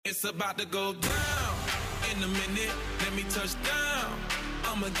It's about to go down in a minute. Let me touch down.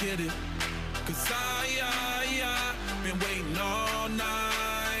 I'ma get it. Cause I been waiting all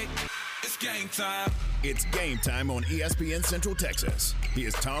night. It's game time. It's game time on ESPN Central Texas.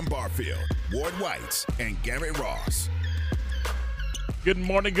 Here's Tom Barfield, Ward White, and Gary Ross. Good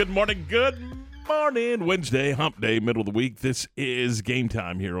morning. Wednesday, hump day, middle of the week. This is game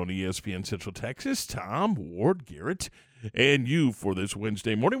time here on ESPN Central Texas. Tom, Ward, Garrett, and you for this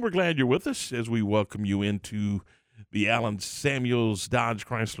Wednesday morning. We're glad you're with us as we welcome you into the Allen Samuels Dodge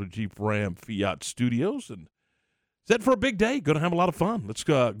Chrysler Jeep Ram Fiat Studios. And set for a big day. Going to have a lot of fun. Let's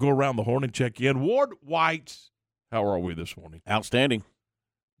go around the horn and check in. Ward White, how are we this morning? Outstanding.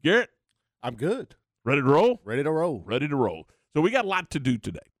 Garrett? I'm good. Ready to roll? Ready to roll. Ready to roll. So we got a lot to do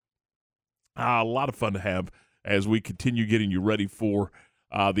today. A lot of fun to have as we continue getting you ready for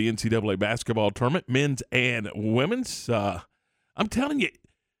the NCAA basketball tournament, men's and women's. I'm telling you,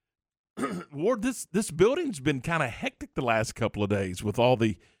 Ward, this building's been kind of hectic the last couple of days with all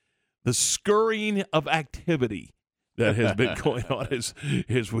the scurrying of activity that has been going on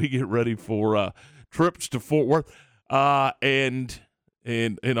as we get ready for trips to Fort Worth and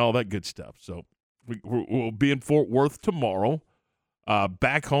all that good stuff. So we'll be in Fort Worth tomorrow.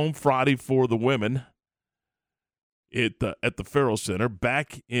 Back home Friday for the women at the Farrell Center.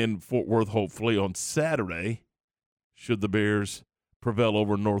 Back in Fort Worth hopefully on Saturday, should the Bears prevail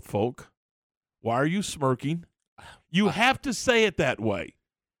over Norfolk. Why are you smirking? You have to say it that way.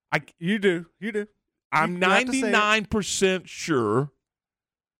 You do. I'm 99% sure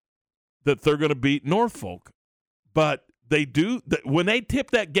that they're going to beat Norfolk, but they do. When they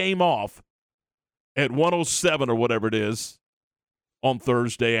tip that game off at 1:07 or whatever it is on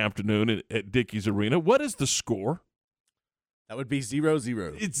Thursday afternoon at Dickies Arena, what is the score? That would be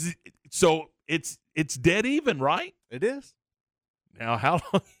 0-0. It's dead even, right? It is. Now, how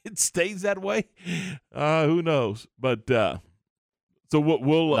long it stays that way, who knows? But so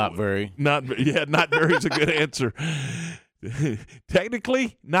we'll not very. Not very is a good answer.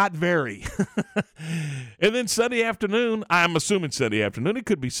 Technically, not very. And then Sunday afternoon, I'm assuming Sunday afternoon. It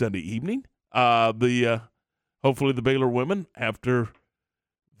could be Sunday evening. Hopefully the Baylor women, after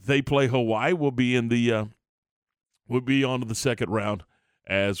they play Hawaii, will be on to the second round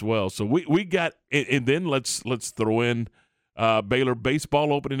as well. So we got, and then let's throw in Baylor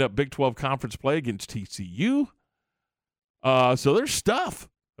baseball opening up Big 12 conference play against TCU. So there's stuff.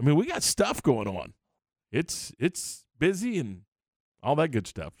 I mean, we got stuff going on. It's busy and all that good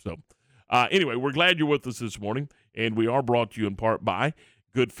stuff. So anyway, we're glad you're with us this morning, and we are brought to you in part by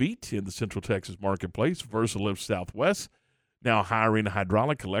Good Feet in the Central Texas marketplace. VersaLift Southwest, now hiring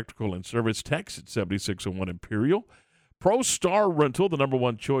hydraulic, electrical, and service techs at 7601 Imperial. Pro Star Rental, the number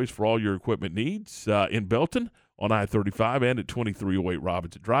one choice for all your equipment needs in Belton on I-35 and at 2308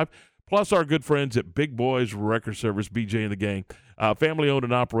 Robinson Drive. Plus our good friends at Big Boys Wrecker Service, BJ and the gang. Family-owned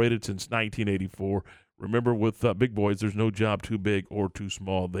and operated since 1984. Remember, with Big Boys, there's no job too big or too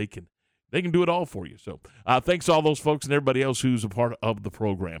small. They can do it all for you. So thanks to all those folks and everybody else who's a part of the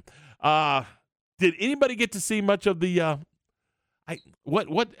program. Did anybody get to see much of the what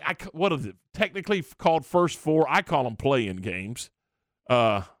is it technically called First Four? I call them play-in games.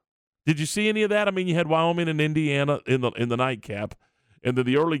 Did you see any of that? I mean, you had Wyoming and Indiana in the nightcap, and then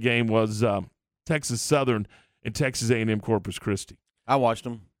the early game was Texas Southern and Texas A&M Corpus Christi. I watched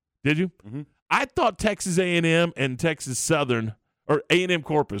them. Did you? Mm-hmm. I thought Texas A&M and Texas Southern, or A&M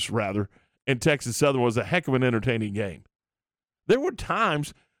Corpus rather, and Texas Southern was a heck of an entertaining game. There were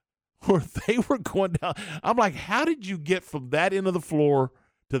times where they were going down. I'm like, how did you get from that end of the floor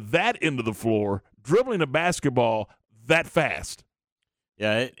to that end of the floor, dribbling a basketball that fast?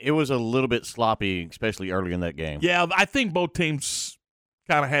 Yeah, it was a little bit sloppy, especially early in that game. Yeah, I think both teams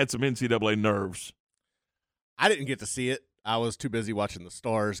kind of had some NCAA nerves. I didn't get to see it. I was too busy watching the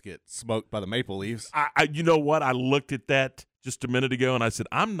Stars get smoked by the Maple Leafs. You know what? I looked at that just a minute ago, and I said,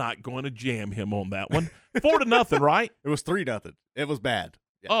 I'm not going to jam him on that one. 4-0, right? It was 3-0. It was bad.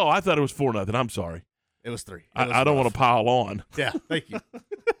 Yeah. Oh, I thought it was 4-0. I'm sorry. It was 3. I don't want to pile on. Yeah, thank you.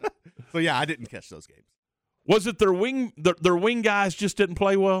 So, yeah, I didn't catch those games. Was it their wing guys just didn't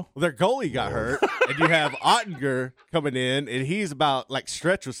play well? Well, their goalie got hurt, and you have Ottinger coming in, and he's about, like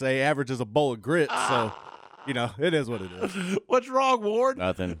Stretch would say, averages a bowl of grits. So, it is what it is. What's wrong, Ward?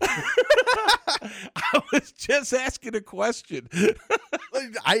 Nothing. I was just asking a question.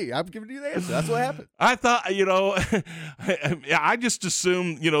 I'm giving you the answer. That's what happened. I thought, I just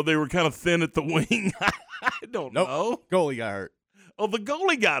assumed, they were kind of thin at the wing. I don't know. Goalie got hurt. Oh, the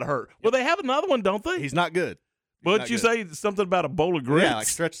goalie got hurt. Well, they have another one, don't they? He's not good. But you say something about a bowl of grits? Yeah, like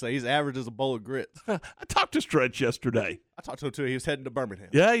Stretch say, he's average as a bowl of grits. I talked to Stretch yesterday. I talked to him, too. He was heading to Birmingham.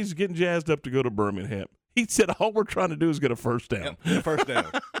 Yeah, he's getting jazzed up to go to Birmingham. He said, all we're trying to do is get a first down. Yep, get a first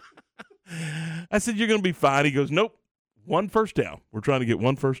down. I said, you're going to be fine. He goes, nope, one first down. We're trying to get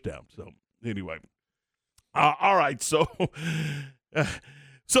one first down. So, anyway. All right, so,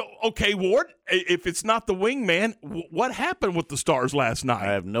 okay, Ward, if it's not the wingman, what happened with the Stars last night?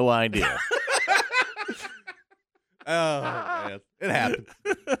 I have no idea. Oh, man. It happened.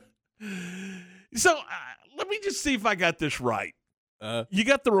 So, let me just see if I got this right. You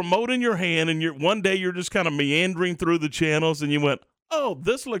got the remote in your hand, and one day you're just kind of meandering through the channels, and you went, oh,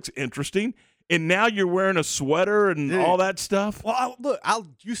 this looks interesting. And now you're wearing a sweater and all that stuff? Well, I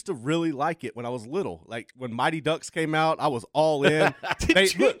used to really like it when I was little. Like, when Mighty Ducks came out, I was all in.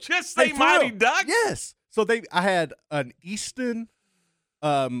 Did you just say Mighty Ducks? Yes. So I had an Easton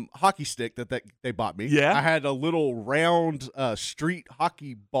hockey stick that they bought me. Yeah. I had a little round street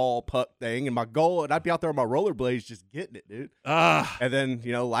hockey ball puck thing, and my goal, and I'd be out there on my rollerblades just getting it, dude. And then,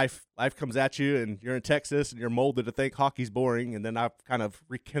 life comes at you, and you're in Texas, and you're molded to think hockey's boring, and then I've kind of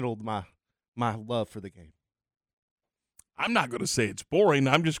rekindled my love for the game. I'm not going to say it's boring.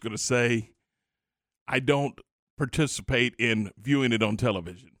 I'm just going to say I don't participate in viewing it on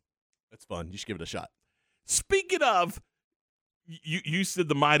television. That's fun. You should give it a shot. Speaking of, you said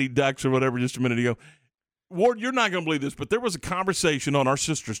the Mighty Ducks or whatever just a minute ago. Ward, you're not going to believe this, but there was a conversation on our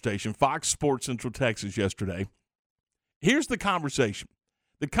sister station, Fox Sports Central Texas, yesterday. Here's the conversation.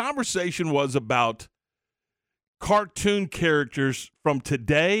 The conversation was about cartoon characters from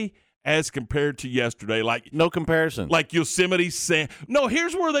today as compared to yesterday. Like no comparison. Like Yosemite Sam. No,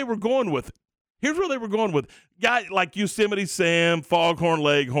 here's where they were going with it. Guys like Yosemite Sam, Foghorn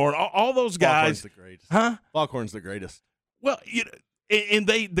Leghorn, all those guys. Foghorn's the greatest. Huh? Foghorn's the greatest. Well, and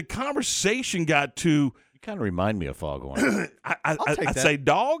the conversation got to. You kind of remind me of Foghorn. I say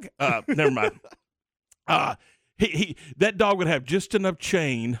dog. Never mind. That dog would have just enough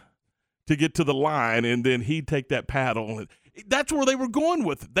chain to get to the line, and then he'd take that paddle. And that's where they were going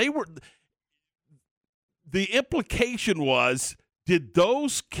with it. The implication was, did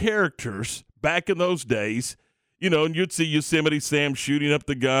those characters back in those days, and you'd see Yosemite Sam shooting up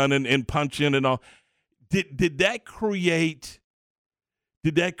the gun and punching and all. Did that create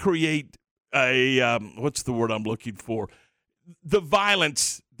a what's the word I'm looking for? The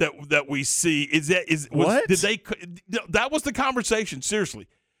violence that we see what? That was the conversation, seriously.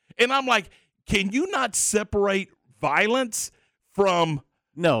 And I'm like, can you not separate violence from?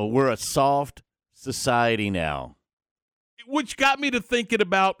 No, we're a soft society now. Which got me to thinking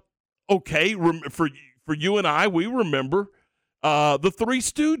about, okay, for you and I, we remember the Three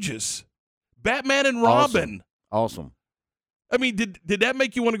Stooges, Batman and Robin. Awesome. I mean, did that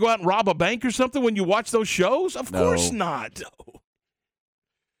make you want to go out and rob a bank or something when you watch those shows? Of course not. No.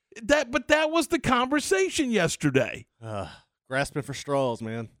 But that was the conversation yesterday. Grasping for straws,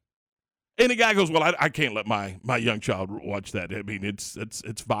 man. And the guy goes, well, I can't let my young child watch that. I mean, it's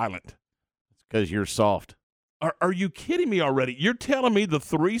violent. It's because you're soft. Are you kidding me already? You're telling me the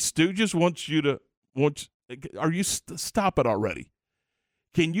Three Stooges stop it already.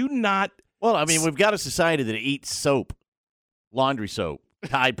 Can you not? Well, I mean, we've got a society that eats soap, laundry soap,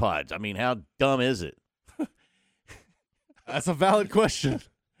 Tide Pods. I mean, how dumb is it? That's a valid question.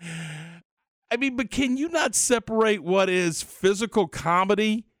 I mean, but can you not separate what is physical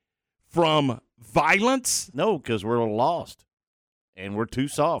comedy from violence? No, because we're lost, and we're too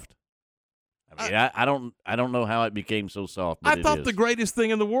soft. I mean, I don't know how it became so soft. But I thought the greatest thing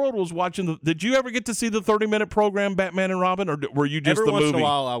in the world was watching Did you ever get to see the 30-minute program, Batman and Robin, or were you just Every the once movie? in a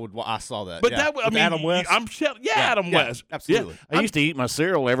while, I saw that. But yeah. Adam West. Adam West, absolutely. Yeah. I used to eat my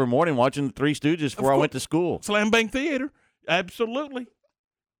cereal every morning watching the Three Stooges before I went to school. Slam Bang Theater, absolutely.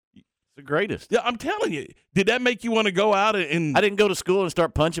 It's the greatest. Yeah, I'm telling you. Did that make you want to go out and? I didn't go to school and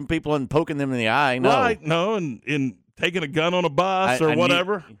start punching people and poking them in the eye. No, right? No, and taking a gun on a bus or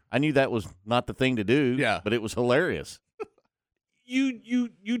whatever. I knew that was not the thing to do. Yeah, but it was hilarious.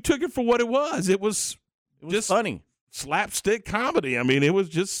 You took it for what it was. It was just funny slapstick comedy. I mean, it was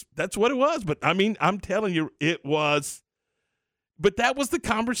just that's what it was. But I mean, I'm telling you, it was. But that was the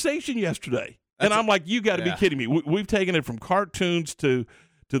conversation yesterday, and I'm like, you got to be kidding me. We've taken it from cartoons to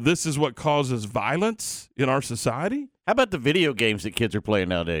this is what causes violence in our society. How about the video games that kids are playing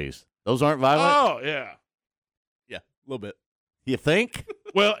nowadays? Those aren't violent? Oh, yeah. Yeah, a little bit. You think?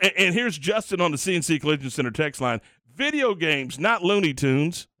 Well, and here's Justin on the CNC Collision Center text line. Video games, not Looney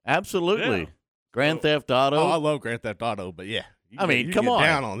Tunes. Absolutely. Yeah. Grand Theft Auto. Oh, I love Grand Theft Auto, but yeah. I mean, you come get on.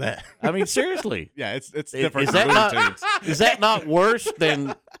 down on that. I mean, seriously. Yeah, it's different. Is that not worse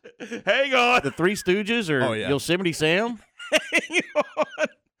than Hang on. The Three Stooges or Yosemite Sam? Hang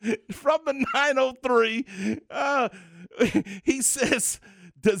on. From the 903, he says,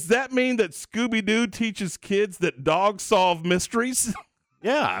 does that mean that Scooby-Doo teaches kids that dogs solve mysteries?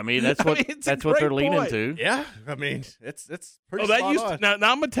 Yeah, I mean that's what they're leaning to. Yeah, I mean it's pretty. Now I'm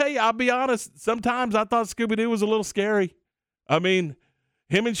gonna tell you. I'll be honest. Sometimes I thought Scooby-Doo was a little scary. I mean,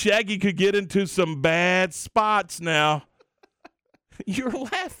 him and Shaggy could get into some bad spots. Now you're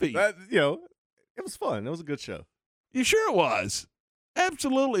laughing. It was fun. It was a good show. You sure it was?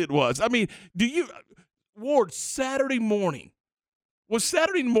 Absolutely, it was. I mean, Ward, Saturday morning. Was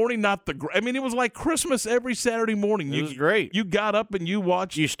Saturday morning not it was like Christmas every Saturday morning. It was great. You got up and you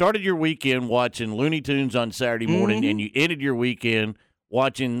watched. You started your weekend watching Looney Tunes on Saturday morning, and you ended your weekend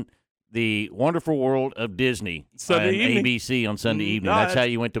watching The Wonderful World of Disney on ABC on Sunday evening. That's how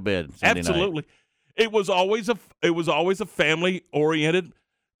you went to bed Sunday absolutely. night. It was always a family-oriented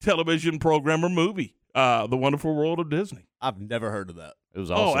television program or movie, The Wonderful World of Disney. I've never heard of that. It was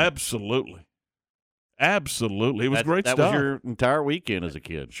awesome. Oh, absolutely. Absolutely. It was great stuff. That was your entire weekend as a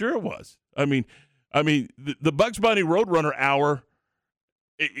kid. Sure it was. I mean, the Bugs Bunny Roadrunner hour,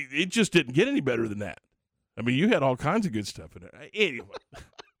 it just didn't get any better than that. I mean, you had all kinds of good stuff in there. Anyway,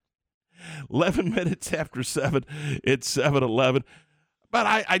 11 minutes after 7, it's 7:11. But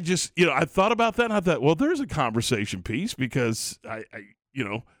I just, I thought about that, and I thought, well, there's a conversation piece because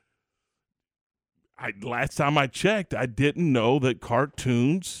last time I checked, I didn't know that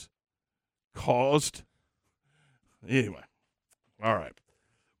cartoons caused. Anyway, all right,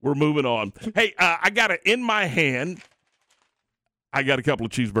 we're moving on. Hey, I got it in my hand. I got a couple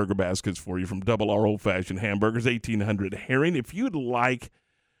of cheeseburger baskets for you from Double R Old Fashioned Hamburgers, 1800 Herring. If you'd like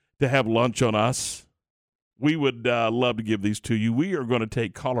to have lunch on us, we would love to give these to you. We are going to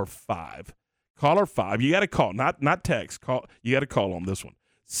take caller 5. Caller 5. You got to call, not text. Call. You got to call on this one.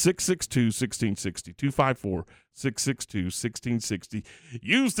 662-1660, 254-662-1660.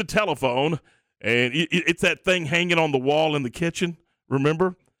 Use the telephone, and it's that thing hanging on the wall in the kitchen.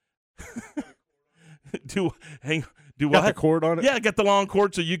 Remember? Do got the cord on it? Yeah, got the long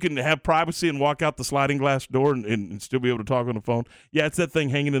cord so you can have privacy and walk out the sliding glass door and still be able to talk on the phone. Yeah, it's that thing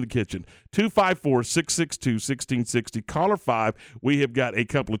hanging in the kitchen. 254-662-1660. Caller 5. We have got a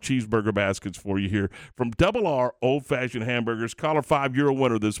couple of cheeseburger baskets for you here from Double R Old Fashioned Hamburgers. Caller 5, you're a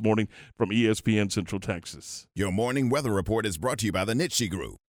winner this morning from ESPN Central Texas. Your morning weather report is brought to you by the Nitsche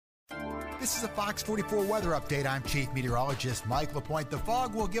Group. This is a Fox 44 weather update. I'm Chief Meteorologist Mike LaPointe. The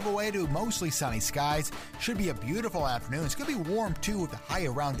fog will give way to mostly sunny skies. Should be a beautiful afternoon. It's going to be warm, too, with a high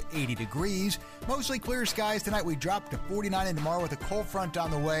around 80 degrees. Mostly clear skies tonight. We drop to 49 and tomorrow with a cold front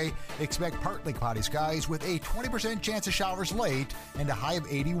on the way. Expect partly cloudy skies with a 20% chance of showers late and a high of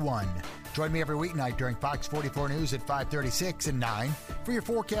 81. Join me every weeknight during Fox 44 News at 5:36 and 9 for your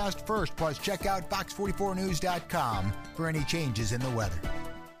forecast first. Plus, check out fox44news.com for any changes in the weather.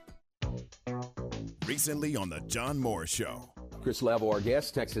 Recently on the John Moore Show. Chris Level, our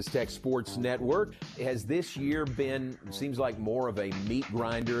guest, Texas Tech Sports Network. Has this year been, seems like, more of a meat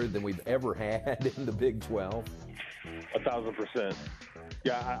grinder than we've ever had in the Big 12? 1,000%.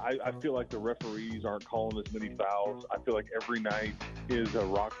 Yeah, I feel like the referees aren't calling as many fouls. I feel like every night is a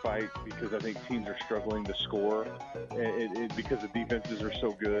rock fight because I think teams are struggling to score because the defenses are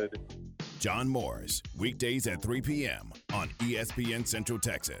so good. John Moore's, weekdays at 3 p.m. on ESPN Central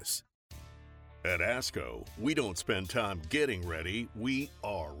Texas. At ASCO, we don't spend time getting ready, we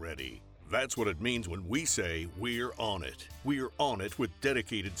are ready. That's what it means when we say we're on it. We're on it with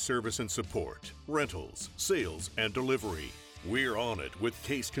dedicated service and support, rentals, sales, and delivery. We're on it with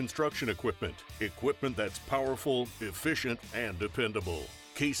Case Construction Equipment. Equipment that's powerful, efficient, and dependable.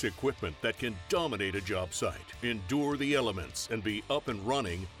 Case equipment that can dominate a job site, endure the elements, and be up and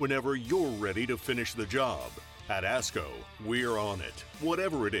running whenever you're ready to finish the job. At ASCO, we're on it,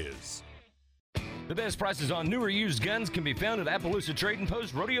 whatever it is. The best prices on newer used guns can be found at Appaloosa Trading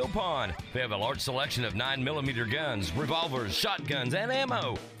Post Rodeo Pond. They have a large selection of 9mm guns, revolvers, shotguns, and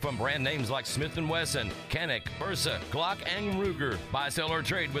ammo from brand names like Smith & Wesson, Kennick, Bersa, Glock, and Ruger. Buy, sell, or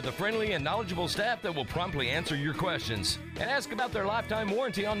trade with a friendly and knowledgeable staff that will promptly answer your questions. And ask about their lifetime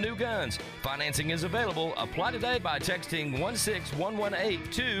warranty on new guns. Financing is available. Apply today by texting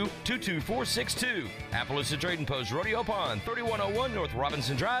 16118-222-462. Appaloosa Trading Post Rodeo Pond, 3101 North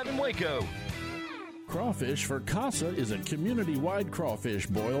Robinson Drive in Waco. Crawfish for Casa is a community-wide crawfish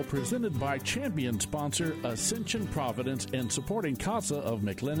boil presented by champion sponsor Ascension Providence and supporting Casa of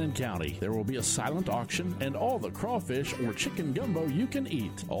McLennan County. There will be a silent auction and all the crawfish or chicken gumbo you can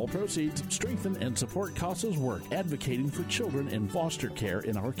eat. All proceeds strengthen and support Casa's work advocating for children in foster care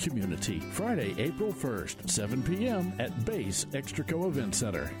in our community. Friday, April 1st, 7 p.m. at Base Extraco Event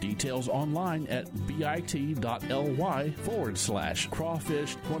Center. Details online at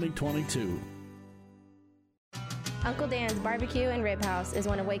bit.ly/crawfish 2022. Uncle Dan's Barbecue and Rib House is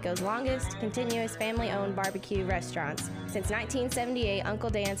one of Waco's longest, continuous family-owned barbecue restaurants. Since 1978, Uncle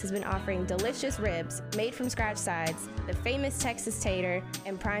Dan's has been offering delicious ribs, made-from-scratch sides, the famous Texas tater,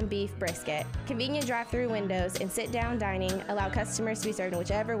 and prime beef brisket. Convenient drive-through windows and sit-down dining allow customers to be served in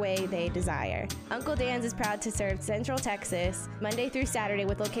whichever way they desire. Uncle Dan's is proud to serve Central Texas, Monday through Saturday,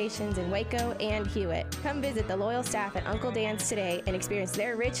 with locations in Waco and Hewitt. Come visit the loyal staff at Uncle Dan's today and experience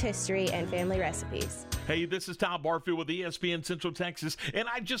their rich history and family recipes. Hey, this is Tom Barfield with ESPN Central Texas, and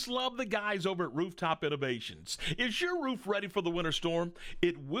I just love the guys over at Rooftop Innovations. Is your roof ready for the winter storm?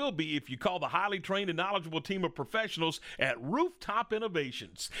 It will be if you call the highly trained and knowledgeable team of professionals at Rooftop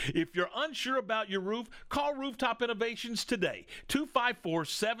Innovations. If you're unsure about your roof, call Rooftop Innovations today,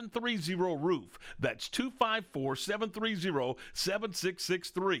 254-730-ROOF. That's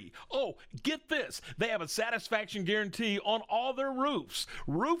 254-730-7663. Oh, get this. They have a satisfaction guarantee on all their roofs.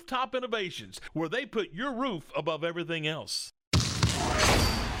 Rooftop Innovations, where they put your roof above everything else.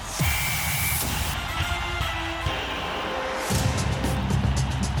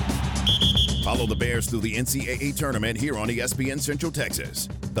 Follow the Bears through the NCAA tournament here on ESPN Central Texas,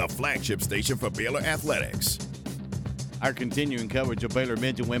 the flagship station for Baylor Athletics. Our continuing coverage of Baylor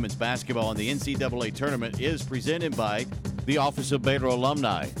men's and women's basketball in the NCAA tournament is presented by the Office of Baylor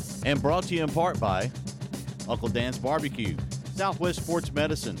Alumni and brought to you in part by Uncle Dan's Barbecue, Southwest Sports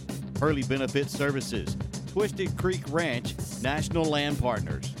Medicine, Hurley Benefit Services, Twisted Creek Ranch, National Land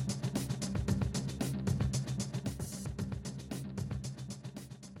Partners.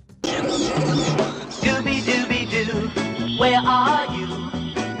 Scooby-Dooby-Doo, where are you?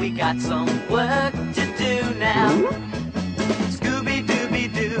 We got some work to do now.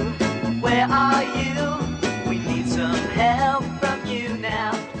 Scooby-Dooby-Doo, where are you? We need some help from you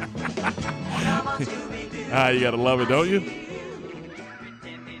now. Come on, Scooby-Doo. You gotta love it, don't you?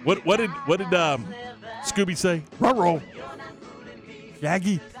 What did Scooby say? Ruh-roh.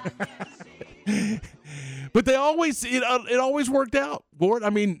 Shaggy. But they always it always worked out, Ward. I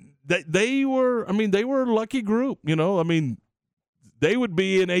mean, they were a lucky group, you know. I mean, they would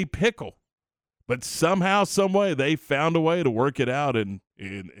be in a pickle, but somehow, some way, they found a way to work it out and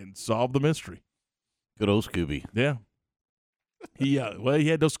solve the mystery. Good old Scooby. Yeah. He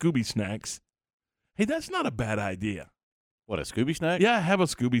had those Scooby snacks. Hey, that's not a bad idea. What, a Scooby snack? Yeah, have a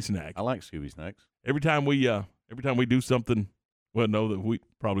Scooby snack. I like Scooby snacks. Every time we do something, well, no, that we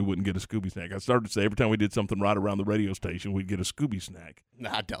probably wouldn't get a Scooby snack. I started to say every time we did something right around the radio station, we'd get a Scooby snack.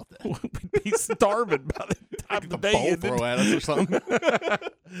 Nah, I doubt that. We'd be starving by the time the day ended. Throw at us or something.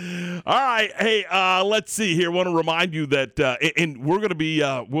 All right, hey, let's see here. I want to remind you that, and we're going to be,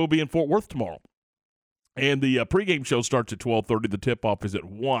 we'll be in Fort Worth tomorrow, and the pregame show starts at 12:30. The tip-off is at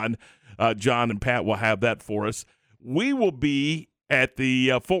 1. John and Pat will have that for us. We will be at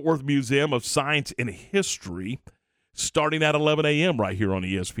the Fort Worth Museum of Science and History starting at 11 a.m. right here on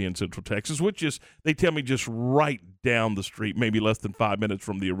ESPN Central Texas, which is, they tell me, just right down the street, maybe less than 5 minutes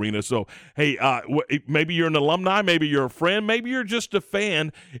from the arena. So, hey, maybe you're an alumni, maybe you're a friend, maybe you're just a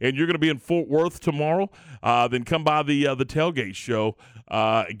fan, and you're going to be in Fort Worth tomorrow, then come by the tailgate show.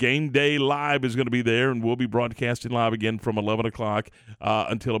 Game Day Live is going to be there, and we'll be broadcasting live again from 11 o'clock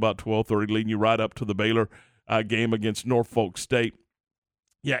until about 12:30, leading you right up to the Baylor game against Norfolk State.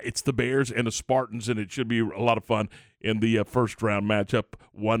 Yeah, it's the Bears and the Spartans, and it should be a lot of fun in the first-round matchup,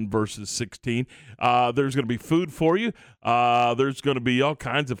 1 versus 16. There's going to be food for you. There's going to be all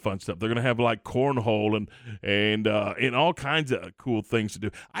kinds of fun stuff. They're going to have, like, cornhole and all kinds of cool things to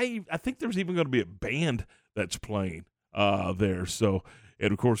do. I think there's even going to be a band that's playing there. So,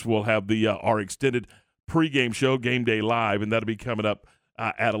 and, of course, we'll have our extended pregame show, Game Day Live, and that'll be coming up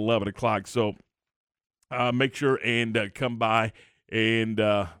at 11 o'clock. So make sure and come by and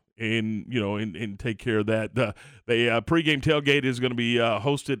take care of that. The pregame tailgate is going to be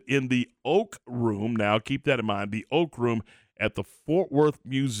hosted in the Oak Room. Now, keep that in mind, the Oak Room at the Fort Worth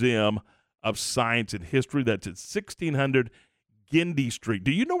Museum of Science and History. That's at 1600 Gindy Street.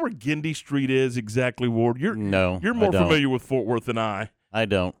 Do you know where Gindy Street is exactly, Ward? You're more familiar with Fort Worth than I. I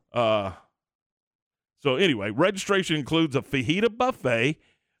don't. So anyway, registration includes a fajita buffet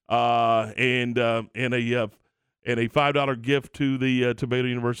and a $5 gift to the to Baylor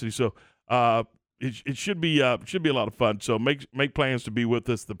University. So it should be a lot of fun. So make plans to be with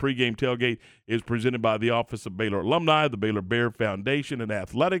us. The pregame tailgate is presented by the Office of Baylor Alumni, the Baylor Bear Foundation, and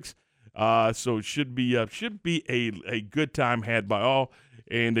Athletics. So it should be a good time had by all.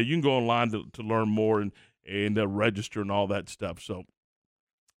 And you can go online to learn more and register and all that stuff. So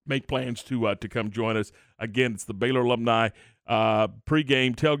make plans to come join us. Again, it's the Baylor Alumni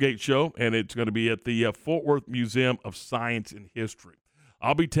pregame tailgate show, and it's going to be at the Fort Worth Museum of Science and History.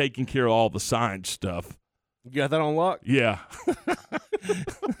 I'll be taking care of all the science stuff. You got that on lock? Yeah.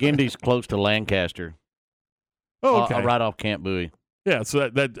 Gindy's close to Lancaster. Oh, okay. Right off Camp Bowie. Yeah, so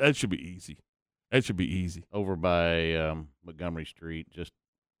that should be easy. That should be easy. Over by Montgomery Street, just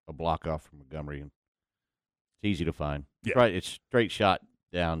a block off from Montgomery. It's easy to find. Yeah. Right, it's straight shot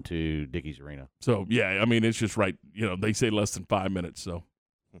down to Dickies Arena. So, yeah, I mean, it's just right. You know, they say less than 5 minutes, so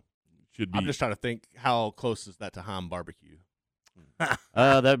should be. I'm just trying to think, how close is that to Heim Barbecue?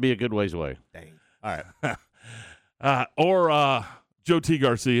 That'd be a good ways away. Dang. All right. Or Joe T.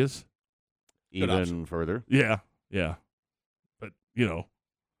 Garcia's. Even further. Yeah. But, you know,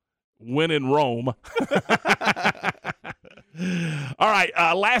 when in Rome. All right.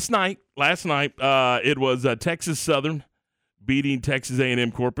 Last night, it was Texas Southern beating Texas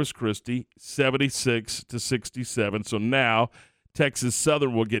A&M Corpus Christi 76-67. So now Texas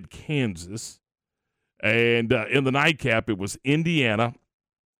Southern will get Kansas. And in the nightcap, it was Indiana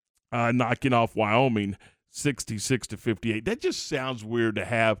knocking off Wyoming 66-58. That just sounds weird to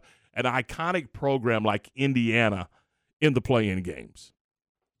have an iconic program like Indiana in the play-in games.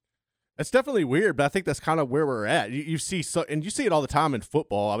 It's definitely weird, but I think that's kind of where we're at. You see it all the time in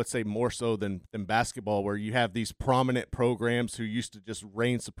football. I would say more so than basketball, where you have these prominent programs who used to just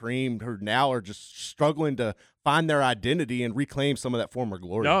reign supreme, who now are just struggling to find their identity and reclaim some of that former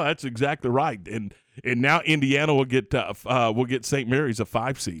glory. No, that's exactly right. And now Indiana will get St. Mary's a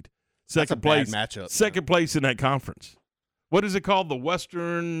 5 seed, second place matchup. Second place in that conference. What is it called? The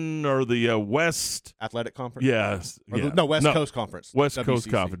Western or the West Athletic Conference? Yes. West Coast Conference. West WCC. Coast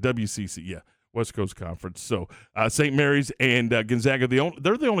Conference. WCC, yeah. West Coast Conference. So St. Mary's and Gonzaga,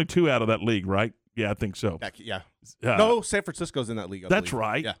 they're the only two out of that league, right? Yeah, I think so. Yeah. No, San Francisco's in that league. That's believe.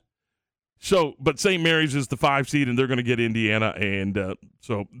 right. Yeah. So, but St. Mary's is the 5 seed, and they're going to get Indiana. And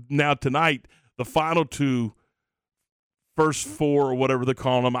so now tonight, the final two, first four or whatever they're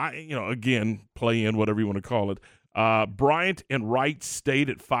calling them, again, play in, whatever you want to call it. Bryant and Wright State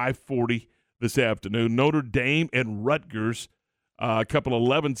at 5:40 this afternoon. Notre Dame and Rutgers, a couple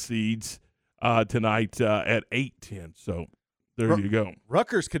 11 seeds tonight at 8:10. So there you go.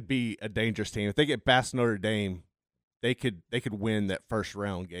 Rutgers could be a dangerous team if they get past Notre Dame. They could win that first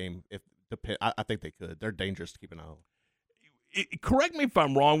round game. I think they could. They're dangerous to keep an eye on. Correct me if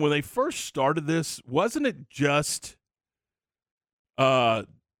I'm wrong. When they first started this, wasn't it just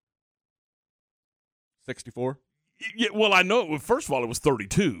 64? Yeah, well, I know. First of all, it was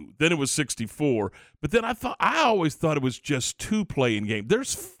 32. Then it was 64. But then I always thought it was just 2 play-in games.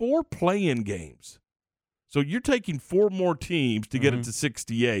 There's 4 play-in games. So you're taking 4 more teams to get it to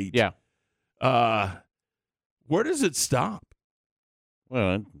 68. Yeah. Where does it stop?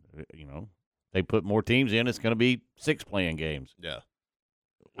 Well, they put more teams in. It's going to be 6 play-in games. Yeah.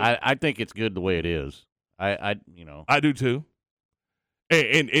 I think it's good the way it is. I do too.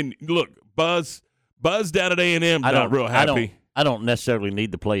 And look, Buzz down at A&M not real happy. I don't necessarily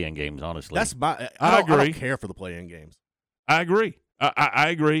need the play-in games, honestly. I agree. I don't care for the play-in games. I agree. I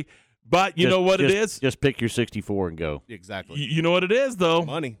agree. But you know what it is? Just pick your 64 and go. Exactly. You know what it is, though?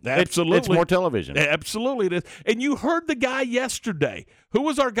 Money. Absolutely. It's more television. Absolutely it is. And you heard the guy yesterday. Who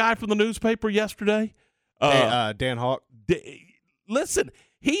was our guy from the newspaper yesterday? Dan Hawk. Listen,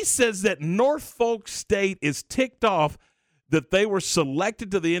 he says that Norfolk State is ticked off that they were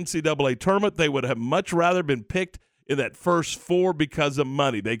selected to the NCAA tournament. They would have much rather been picked in that first 4 because of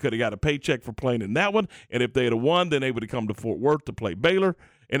money. They could have got a paycheck for playing in that one, and if they had won, then they would have come to Fort Worth to play Baylor,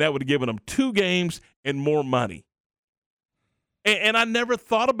 and that would have given them 2 games and more money. And I never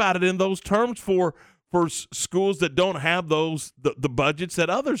thought about it in those terms for schools that don't have the budgets that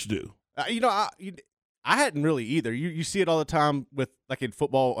others do. I hadn't really either. You see it all the time with, like, in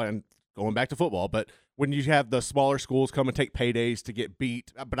football, and going back to football, but when you have the smaller schools come and take paydays to get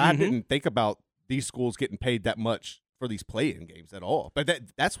beat. But I didn't think about these schools getting paid that much for these play-in games at all. But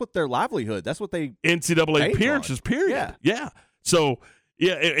that's what their livelihood. That's what they NCAA appearances. Period. Yeah. So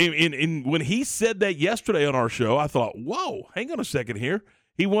and when he said that yesterday on our show, I thought, whoa, hang on a second here.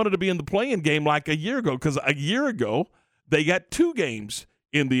 He wanted to be in the play-in game like a year ago, because a year ago they got 2 games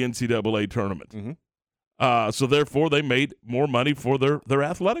in the NCAA tournament. So therefore, they made more money for their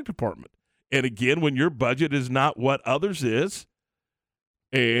athletic department. And again, when your budget is not what others is,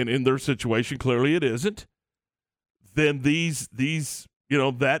 and in their situation, clearly it isn't, then these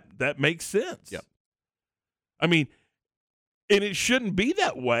that makes sense. Yep. I mean, and it shouldn't be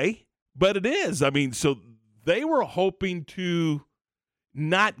that way, but it is. I mean, so they were hoping to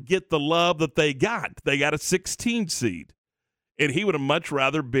not get the love that they got. They got a 16 seed, and he would have much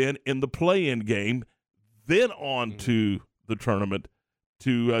rather been in the play-in game than on to the tournament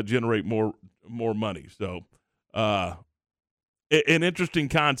to generate more money. So, an interesting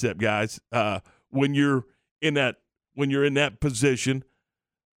concept, guys. When you're in that position,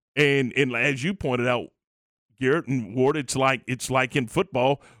 and as you pointed out, Garrett and Ward, it's like in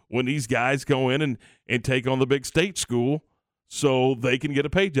football when these guys go in and take on the big state school so they can get a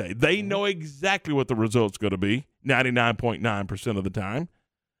payday. They know exactly what the result's going to be 99.9% of the time,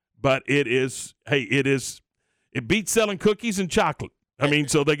 but it beats selling cookies and chocolate. I mean,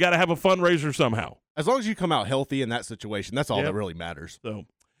 so they got to have a fundraiser somehow. As long as you come out healthy in that situation, that's all that really matters. So,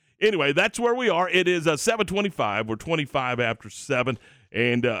 anyway, that's where we are. It is 7:25. We're 25 after 7.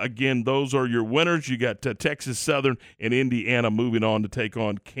 And, again, those are your winners. You got Texas Southern and Indiana moving on to take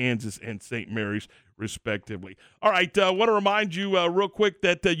on Kansas and St. Mary's, respectively. All right, I want to remind you real quick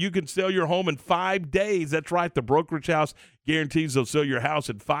that you can sell your home in 5 days. That's right. The Brokerage House guarantees they'll sell your house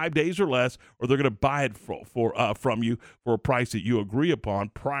in 5 days or less, or they're going to buy it from you for a price that you agree upon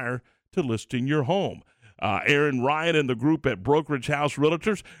prior to listing your home. Aaron Ryan and the group at Brokerage House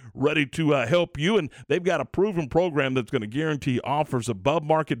Realtors ready to help you, and they've got a proven program that's going to guarantee offers above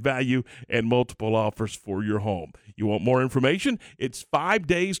market value and multiple offers for your home. You want more information? It's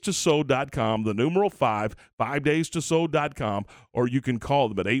 5daystosold.com, the numeral 5daystosold.com, or you can call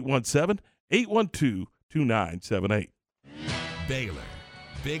them at 817-812-2978. Baylor.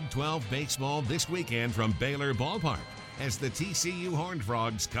 Big 12 baseball this weekend from Baylor Ballpark as the TCU Horned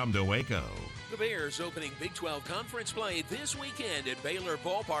Frogs come to Waco. The Bears opening Big 12 conference play this weekend at Baylor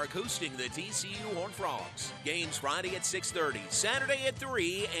Ballpark, hosting the TCU Horned Frogs. Games Friday at 6:30, Saturday at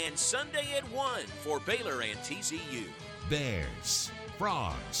 3, and Sunday at 1 for Baylor and TCU. Bears,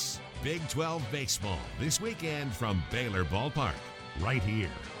 Frogs, Big 12 baseball this weekend from Baylor Ballpark, right here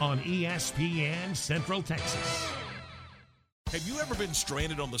on ESPN Central Texas. Have you ever been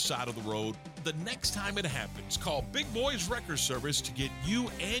stranded on the side of the road? The next time it happens, call Big Boys Wrecker Service to get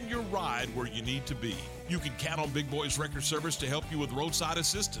you and your ride where you need to be. You can count on Big Boys Wrecker Service to help you with roadside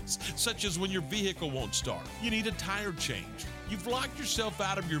assistance, such as when your vehicle won't start, you need a tire change, you've locked yourself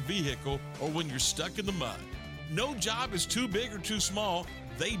out of your vehicle, or when you're stuck in the mud. No job is too big or too small.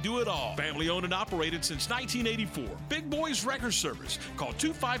 They do it all. Family owned and operated since 1984. Big Boys Wrecker Service. Call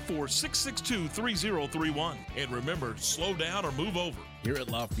 254-662-3031. And remember, slow down or move over. Here at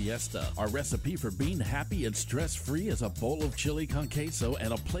La Fiesta, our recipe for being happy and stress-free is a bowl of chili con queso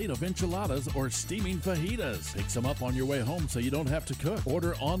and a plate of enchiladas or steaming fajitas. Pick some up on your way home so you don't have to cook.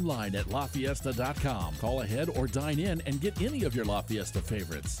 Order online at LaFiesta.com. Call ahead or dine in and get any of your La Fiesta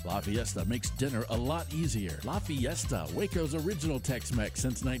favorites. La Fiesta makes dinner a lot easier. La Fiesta, Waco's original Tex-Mex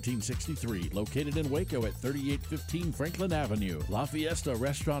since 1963. Located in Waco at 3815 Franklin Avenue. La Fiesta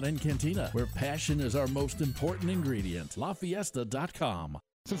Restaurant and Cantina, where passion is our most important ingredient. LaFiesta.com.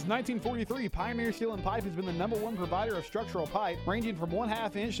 Since 1943, Pioneer Steel & Pipe has been the #1 provider of structural pipe, ranging from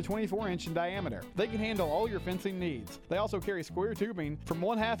 1/2 inch to 24 inch in diameter. They can handle all your fencing needs. They also carry square tubing from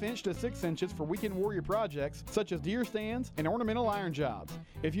 1/2 inch to 6 inches for weekend warrior projects, such as deer stands and ornamental iron jobs.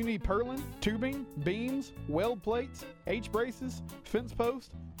 If you need purlin, tubing, beams, weld plates, H-braces, fence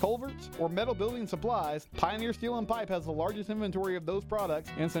posts, culverts, or metal building supplies, Pioneer Steel & Pipe has the largest inventory of those products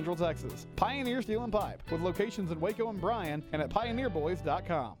in Central Texas. Pioneer Steel & Pipe, with locations in Waco and Bryan and at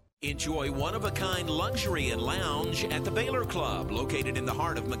pioneerboys.com. Enjoy one-of-a-kind luxury and lounge at the Baylor Club, located in the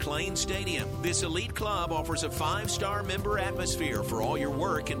heart of McLean Stadium. This elite club offers a 5-star member atmosphere for all your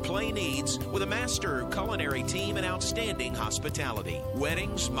work and play needs, with a master culinary team and outstanding hospitality.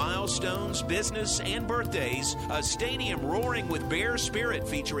 Weddings, milestones, business, and birthdays, a stadium roaring with Bear spirit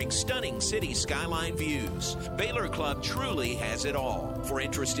featuring stunning city skyline views. Baylor Club truly has it all. For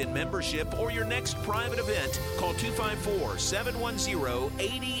interest in membership or your next private event, call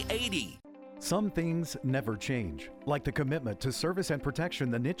 254-710-8080. Some things never change, like the commitment to service and protection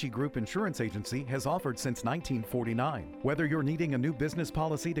the Nitsche Group Insurance Agency has offered since 1949. Whether you're needing a new business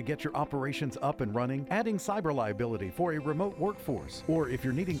policy to get your operations up and running, adding cyber liability for a remote workforce, or if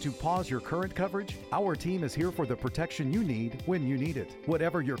you're needing to pause your current coverage, our team is here for the protection you need when you need it.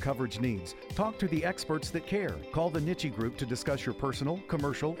 Whatever your coverage needs, talk to the experts that care. Call the Nitsche Group to discuss your personal,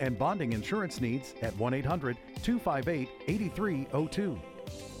 commercial, and bonding insurance needs at 1-800-258-8302.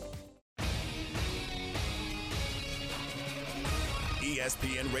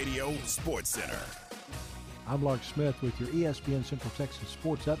 ESPN Radio Sports Center. I'm Lark Smith with your ESPN Central Texas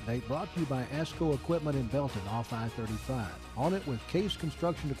Sports Update, brought to you by ASCO Equipment in Belton off I-35. On it with Case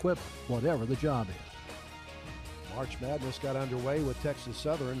Construction Equipment, whatever the job is. March Madness got underway with Texas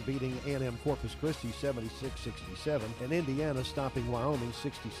Southern beating A&M Corpus Christi 76-67 and Indiana stopping Wyoming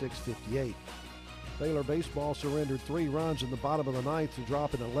 66-58. Baylor baseball surrendered 3 runs in the bottom of the ninth to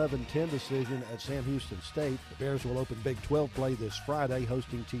drop an 11-10 decision at Sam Houston State. The Bears will open Big 12 play this Friday,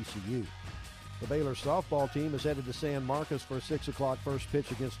 hosting TCU. The Baylor softball team is headed to San Marcos for a 6 o'clock first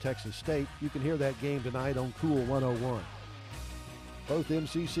pitch against Texas State. You can hear that game tonight on Cool 101. Both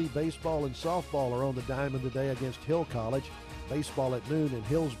MCC baseball and softball are on the diamond today against Hill College. Baseball at noon in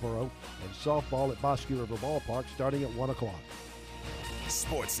Hillsboro, and softball at Bosque River Ballpark starting at 1 o'clock.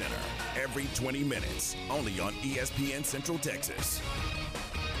 Sports Center, every 20 minutes, only on ESPN Central Texas.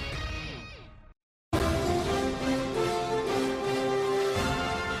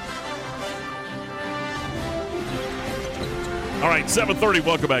 All right, 7:30.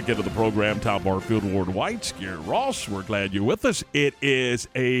 Welcome back into the program. Tom Barfield, Ward White, Garrett Ross. We're glad you're with us. It is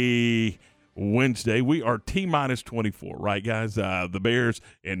a Wednesday. We are T-minus 24, right, guys? The Bears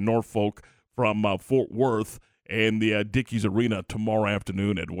in Norfolk from Fort Worth and the Dickies Arena tomorrow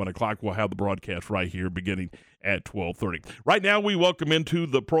afternoon at 1 o'clock. We'll have the broadcast right here beginning at 12:30. Right now, we welcome into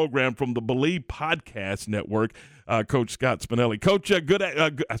the program from the Believe Podcast Network, Coach Scott Spinelli. Coach,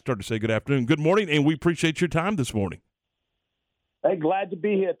 I started to say good afternoon. Good morning, and we appreciate your time this morning. Hey, glad to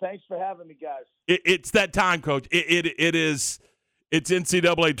be here. Thanks for having me, guys. It's that time, Coach. It's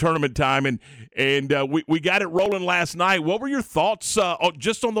NCAA tournament time, and we got it rolling last night. What were your thoughts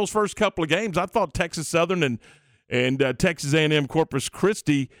just on those first couple of games? I thought Texas Southern and Texas A&M Corpus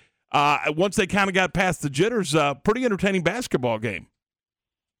Christi, once they kind of got past the jitters, pretty entertaining basketball game.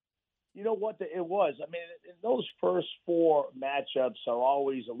 You know what? It was. I mean, those first 4 matchups are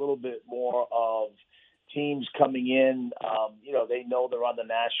always a little bit more of teams coming in, they know they're on the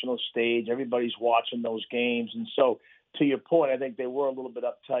national stage. Everybody's watching those games. And so, to your point, I think they were a little bit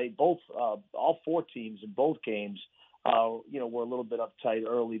uptight. Both, all 4 teams in both games, were a little bit uptight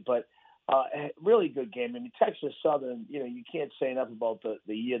early. But really good game. I mean, Texas Southern, you can't say enough about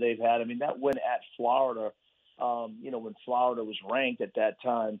the year they've had. I mean, that win at Florida, when Florida was ranked at that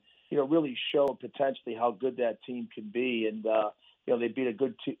time, really showed potentially how good that team can be. And, they beat a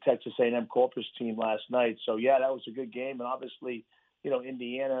good Texas A&M Corpus team last night. So, yeah, that was a good game. And obviously,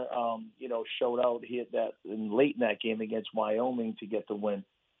 Indiana, showed out here late in that game against Wyoming to get the win.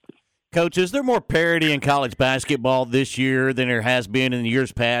 Coach, is there more parity in college basketball this year than there has been in the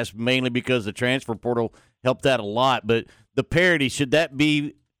years past, mainly because the transfer portal helped that a lot? But the parity, should that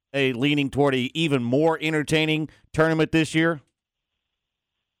be a leaning toward a even more entertaining tournament this year?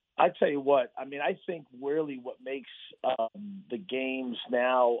 I tell you what, I mean, I think really what makes the games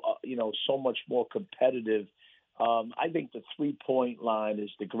now, so much more competitive, I think the three-point line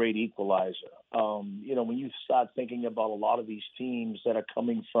is the great equalizer. When you start thinking about a lot of these teams that are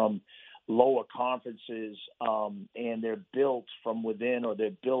coming from lower conferences and they're built from within, or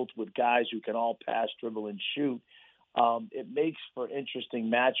they're built with guys who can all pass, dribble, and shoot, it makes for interesting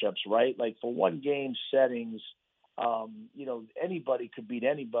matchups, right? Like for one-game settings, anybody could beat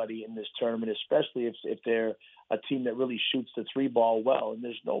anybody in this tournament, especially if they're a team that really shoots the 3-ball well. And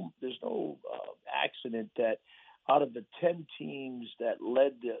there's no accident that out of the 10 teams that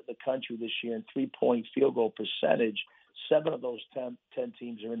led the country this year in 3-point field goal percentage, 7 of those 10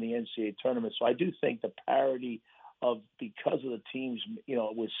 teams are in the NCAA tournament. So I do think the parity because of the teams,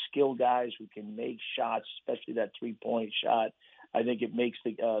 with skilled guys who can make shots, especially that 3-point shot, I think it makes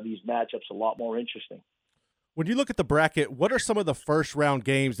these matchups a lot more interesting. When you look at the bracket, what are some of the first-round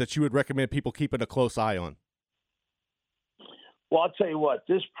games that you would recommend people keeping a close eye on? Well, I'll tell you what,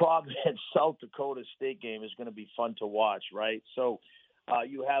 this Providence-South Dakota State game is going to be fun to watch, right? So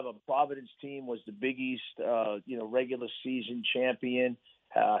you have a Providence team, was the Big East, regular season champion,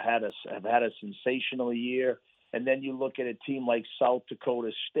 have had a sensational year. And then you look at a team like South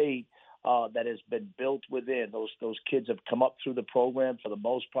Dakota State that has been built within. Those kids have come up through the program for the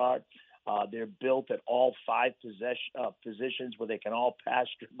most part. They're built at all 5 positions where they can all pass,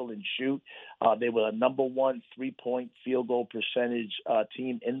 dribble, and shoot. They were a number 1 3-point field goal percentage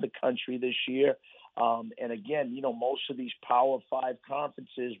team in the country this year. And again, most of these Power 5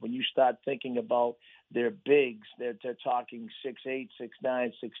 conferences, when you start thinking about their bigs, they're talking 6'8",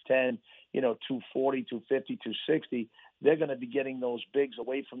 6'9", 6'10", 240, 250, 260. They're going to be getting those bigs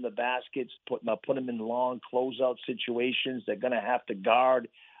away from the baskets, put them in long closeout situations. They're going to have to guard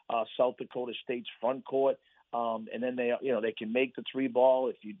South Dakota State's front court. And then they can make the 3-ball.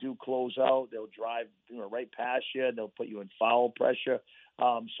 If you do close out, they'll drive right past you. They'll put you in foul pressure.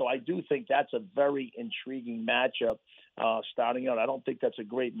 So I do think that's a very intriguing matchup starting out. I don't think that's a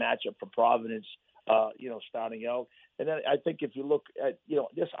great matchup for Providence, starting out. And then I think if you look at,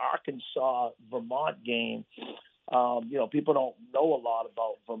 this Arkansas-Vermont game, people don't know a lot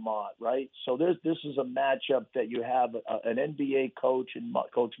about Vermont, right? So this is a matchup that you have an NBA coach and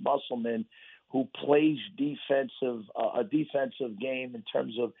Coach Musselman who plays a defensive game in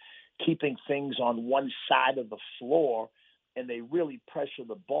terms of keeping things on one side of the floor, and they really pressure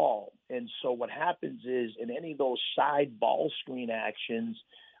the ball. And so what happens is in any of those side ball screen actions,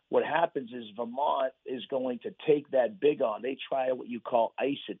 what happens is Vermont is going to take that big on. They try what you call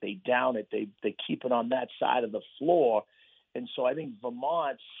ice it. They down it. They keep it on that side of the floor. And so I think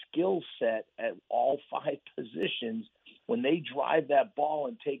Vermont's skill set at all 5 positions, when they drive that ball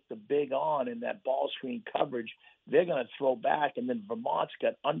and take the big on in that ball screen coverage, they're going to throw back. And then Vermont's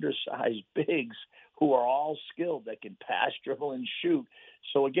got undersized bigs who are all skilled that can pass, dribble, and shoot.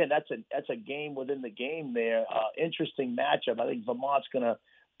 So, again, that's a game within the game there. Interesting matchup. I think Vermont's going to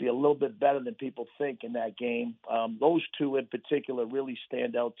be a little bit better than people think in that game. Those two in particular really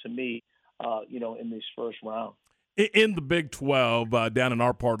stand out to me, in this first round. In the Big 12, down in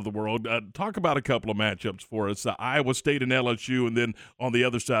our part of the world, talk about a couple of matchups for us. Iowa State and LSU, and then on the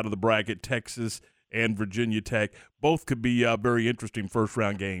other side of the bracket, Texas and Virginia Tech. Both could be very interesting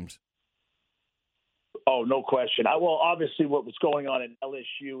first-round games. Oh, no question. Obviously what was going on in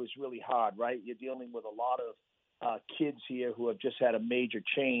LSU is really hard, right? You're dealing with a lot of kids here who have just had a major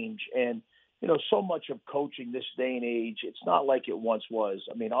change. And, so much of coaching this day and age, it's not like it once was.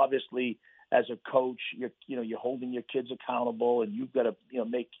 I mean, obviously, as a coach, you're holding your kids accountable, and you've got to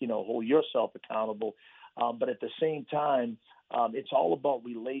hold yourself accountable. But at the same time, it's all about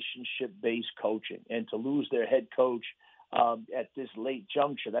relationship-based coaching. And to lose their head coach at this late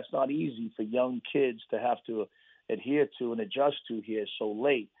juncture, that's not easy for young kids to have to adhere to and adjust to here so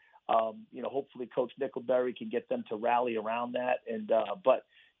late. Hopefully Coach Nickelberry can get them to rally around that. But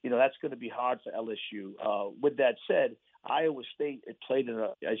that's going to be hard for LSU. With that said, Iowa State, it played in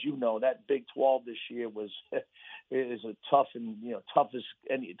as you know, that Big 12 this year is a tough and tough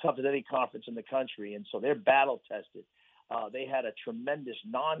as any conference in the country, and so they're battle tested. They had a tremendous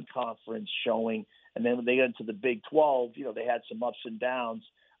non-conference showing, and then when they got into the Big 12, they had some ups and downs,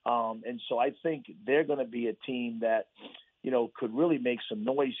 and so I think they're going to be a team that could really make some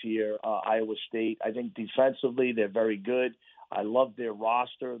noise here. Iowa State, I think defensively they're very good. I love their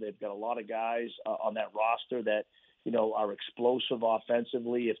roster. They've got a lot of guys on that roster that are explosive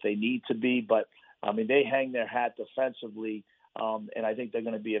offensively if they need to be. But, I mean, they hang their hat defensively, and I think they're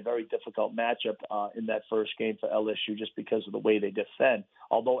going to be a very difficult matchup in that first game for LSU just because of the way they defend,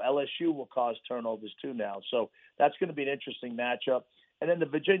 although LSU will cause turnovers too now. So that's going to be an interesting matchup. And then the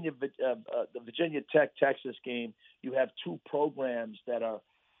Virginia Tech-Texas game, you have two programs that are,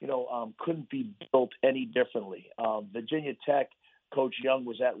 couldn't be built any differently. Virginia Tech, Coach Young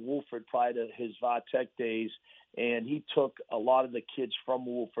was at Woolford prior to his Va-Tech days, and he took a lot of the kids from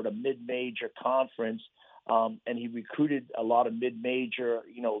Woolford, a mid-major conference, and he recruited a lot of mid-major,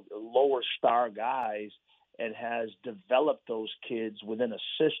 lower star guys, and has developed those kids within a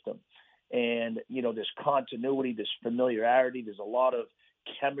system. And, there's continuity, there's familiarity, there's a lot of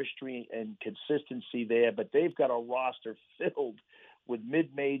chemistry and consistency there, but they've got a roster filled with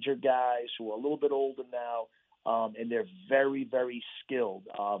mid-major guys who are a little bit older now, and they're very, very skilled.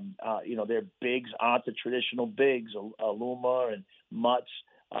 Their bigs aren't the traditional bigs, Aluma and Mutz.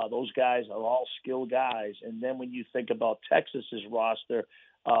 Those guys are all skilled guys. And then when you think about Texas's roster,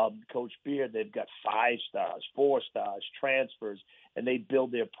 Coach Beard, they've got 5 stars, 4 stars, transfers, and they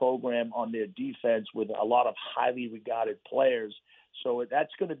build their program on their defense with a lot of highly regarded players. So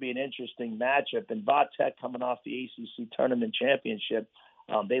that's going to be an interesting matchup. And Va-Tech coming off the ACC tournament championship,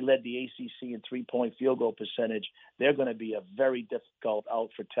 they led the ACC in three-point field goal percentage. They're going to be a very difficult out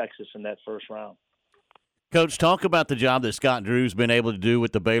for Texas in that first round. Coach, talk about the job that Scott Drew's been able to do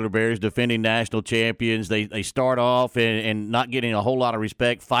with the Baylor Bears, defending national champions. They start off and not getting a whole lot of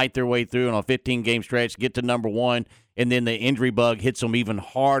respect, fight their way through on a 15-game stretch, get to number 1, and then the injury bug hits them even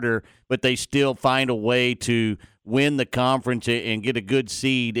harder, but they still find a way to win the conference and get a good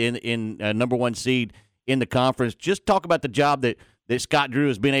seed in number 1 seed in the conference. Just talk about the job that Scott Drew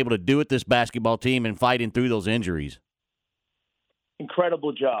has been able to do with this basketball team and fighting through those injuries.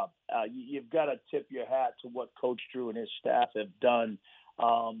 Incredible job. You've got to tip your hat to what Coach Drew and his staff have done,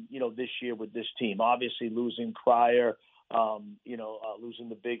 this year with this team. Obviously losing Cryer, losing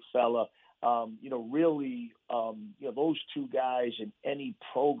the big fella. Those two guys in any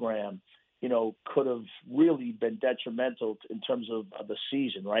program, could have really been detrimental in terms of the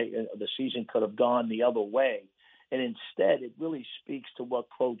season, right? The season could have gone the other way. And instead, it really speaks to what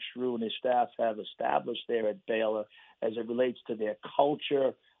Coach Drew and his staff have established there at Baylor as it relates to their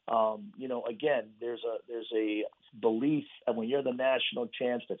culture. Again, there's a belief, and when you're the national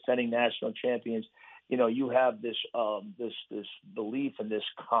champs, defending national champions, you have this belief and this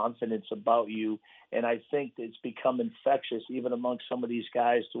confidence about you, and I think it's become infectious even amongst some of these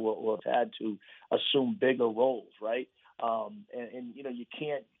guys who have had to assume bigger roles, right? You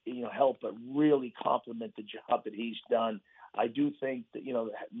can't help but really compliment the job that he's done. I do think that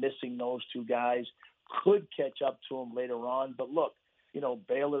missing those two guys could catch up to him later on. But look,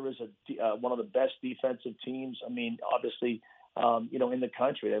 Baylor is one of the best defensive teams. I mean, obviously, in the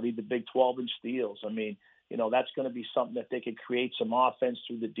country. They lead the Big 12 in steals. I mean, that's going to be something that they could create some offense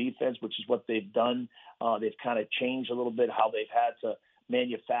through the defense, which is what they've done. They've kind of changed a little bit how they've had to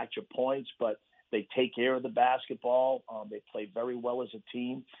manufacture points, but they take care of the basketball. They play very well as a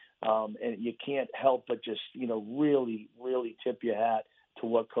team. And you can't help but just, really, really tip your hat to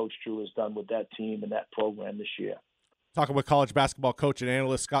what Coach Drew has done with that team and that program this year. Talking with college basketball coach and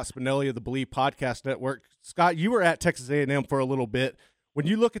analyst Scott Spinelli of the Believe Podcast Network. Scott, you were at Texas A&M for a little bit. When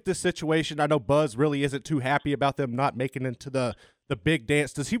you look at this situation, I know Buzz really isn't too happy about them not making into the big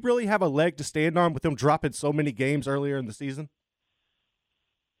dance. Does he really have a leg to stand on with them dropping so many games earlier in the season?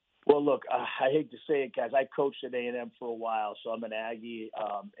 Well, look, I hate to say it, guys. I coached at A&M for a while, so I'm an Aggie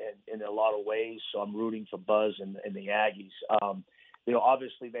in a lot of ways. So I'm rooting for Buzz and the Aggies.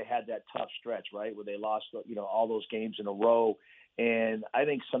 Obviously they had that tough stretch, right, where they lost, all those games in a row. And I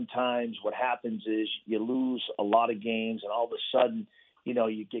think sometimes what happens is you lose a lot of games and all of a sudden,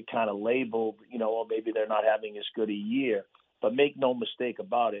 you get kind of labeled, or maybe they're not having as good a year. But make no mistake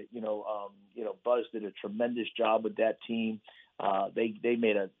about it, Buzz did a tremendous job with that team. They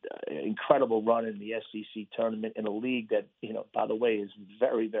made an incredible run in the SEC tournament in a league that, by the way, is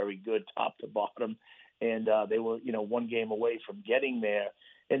very, very good top to bottom. And they were, one game away from getting there.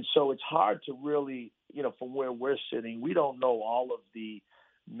 And so it's hard to really, from where we're sitting, we don't know all of the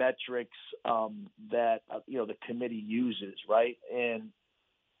metrics that, the committee uses, right? And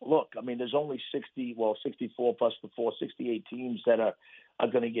look, I mean, there's only 64 plus the 68 teams that are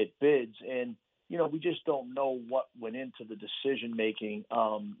going to get bids. And, we just don't know what went into the decision-making,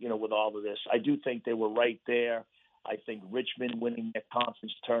 with all of this. I do think they were right there. I think Richmond winning their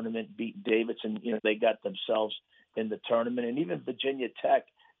conference tournament beat Davidson. They got themselves in the tournament. And even Virginia Tech,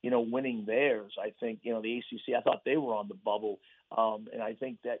 winning theirs. I think, the ACC, I thought they were on the bubble. And I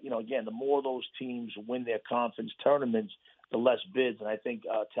think that, again, the more those teams win their conference tournaments, the less bids. And I think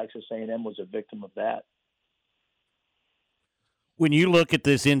Texas A&M was a victim of that. When you look at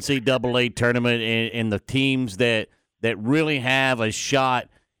this NCAA tournament and the teams that really have a shot,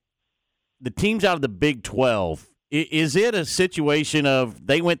 the teams out of the Big 12, is it a situation of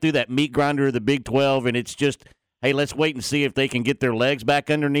they went through that meat grinder of the Big 12 and it's just, hey, let's wait and see if they can get their legs back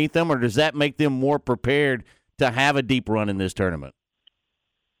underneath them, or does that make them more prepared to have a deep run in this tournament?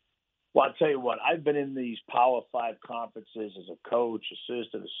 Well, I'll tell you what, I've been in these Power 5 conferences as a coach,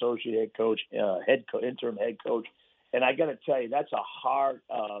 assistant, associate head coach, interim head coach, and I got to tell you, that's a hard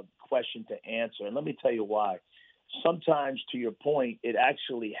question to answer, and let me tell you why. Sometimes, to your point, it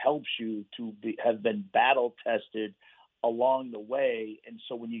actually helps you to have been battle tested along the way. And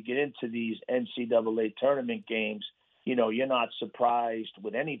so when you get into these NCAA tournament games, you're not surprised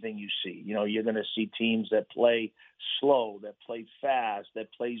with anything you see. You're going to see teams that play slow, that play fast, that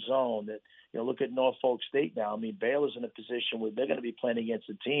play zone, that, look at Norfolk State now. I mean, Baylor's in a position where they're going to be playing against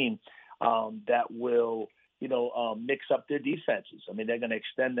a team that will – mix up their defenses. I mean, they're going to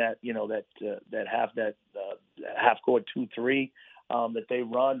extend that, that half court 2-3 that they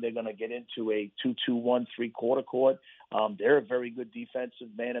run. They're going to get into a 2-2-1 3/4 court. They're a very good defensive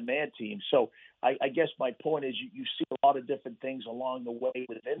man-to-man team. So I guess my point is you see a lot of different things along the way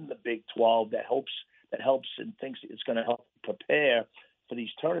within the Big 12 that helps and thinks it's going to help prepare for these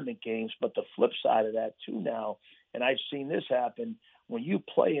tournament games. But the flip side of that too now, and I've seen this happen, when you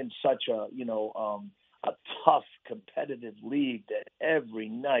play in such a tough competitive league that every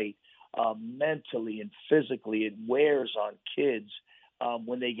night mentally and physically it wears on kids.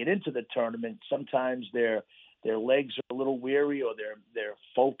 When they get into the tournament, sometimes their legs are a little weary or their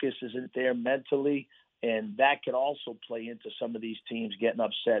focus isn't there mentally, and that could also play into some of these teams getting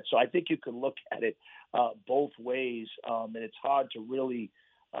upset. So I think you could look at it both ways, and it's hard to really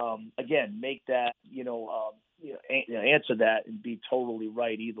again make that answer that and be totally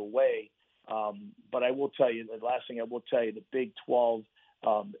right either way. But I will tell you, the last thing I will tell you, the Big 12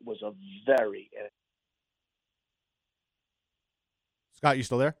 was a very Scott, you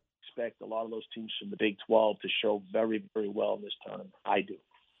still there? expect a lot of those teams from the Big 12 to show very, very well in this tournament. I do.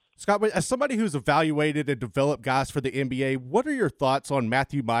 Scott, as somebody who's evaluated and developed guys for the NBA, what are your thoughts on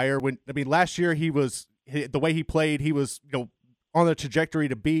Matthew Mayer? Last year the way he played, he was on the trajectory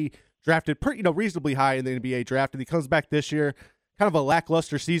to be drafted pretty reasonably high in the NBA draft, and he comes back this year, kind of a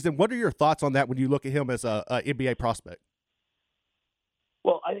lackluster season. What are your thoughts on that when you look at him as a NBA prospect?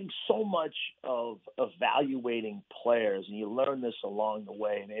 Well, I think so much of evaluating players, and you learn this along the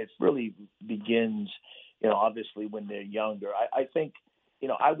way, and it really begins, obviously when they're younger. I think,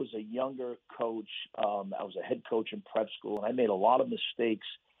 I was a younger coach. I was a head coach in prep school, and I made a lot of mistakes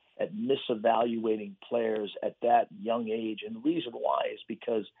at misevaluating players at that young age. And the reason why is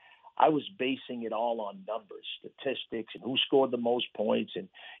because I was basing it all on numbers, statistics, and who scored the most points, and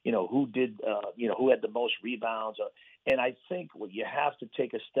who did, who had the most rebounds. And I think what you have to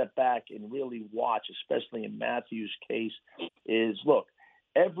take a step back and really watch, especially in Matthew's case, is look.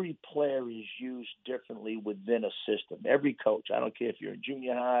 Every player is used differently within a system. Every coach, I don't care if you're in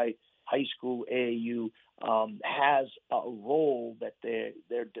junior high, high school, AAU, has a role that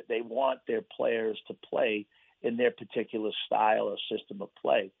they want their players to play in their particular style or system of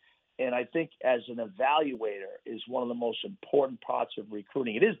play. And I think as an evaluator is one of the most important parts of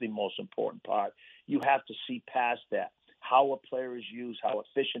recruiting. It is the most important part. You have to see past that, how a player is used, how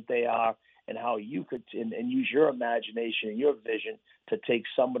efficient they are, and how you could and use your imagination and your vision to take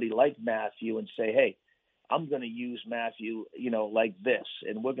somebody like Matthew and say, hey, I'm going to use Matthew, like this,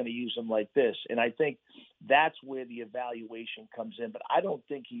 and we're going to use him like this. And I think that's where the evaluation comes in. But I don't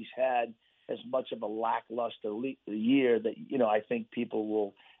think he's had as much of a lackluster year that, I think people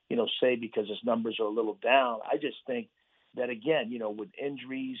will, say because his numbers are a little down. I just think that, again, with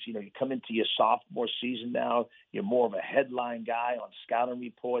injuries, you come into your sophomore season now, you're more of a headline guy on scouting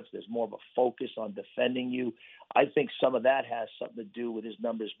reports. There's more of a focus on defending you. I think some of that has something to do with his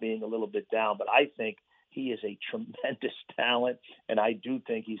numbers being a little bit down. But I think he is a tremendous talent, and I do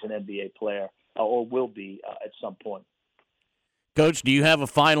think he's an NBA player or will be at some point. Coach, do you have a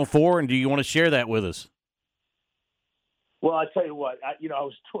Final Four, and do you want to share that with us? Well, I tell you what, I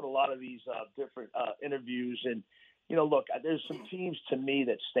was doing a lot of these different interviews, and look, there's some teams to me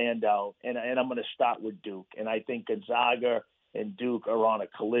that stand out, and I'm going to start with Duke. And I think Gonzaga and Duke are on a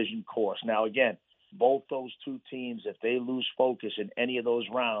collision course. Now, again, both those two teams, if they lose focus in any of those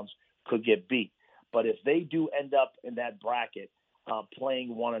rounds, could get beat. But if they do end up in that bracket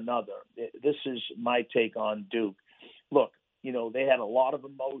playing one another, this is my take on Duke. Look, they had a lot of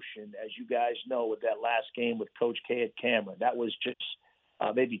emotion, as you guys know, with that last game with Coach K at Cameron. That was just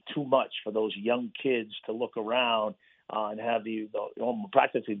maybe too much for those young kids to look around and have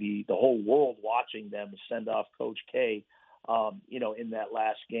practically the whole world watching them send off Coach K, in that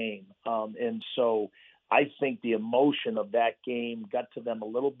last game. And so I think the emotion of that game got to them a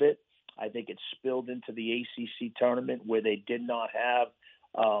little bit. I think it spilled into the ACC tournament where they did not have,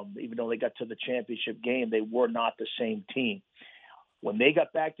 even though they got to the championship game, they were not the same team. When they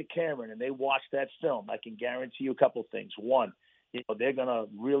got back to Cameron and they watched that film, I can guarantee you a couple things. One, they're going to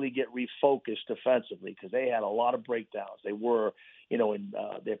really get refocused defensively because they had a lot of breakdowns. They were, in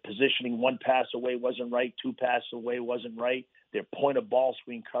their positioning, one pass away wasn't right, two passes away wasn't right. Their point of ball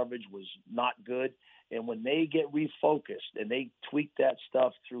screen coverage was not good. And when they get refocused and they tweak that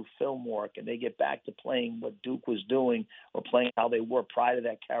stuff through film work and they get back to playing what Duke was doing or playing how they were prior to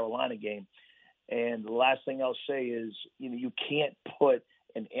that Carolina game. And the last thing I'll say is, you can't put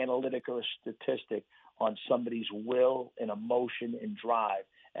an analytic or a statistic on somebody's will and emotion and drive.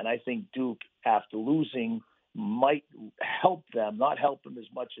 And I think Duke, after losing, might help them, not help them as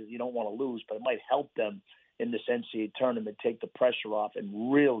much as you don't want to lose, but it might help them in this NCAA tournament, take the pressure off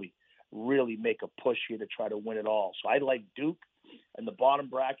and really make a push here to try to win it all. So I like Duke in the bottom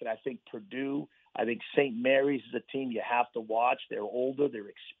bracket. I think Purdue, I think St. Mary's is a team you have to watch. They're older, they're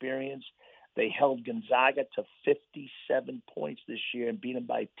experienced. They held Gonzaga to 57 points this year and beat them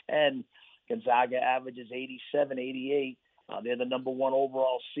by 10. Gonzaga averages 87, 88. They're the number one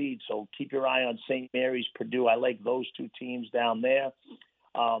overall seed, so keep your eye on St. Mary's, Purdue. I like those two teams down there.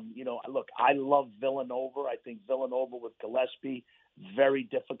 Look, I love Villanova. I think Villanova with Gillespie, very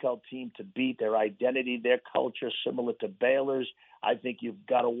difficult team to beat. Their identity, their culture, similar to Baylor's. I think you've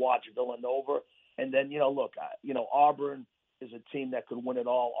got to watch Villanova. And then, Auburn is a team that could win it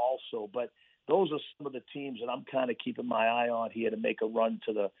all also. But those are some of the teams that I'm kind of keeping my eye on here to make a run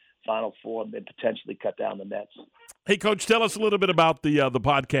to the Final Four and then potentially cut down the nets. Hey, Coach, tell us a little bit about the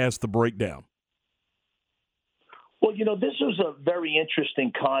podcast, The Breakdown. Well, this was a very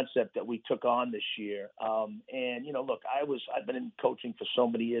interesting concept that we took on this year. Look, I've been in coaching for so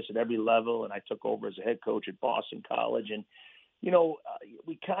many years at every level, and I took over as a head coach at Boston College. And,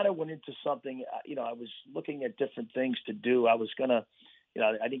 we kind of went into something. I was looking at different things to do. I was gonna.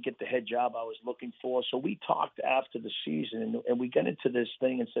 I didn't get the head job I was looking for. So we talked after the season, and we got into this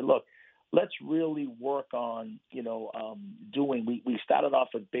thing and said, look, let's really work on, we started off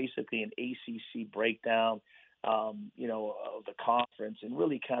with basically an ACC breakdown, of the conference, and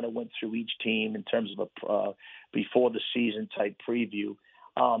really kind of went through each team in terms of a before the season type preview.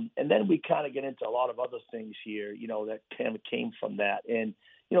 And then we kind of get into a lot of other things here, that kind of came from that. And,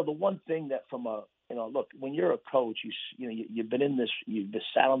 the one thing that from look, when you're a coach, you've been in this, you've been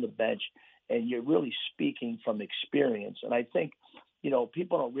sat on the bench, and you're really speaking from experience. And I think,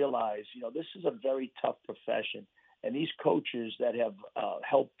 people don't realize, this is a very tough profession. And these coaches that have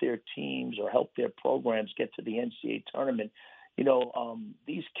helped their teams or helped their programs get to the NCAA tournament,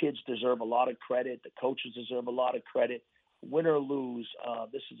 these kids deserve a lot of credit. The coaches deserve a lot of credit. Win or lose,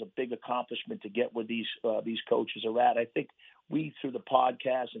 this is a big accomplishment to get where these coaches are at. I think we, through the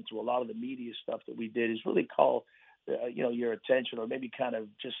podcast and through a lot of the media stuff that we did, is really call your attention, or maybe kind of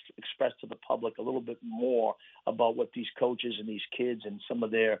just express to the public a little bit more about what these coaches and these kids and some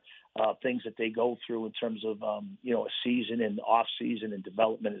of their things that they go through in terms of a season and off season and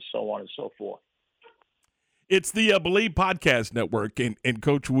development and so on and so forth. It's the Believe Podcast Network, and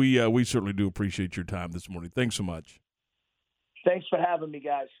Coach, we certainly do appreciate your time this morning. Thanks so much. Thanks for having me,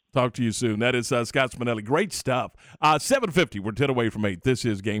 guys. Talk to you soon. That is Scott Spinelli. Great stuff. 7:50. We're 10 away from 8. This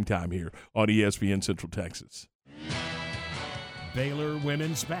is Game Time here on ESPN Central Texas. Baylor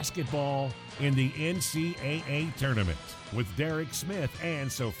women's basketball in the NCAA tournament with Derek Smith and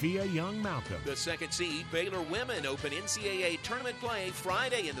Sophia Young-Malcolm. The second seed Baylor women open NCAA tournament play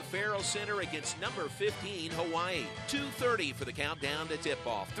Friday in the Farrell Center against number 15 Hawaii. 2:30 for the countdown to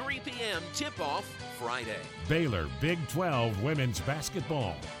tip-off. 3 p.m. tip-off Friday. Baylor Big 12 women's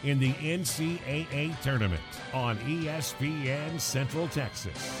basketball in the NCAA tournament on ESPN Central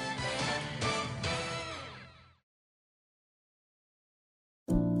Texas.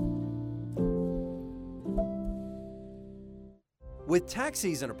 With tax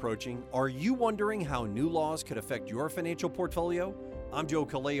season approaching, are you wondering how new laws could affect your financial portfolio? I'm Joe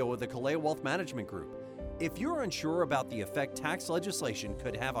Kaleo with the Kaleo Wealth Management Group. If you're unsure about the effect tax legislation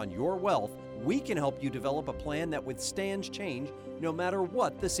could have on your wealth, we can help you develop a plan that withstands change no matter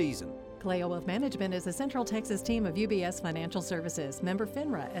what the season. Kaleo Wealth Management is a Central Texas team of UBS Financial Services, member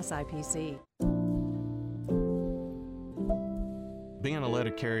FINRA SIPC. Being a letter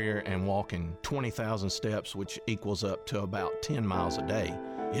carrier and walking 20,000 steps, which equals up to about 10 miles a day,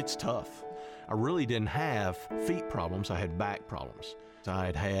 it's tough. I really didn't have feet problems, I had back problems. I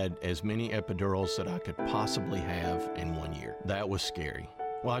had had as many epidurals that I could possibly have in 1 year. That was scary.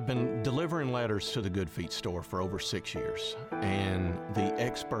 Well, I'd been delivering letters to the Good Feet store for over 6 years, and the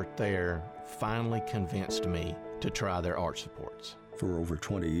expert there finally convinced me to try their arch supports. For over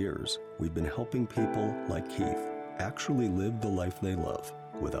 20 years, we've been helping people like Keith actually live the life they love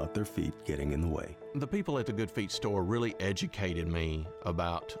without their feet getting in the way. The people at the Good Feet store really educated me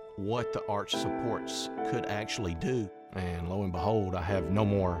about what the arch supports could actually do. And lo and behold, I have no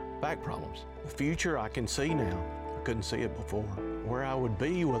more back problems. The future I can see now. I couldn't see it before. Where I would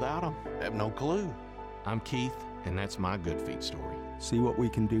be without them, I have no clue. I'm Keith, and that's my Good Feet story. See what we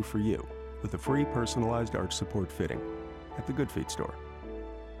can do for you with a free personalized arch support fitting at the Good Feet store.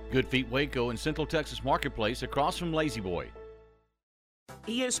 Good Feet Waco in Central Texas Marketplace across from Lazy Boy.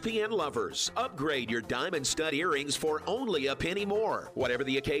 ESPN lovers, upgrade your diamond stud earrings for only a penny more. Whatever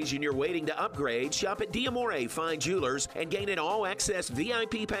the occasion you're waiting to upgrade, shop at Diamore Fine Jewelers and gain an all-access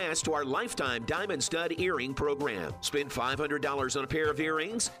VIP pass to our lifetime diamond stud earring program. Spend $500 on a pair of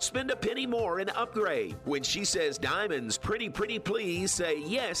earrings, spend a penny more and upgrade. When she says diamonds, pretty please, say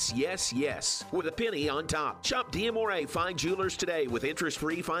yes, yes, yes, with a penny on top. Shop Diamore Fine Jewelers today with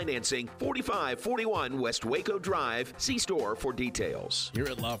interest-free financing, 4541 West Waco Drive. See store for details. Here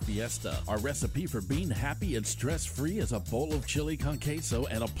at La Fiesta, our recipe for being happy and stress-free is a bowl of chili con queso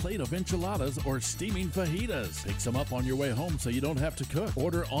and a plate of enchiladas or steaming fajitas. Pick some up on your way home so you don't have to cook.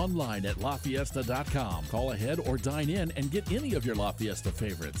 Order online at LaFiesta.com. Call ahead or dine in and get any of your La Fiesta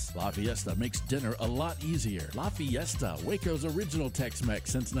favorites. La Fiesta makes dinner a lot easier. La Fiesta, Waco's original Tex-Mex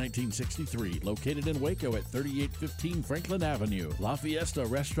since 1963. Located in Waco at 3815 Franklin Avenue. La Fiesta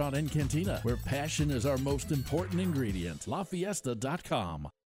Restaurant and Cantina, where passion is our most important ingredient. LaFiesta.com.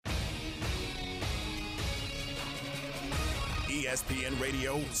 ESPN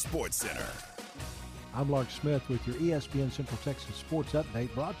Radio Sports Center. I'm Lark Smith with your ESPN Central Texas Sports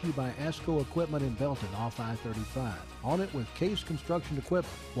Update, brought to you by ASCO Equipment in Belton off I-35. On it with Case Construction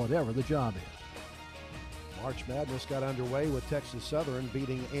Equipment, whatever the job is. March Madness got underway with Texas Southern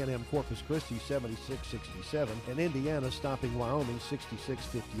beating A&M Corpus Christi 76-67 and Indiana stopping Wyoming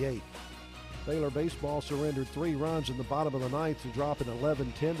 66-58. Baylor baseball surrendered 3 runs in the bottom of the ninth to drop an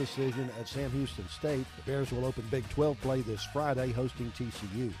 11-10 decision at Sam Houston State. The Bears will open Big 12 play this Friday, hosting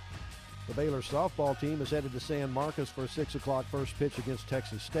TCU. The Baylor softball team is headed to San Marcos for a 6 o'clock first pitch against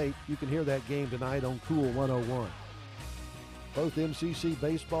Texas State. You can hear that game tonight on Cool 101. Both MCC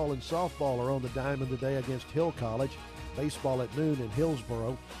baseball and softball are on the diamond today against Hill College. Baseball at noon in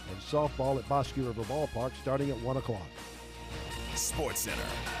Hillsboro and softball at Bosque River Ballpark starting at 1 o'clock. Sports Center,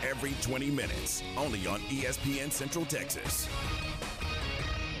 every 20 minutes, only on ESPN Central Texas.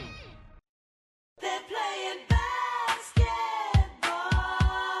 They're playing basketball.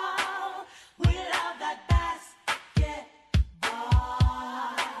 We love that basketball.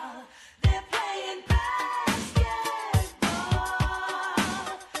 They're playing basketball.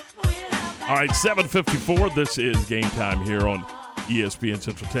 We love that. All right, 7:54. This is Game Time here on ESPN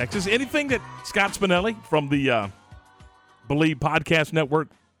Central Texas. Anything that Scott Spinelli from the Believe Podcast Network,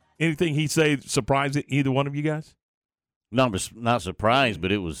 anything he say surprised either one of you guys? Not surprised,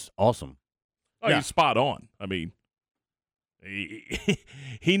 but it was awesome. Oh, yeah. He's spot on. I mean,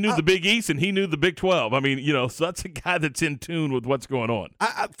 he knew the Big East and he knew the Big 12. I mean, so that's a guy that's in tune with what's going on.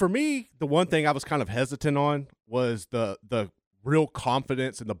 For me, the one thing I was kind of hesitant on was the real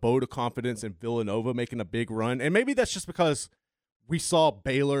confidence and the boat of confidence in Villanova making a big run. And maybe that's just because we saw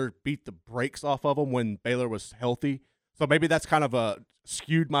Baylor beat the brakes off of them when Baylor was healthy. So maybe that's kind of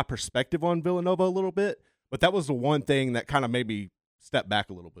skewed my perspective on Villanova a little bit. But that was the one thing that kind of made me step back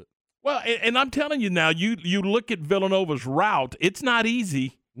a little bit. Well, and I'm telling you now, you look at Villanova's route, it's not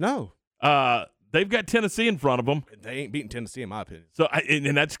easy. No. They've got Tennessee in front of them. They ain't beating Tennessee, in my opinion. So,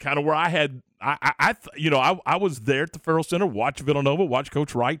 and that's kind of where I had I was there at the Ferrell Center, watch Villanova, watch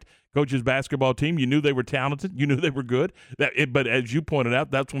Coach Wright coach his basketball team. You knew they were talented. You knew they were good. But as you pointed out,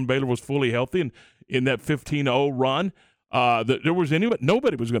 that's when Baylor was fully healthy. And in that 15-0 run,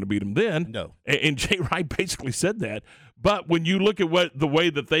 nobody was going to beat them then. No. And Jay Wright basically said that. But when you look at the way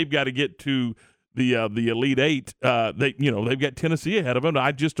that they've got to get to the Elite Eight, they've got Tennessee ahead of them.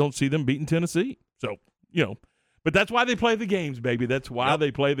 I just don't see them beating Tennessee. So, but that's why they play the games, baby. That's why they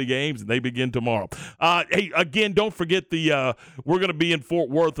play the games, and they begin tomorrow. Hey, again, don't forget we're going to be in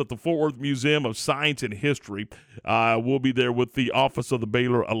Fort Worth at the Fort Worth Museum of Science and History. We'll be there with the Office of the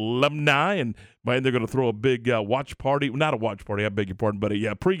Baylor Alumni, and they're going to throw a big watch party. Not a watch party, I beg your pardon, but a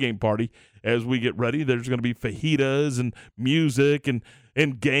pregame party as we get ready. There's going to be fajitas and music and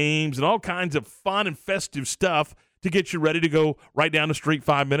games and all kinds of fun and festive stuff to get you ready to go right down the street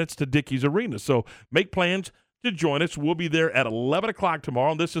 5 minutes to Dickies Arena. So make plans to join us. We'll be there at 11 o'clock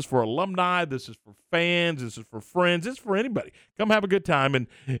tomorrow. And this is for alumni. This is for fans. This is for friends. This is for anybody. Come have a good time.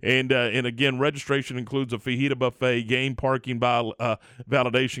 And again, registration includes a fajita buffet, game parking by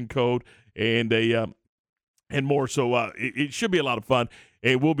validation code, and more. So it should be a lot of fun.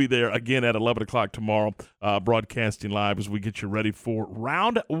 And we'll be there again at 11 o'clock tomorrow, broadcasting live as we get you ready for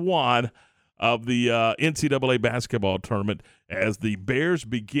round 1 of the NCAA basketball tournament as the Bears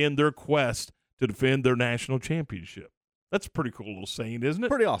begin their quest to defend their national championship. That's a pretty cool little saying, isn't it?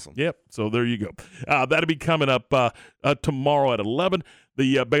 Pretty awesome. Yep. So there you go. That'll be coming up tomorrow at 11.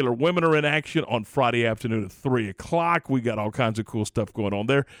 The Baylor women are in action on Friday afternoon at 3 o'clock. We got all kinds of cool stuff going on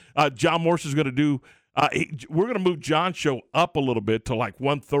there. John Morse is going to do we're going to move John's show up a little bit to like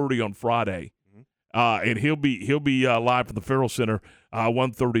 1:30 on Friday. And he'll be live from the Ferrell Center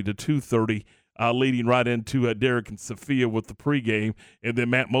 1:30 to 2:30, leading right into Derek and Sophia with the pregame, and then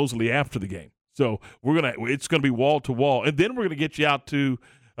Matt Mosley after the game. So it's gonna be wall to wall, and then we're gonna get you out to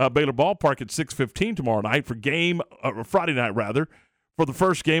Baylor Ballpark at 6:15 tomorrow night for Friday night rather, for the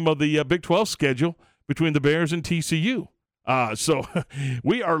first game of the Big 12 schedule between the Bears and TCU. So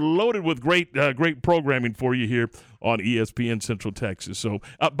we are loaded with great programming for you here on ESPN Central Texas. So,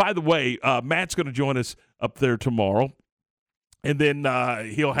 by the way, Matt's going to join us up there tomorrow, and then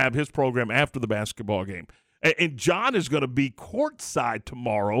he'll have his program after the basketball game. And John is going to be courtside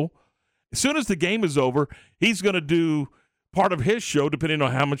tomorrow. As soon as the game is over, he's going to do part of his show, depending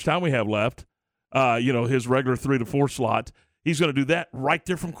on how much time we have left, his regular 3 to 4 slot. He's going to do that right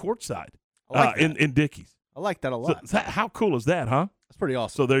there from courtside in Dickies. I like that a lot. So how cool is that, huh? That's pretty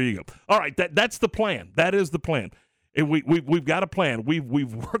awesome. So there you go. All right, that's the plan. That is the plan, and we've got a plan.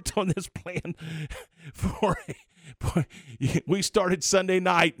 We've worked on this plan we started Sunday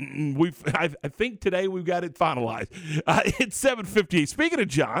night, and I think today we've got it finalized. It's 7:58. Speaking of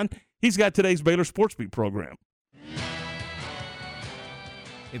John, he's got today's Baylor Sports Beat program.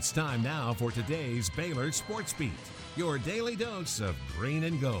 It's time now for today's Baylor Sports Beat, your daily dose of green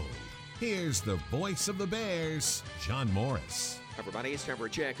and gold. Here's the voice of the Bears, John Morris. Everybody, it's time for a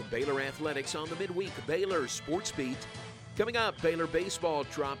check of Baylor Athletics on the midweek Baylor Sports Beat. Coming up, Baylor baseball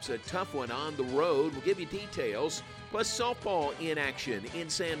drops a tough one on the road. We'll give you details, plus softball in action in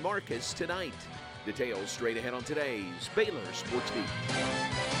San Marcos tonight. Details straight ahead on today's Baylor Sports Beat.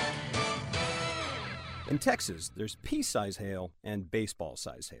 In Texas, there's pea-size hail and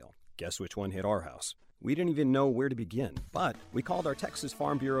baseball-size hail. Guess which one hit our house? We didn't even know where to begin, but we called our Texas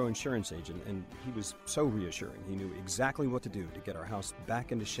Farm Bureau insurance agent, and he was so reassuring. He knew exactly what to do to get our house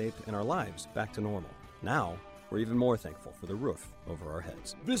back into shape and our lives back to normal. Now, we're even more thankful for the roof over our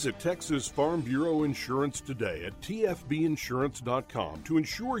heads. Visit Texas Farm Bureau Insurance today at tfbinsurance.com to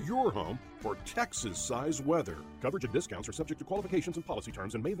insure your home for Texas-size weather. Coverage and discounts are subject to qualifications and policy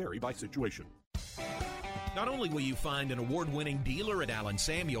terms and may vary by situation. Not only will you find an award-winning dealer at Allen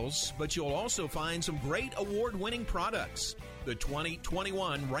Samuels, but you'll also find some great award-winning products. The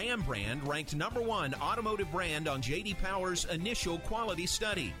 2021 Ram brand ranked #1 automotive brand on J.D. Power's initial quality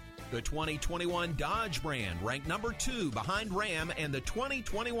study. The 2021 Dodge brand ranked #2 behind Ram, and the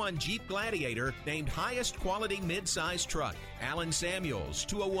 2021 Jeep Gladiator named highest quality mid-size truck. Allen Samuels,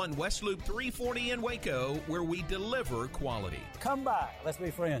 201 West Loop 340 in Waco, where we deliver quality. Come by. Let's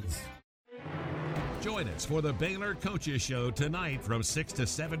be friends. Join us for the Baylor Coaches Show tonight from 6 to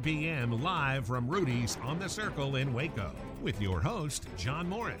 7 p.m. live from Rudy's on the Circle in Waco with your host, John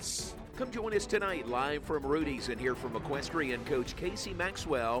Morris. Come join us tonight live from Rudy's and hear from equestrian coach Casey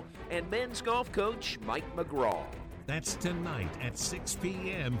Maxwell and men's golf coach Mike McGraw. That's tonight at 6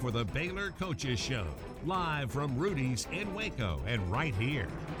 p.m. for the Baylor Coaches Show, live from Rudy's in Waco and right here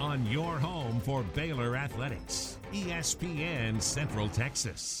on your home for Baylor Athletics, ESPN Central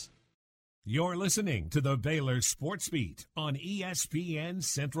Texas. You're listening to the Baylor Sports Beat on ESPN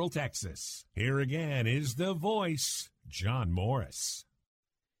Central Texas. Here again is the voice, John Morris.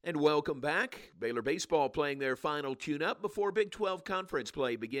 And welcome back. Baylor baseball playing their final tune-up before Big 12 conference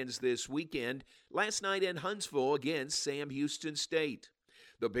play begins this weekend. Last night in Huntsville against Sam Houston State.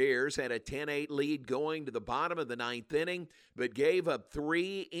 The Bears had a 10-8 lead going to the bottom of the ninth inning, but gave up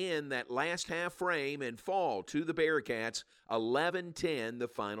 3 in that last half frame and fall to the Bearcats, 11-10 the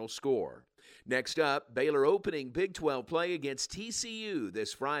final score. Next up, Baylor opening Big 12 play against TCU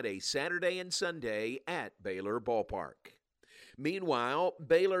this Friday, Saturday, and Sunday at Baylor Ballpark. Meanwhile,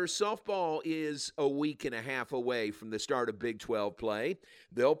 Baylor softball is a week and a half away from the start of Big 12 play.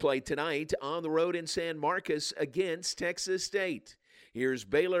 They'll play tonight on the road in San Marcos against Texas State. Here's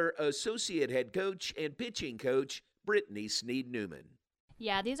Baylor associate head coach and pitching coach Brittany Sneed-Newman.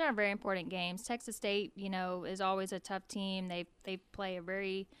 Yeah, these are very important games. Texas State, is always a tough team. They play a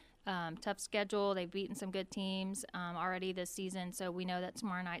very tough schedule. They've beaten some good teams already this season, so we know that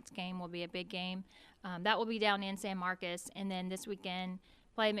tomorrow night's game will be a big game. That will be down in San Marcos, and then this weekend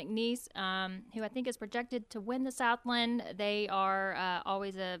play McNeese, who I think is projected to win the Southland. They are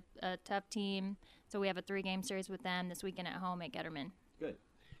always a tough team, so we have a 3-game series with them this weekend at home at Getterman. Good.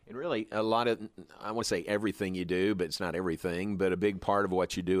 And really, a lot of, I want to say everything you do, but it's not everything, but a big part of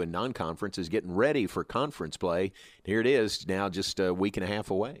what you do in non-conference is getting ready for conference play. Here it is now, just a week and a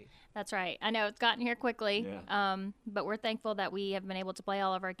half away. That's right. I know it's gotten here quickly, but we're thankful that we have been able to play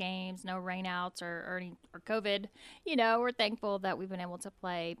all of our games, no rainouts or COVID. We're thankful that we've been able to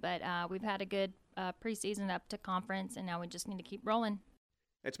play, but we've had a good preseason up to conference, and now we just need to keep rolling.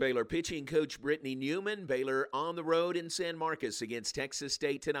 That's Baylor pitching coach Brittany Newman. Baylor on the road in San Marcos against Texas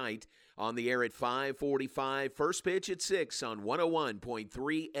State tonight. On the air at 5:45. First pitch at 6 on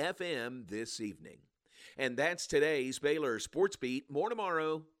 101.3 FM this evening. And that's today's Baylor Sports Beat. More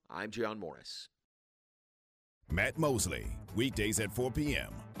tomorrow. I'm John Morris. Matt Mosley, weekdays at 4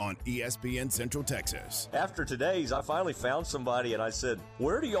 p.m. on ESPN Central Texas. After today's, I finally found somebody, and I said,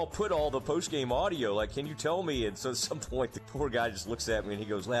 where do y'all put all the post-game audio? Like, can you tell me? And so at some point, the poor guy just looks at me, and he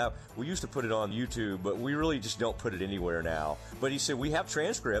goes, we used to put it on YouTube, but we really just don't put it anywhere now. But he said, we have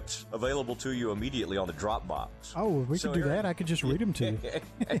transcripts available to you immediately on the Dropbox. Oh, we could do that. I could just read them to you.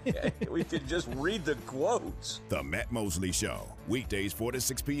 We could just read the quotes. The Matt Mosley Show, weekdays 4 to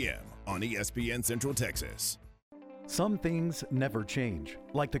 6 p.m. on ESPN Central Texas. Some things never change,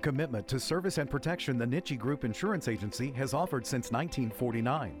 like the commitment to service and protection the Nitsche Group Insurance Agency has offered since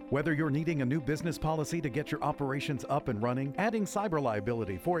 1949. Whether you're needing a new business policy to get your operations up and running, adding cyber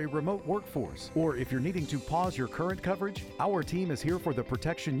liability for a remote workforce, or if you're needing to pause your current coverage, our team is here for the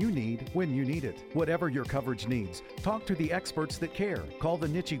protection you need when you need it. Whatever your coverage needs, talk to the experts that care. Call the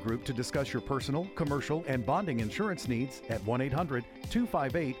Nitsche Group to discuss your personal, commercial, and bonding insurance needs at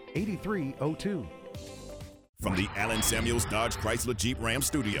 1-800-258-8302. From the Allen Samuels Dodge Chrysler Jeep Ram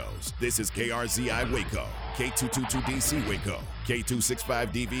Studios, this is KRZI Waco, K222DC Waco,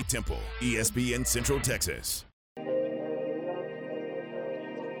 K265DV Temple, ESPN Central Texas.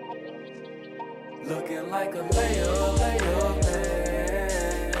 Looking like a layup,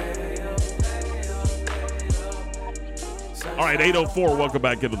 All right, 8:04. Welcome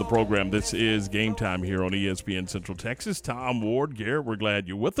back into the program. This is Game Time here on ESPN Central Texas. Tom Ward, Garrett, we're glad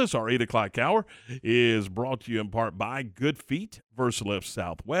you're with us. Our 8 o'clock hour is brought to you in part by Good Feet, VersaLift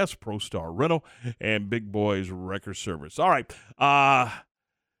Southwest, ProStar Rental, and Big Boys Wrecker Service. All right,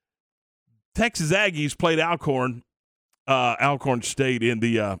 Texas Aggies played Alcorn State in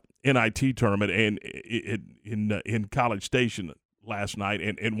the NIT tournament and in College Station last night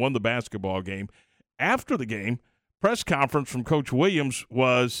and won the basketball game. After the game, press conference from Coach Williams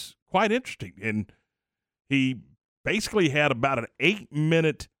was quite interesting, and he basically had about an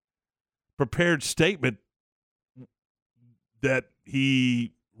 8-minute prepared statement that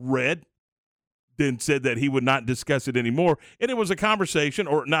he read, then said that he would not discuss it anymore. And it was a conversation,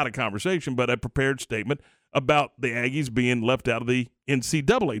 or not a conversation, but a prepared statement about the Aggies being left out of the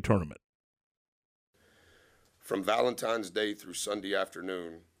NCAA tournament. From Valentine's Day through Sunday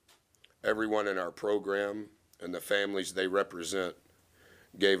afternoon, everyone in our program and the families they represent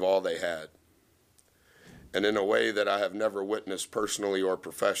gave all they had. And in a way that I have never witnessed personally or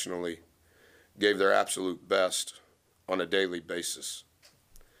professionally, gave their absolute best on a daily basis.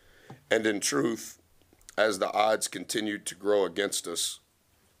 And in truth, as the odds continued to grow against us,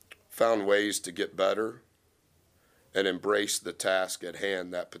 found ways to get better and embrace the task at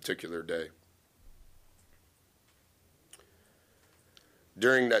hand that particular day.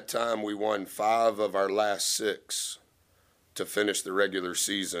 During that time, we won 5 of our last 6 to finish the regular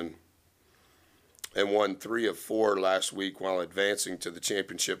season and won 3 of 4 last week while advancing to the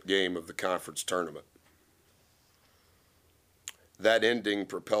championship game of the conference tournament. That ending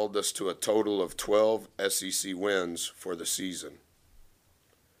propelled us to a total of 12 SEC wins for the season.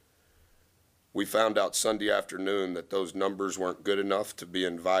 We found out Sunday afternoon that those numbers weren't good enough to be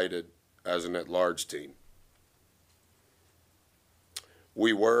invited as an at-large team.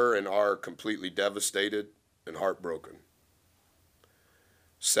 We were and are completely devastated and heartbroken.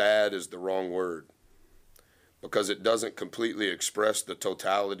 Sad is the wrong word because it doesn't completely express the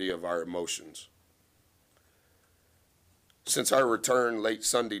totality of our emotions. Since our return late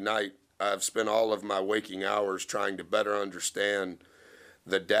Sunday night, I have spent all of my waking hours trying to better understand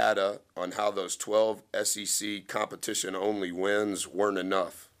the data on how those 12 SEC competition-only wins weren't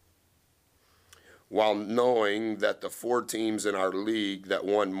enough, while knowing that the 4 teams in our league that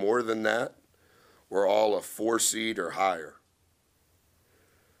won more than that were all a 4 seed or higher.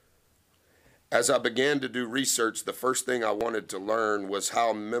 As I began to do research, the first thing I wanted to learn was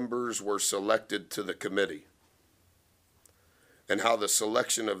how members were selected to the committee and how the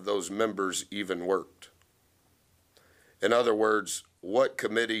selection of those members even worked. In other words, what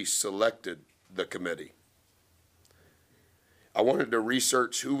committee selected the committee? I wanted to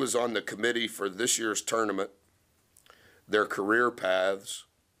research who was on the committee for this year's tournament, their career paths,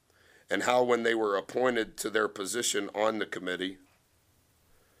 and how when they were appointed to their position on the committee,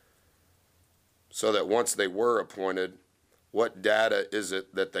 so that once they were appointed, what data is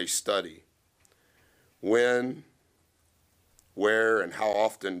it that they study? When, where, and how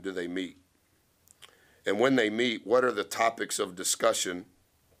often do they meet? And when they meet, what are the topics of discussion?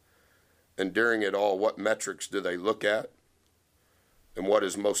 And during it all, what metrics do they look at? And what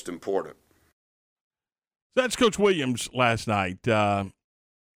is most important? That's Coach Williams last night.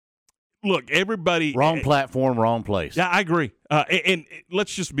 Look, everybody. Wrong platform, wrong place. Yeah, I agree. And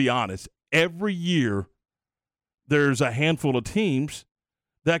let's just be honest. Every year, there's a handful of teams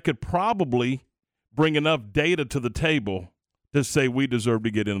that could probably bring enough data to the table to say we deserve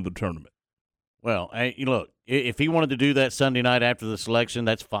to get into the tournament. Well, look, if he wanted to do that Sunday night after the selection,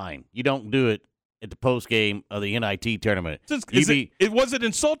 that's fine. You don't do it at the post game of the NIT tournament. Was it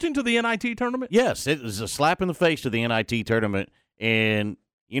insulting to the NIT tournament? Yes, it was a slap in the face to the NIT tournament. And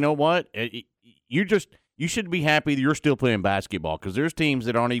you know what? You should be happy that you're still playing basketball because there's teams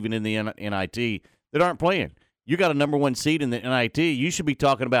that aren't even in the NIT that aren't playing. You got a number 1 seed in the NIT. You should be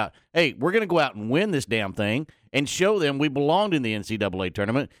talking about, hey, we're going to go out and win this damn thing and show them we belonged in the NCAA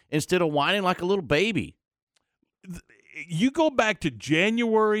tournament instead of whining like a little baby. You go back to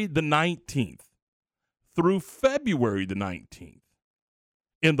January the 19th through February the 19th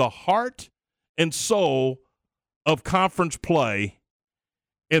in the heart and soul of conference play,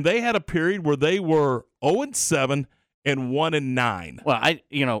 and they had a period where they were 0-7 and 1-9.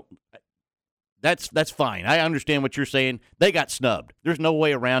 Well, That's fine. I understand what you're saying. They got snubbed. There's no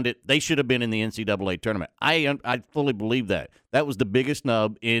way around it. They should have been in the NCAA tournament. I fully believe that. That was the biggest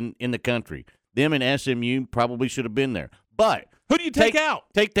snub in the country. Them and SMU probably should have been there. But who do you take out?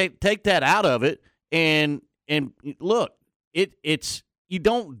 Take that out of it, and look, it's you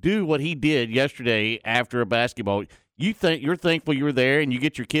don't do what he did yesterday after a basketball. You're thankful you were there, and you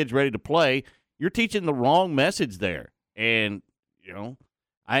get your kids ready to play. You're teaching the wrong message there, and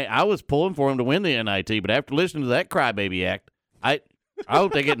I was pulling for him to win the NIT, but after listening to that crybaby act, I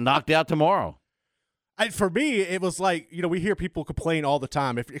hope they get knocked out tomorrow. For me, it was like, we hear people complain all the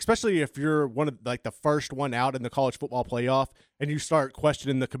time, especially if you're one of the first one out in the college football playoff and you start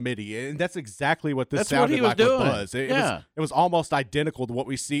questioning the committee. And that's exactly what this sounded like it was. It was almost identical to what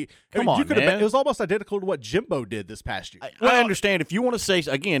we see. Come on, man. It was almost identical to what Jimbo did this past year. I understand if you want to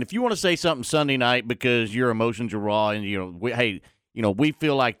say something Sunday night because your emotions are raw and we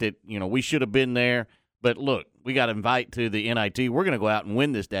feel like that, we should have been there. But look, we got to invite to the NIT. We're going to go out and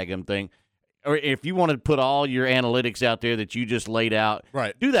win this daggum thing. Or if you want to put all your analytics out there that you just laid out,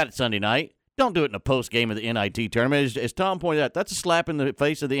 right, do that Sunday night. Don't do it in a post game of the NIT tournament. As Tom pointed out, that's a slap in the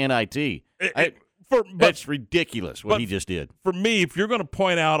face of the NIT. That's ridiculous what he just did. For me, if you're going to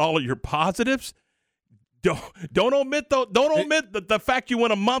point out all of your positives, don't omit the fact you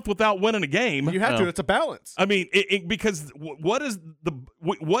went a month without winning a game. You have to. It's a balance. I mean, because what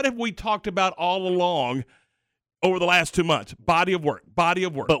have we talked about all along over the last 2 months? Body of work.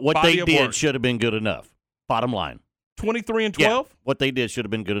 But what they did should have been good enough. Bottom line. 23 and 12? Yeah, what they did should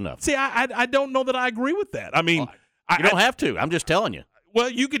have been good enough. See, I don't know that I agree with that. I mean, you don't have to. I'm just telling you. Well,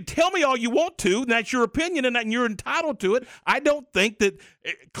 you can tell me all you want to, and that's your opinion, and you're entitled to it. I don't think that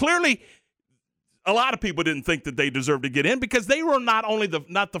clearly a lot of people didn't think that they deserved to get in because they were not only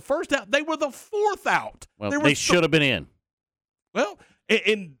not the first out, they were the fourth out. Well, they should have been in. Well,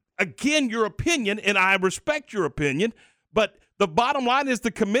 and again, your opinion, and I respect your opinion, but the bottom line is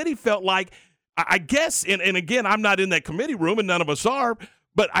the committee felt like, I guess, and again, I'm not in that committee room, and none of us are,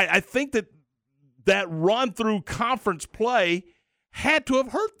 but I think that run through conference play had to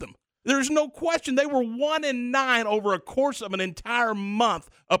have hurt them. There's no question. They were 1-9 over a course of an entire month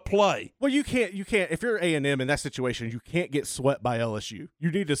of play. Well, you can't. If you're A&M in that situation, you can't get swept by LSU. You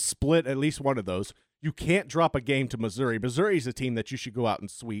need to split at least one of those. You can't drop a game to Missouri. Missouri's a team that you should go out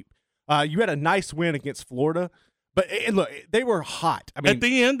and sweep. You had a nice win against Florida, but look, they were hot. I mean, at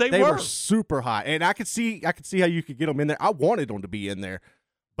the end, they were super hot, and I could see how you could get them in there. I wanted them to be in there,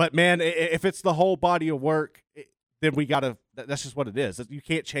 but man, if it's the whole body of work, then we got to. That's just what it is. You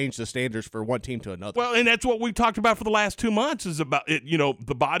can't change the standards for one team to another. Well, and that's what we've talked about for the last 2 months is about it.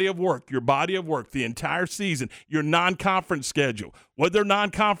 The body of work, your body of work, the entire season, your non-conference schedule. What their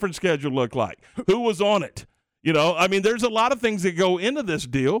non-conference schedule look like? Who was on it? I mean, there's a lot of things that go into this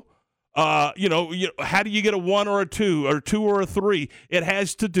deal. How do you get a 1 or a 2 or 2 or a 3? It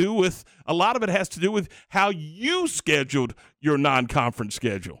has to do with a lot of it has to do with how you scheduled your non-conference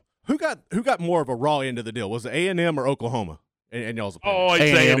schedule. Who got more of a raw end of the deal? Was it A&M or Oklahoma? And y'all's opinion? Oh,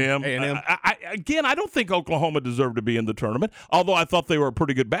 it's A&M. A&M. I don't think Oklahoma deserved to be in the tournament, although I thought they were a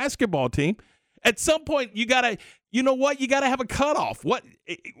pretty good basketball team. At some point, you got to have a cutoff. What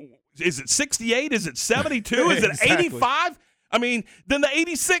is it, 68? Is it 72? Is it Exactly. 85? I mean, then the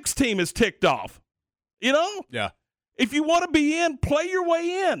 86 team is ticked off. Yeah. If you want to be in, play your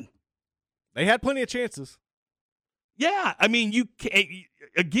way in. They had plenty of chances. Yeah, I mean, you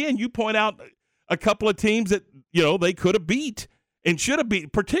point out a couple of teams that they could have beat and should have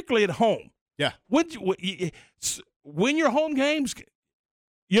beat, particularly at home. Yeah, win your home games.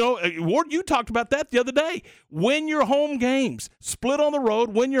 Ward, you talked about that the other day. Win your home games. Split on the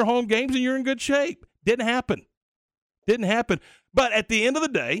road. Win your home games, and you're in good shape. Didn't happen. But at the end of the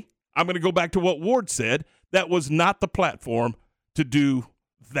day, I'm going to go back to what Ward said. That was not the platform to do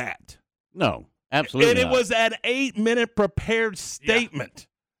that. No. Absolutely. And it was an 8-minute prepared statement.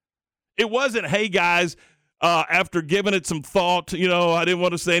 Yeah. It wasn't, hey, guys, after giving it some thought, I didn't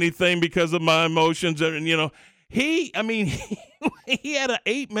want to say anything because of my emotions. And, he had an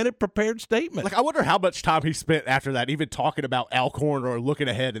 8-minute prepared statement. Like, I wonder how much time he spent after that even talking about Alcorn or looking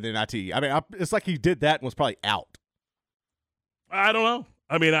ahead in the NIT. I mean, it's like he did that and was probably out. I don't know.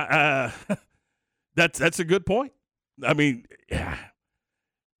 I mean, that's a good point. I mean,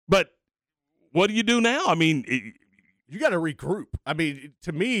 but what do you do now? I mean, you got to regroup. I mean,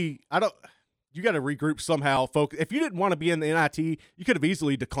 to me, you got to regroup somehow, folks. If you didn't want to be in the NIT, you could have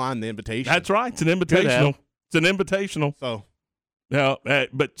easily declined the invitation. That's right. It's an invitational. So, yeah,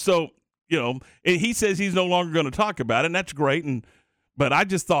 and he says he's no longer going to talk about it, and that's great. But I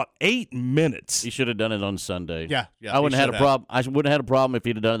just thought 8 minutes. He should have done it on Sunday. Yeah. I wouldn't have had a problem. I wouldn't have had a problem if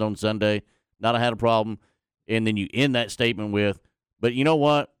he'd have done it on Sunday. not had a problem. And then you end that statement with, but you know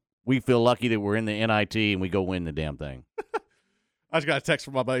what? We feel lucky that we're in the NIT and we go win the damn thing. I just got a text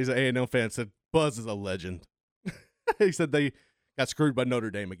from my buddy, he's an A&M fan, said, Buzz is a legend. He said they got screwed by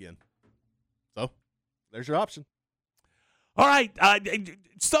Notre Dame again. So, there's your option. All right,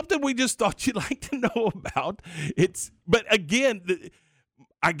 something we just thought you'd like to know about. But again,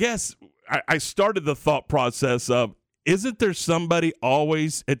 I guess I started the thought process of, isn't there somebody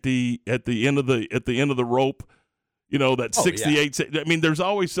always at the end of the rope? You know, that 68. Yeah. I mean, there's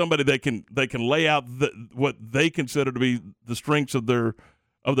always somebody that can lay out what they consider to be the strengths of their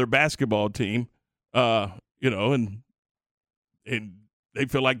basketball team. You know, and they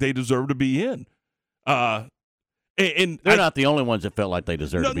feel like they deserve to be in. And they're not the only ones that felt like they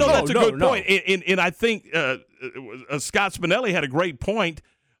deserve to be in. No, that's a good point. And I think Scott Spinelli had a great point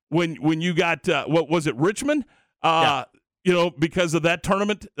when you got what was it, Richmond? You know, because of that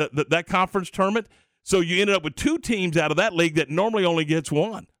tournament, that conference tournament. So you ended up with two teams out of that league that normally only gets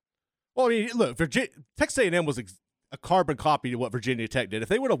one. Well, I mean, look, Texas A&M was a carbon copy of what Virginia Tech did. If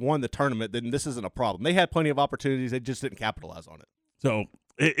they would have won the tournament, then this isn't a problem. They had plenty of opportunities. They just didn't capitalize on it. So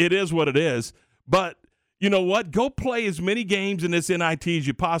it is what it is. But you know what? Go play as many games in this NIT as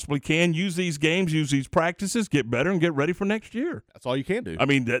you possibly can. Use these games, use these practices, get better, and get ready for next year. That's all you can do. I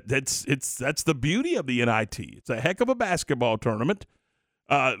mean, that's the beauty of the NIT. It's a heck of a basketball tournament.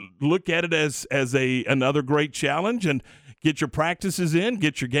 Look at it as another great challenge, and get your practices in,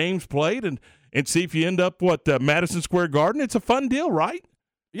 get your games played, and see if you end up Madison Square Garden. It's a fun deal, right?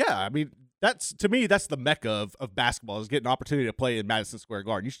 Yeah, I mean, to me that's the mecca of basketball, is getting an opportunity to play in Madison Square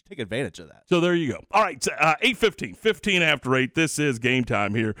Garden. You should take advantage of that. So there you go. All right, 8:15, 15 after 8. This is Game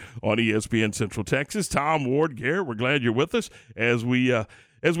Time here on ESPN Central Texas. Tom, Ward, Garrett, we're glad you're with us as we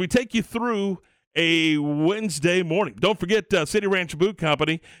take you through a Wednesday morning. Don't forget, City Ranch Boot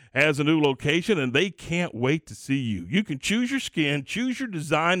Company has a new location, and they can't wait to see you. You can choose your skin, choose your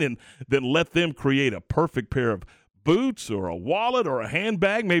design, and then let them create a perfect pair of boots or a wallet or a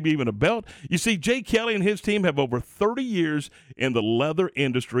handbag, maybe even a belt. You see, Jay Kelly and his team have over 30 years in the leather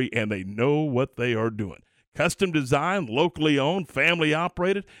industry, and they know what they are doing. Custom designed, locally owned, family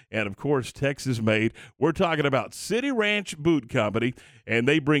operated, and of course, Texas made. We're talking about City Ranch Boot Company, and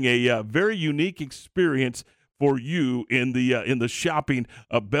they bring a very unique experience for you in the shopping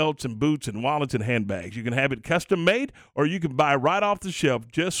of belts and boots and wallets and handbags. You can have it custom made, or you can buy right off the shelf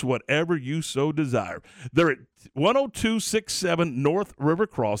just whatever you so desire. They're at 10267 North River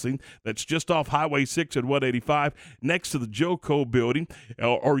Crossing. That's just off Highway 6 at 185, next to the Joco building.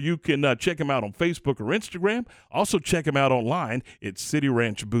 Or you can check them out on Facebook or Instagram. Also check them out online at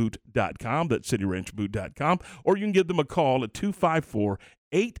cityranchboot.com. That's cityranchboot.com. Or you can give them a call at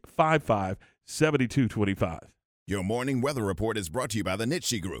 254-855-7225. Your morning weather report is brought to you by the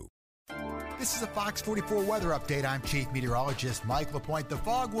Nitsche Group. This is a Fox 44 weather update. I'm Chief Meteorologist Mike LaPointe. The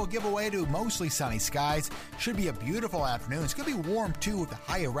fog will give way to mostly sunny skies. Should be a beautiful afternoon. It's going to be warm, too, with a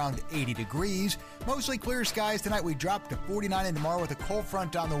high around 80 degrees. Mostly clear skies tonight. We drop to 49 and tomorrow with a cold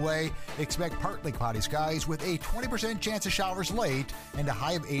front on the way. Expect partly cloudy skies with a 20% chance of showers late and a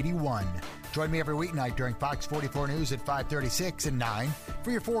high of 81. Join me every weeknight during Fox 44 News at 5:36 and 9 for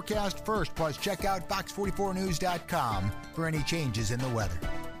your forecast first. Plus, check out fox44news.com for any changes in the weather.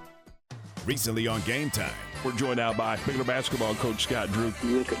 Recently on Game Time, we're joined now by Baylor basketball coach Scott Drew.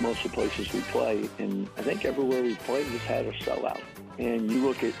 You look at most of the places we play, and I think everywhere we played has had a sellout. And you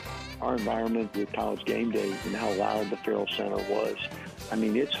look at our environment with College Game Day and how loud the Farrell Center was. I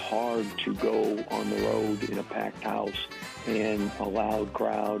mean, it's hard to go on the road in a packed house and a loud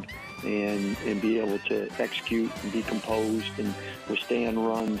crowd and be able to execute and be composed and withstand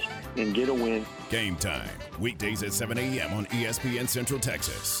runs and get a win. Game Time, weekdays at 7 a.m. on ESPN Central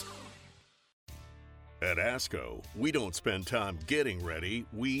Texas. At ASCO, we don't spend time getting ready,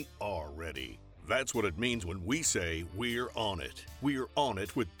 we are ready. That's what it means when we say we're on it. We're on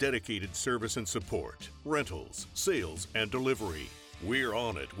it with dedicated service and support, rentals, sales, and delivery. We're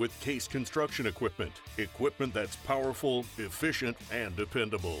on it with Case Construction Equipment. Equipment that's powerful, efficient, and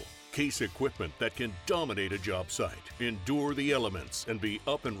dependable. Case equipment that can dominate a job site, endure the elements, and be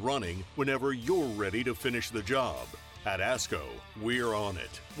up and running whenever you're ready to finish the job. At ASCO, we're on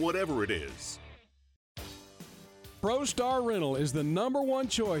it, whatever it is. ProStar Rental is the #1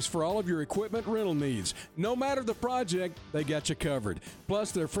 choice for all of your equipment rental needs. No matter the project, they got you covered.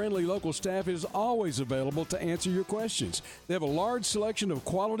 Plus, their friendly local staff is always available to answer your questions. They have a large selection of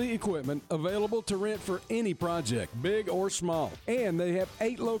quality equipment available to rent for any project, big or small. And they have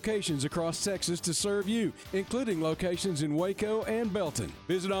 8 locations across Texas to serve you, including locations in Waco and Belton.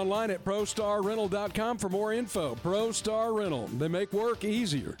 Visit online at ProStarRental.com for more info. ProStar Rental. They make work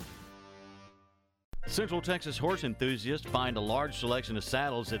easier. Central Texas horse enthusiasts find a large selection of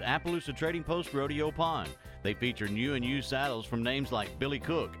saddles at Appaloosa Trading Post Rodeo Pond. They feature new and used saddles from names like Billy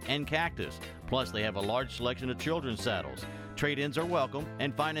Cook and Cactus. Plus, they have a large selection of children's saddles. Trade-ins are welcome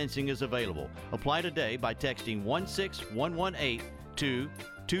and financing is available. Apply today by texting 16118 to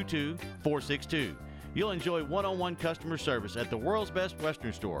 22462. You'll enjoy one-on-one customer service at the world's best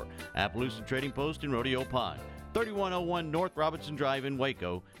Western store, Appaloosa Trading Post in Rodeo Pond, 3101 North Robinson Drive in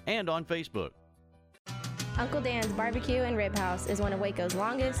Waco, and on Facebook. Uncle Dan's Barbecue and Rib House is one of Waco's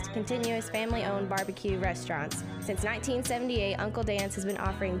longest, continuous family-owned barbecue restaurants. Since 1978, Uncle Dan's has been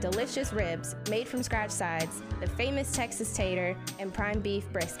offering delicious ribs, made-from-scratch sides, the famous Texas tater, and prime beef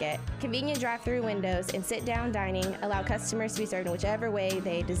brisket. Convenient drive-through windows and sit-down dining allow customers to be served in whichever way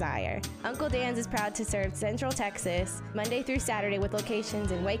they desire. Uncle Dan's is proud to serve Central Texas, Monday through Saturday, with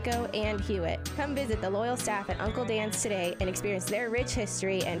locations in Waco and Hewitt. Come visit the loyal staff at Uncle Dan's today and experience their rich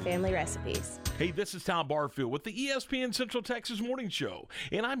history and family recipes. Hey, this is Tom Barfield with the ESPN Central Texas Morning Show,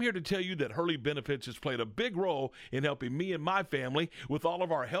 and I'm here to tell you that Hurley Benefits has played a big role in helping me and my family with all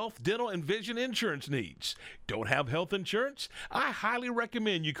of our health, dental, and vision insurance needs. Don't have health insurance? I highly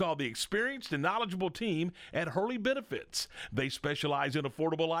recommend you call the experienced and knowledgeable team at Hurley Benefits. They specialize in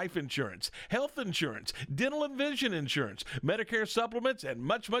affordable life insurance, health insurance, dental and vision insurance, Medicare supplements, and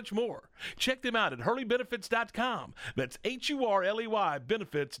much, much more. Check them out at hurleybenefits.com. That's HURLEY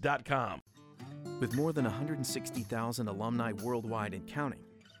benefits.com. With more than 160,000 alumni worldwide and counting,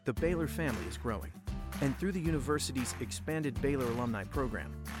 the Baylor family is growing. And through the university's expanded Baylor Alumni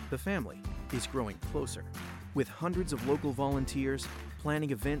Program, the family is growing closer. With hundreds of local volunteers planning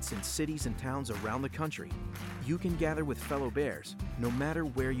events in cities and towns around the country, you can gather with fellow Bears no matter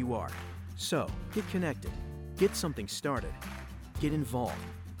where you are. So, get connected, get something started, get involved,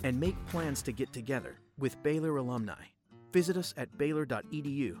 and make plans to get together with Baylor alumni. Visit us at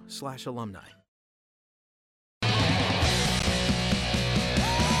baylor.edu/alumni.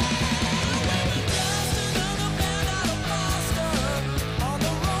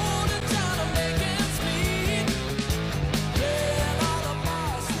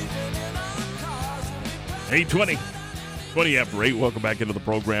 Hey, 20 after 8. Welcome back into the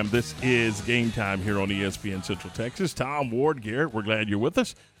program. This is Game Time here on ESPN Central Texas. Tom, Ward, Garrett, we're glad you're with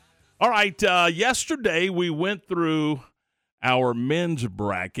us. All right, yesterday we went through our men's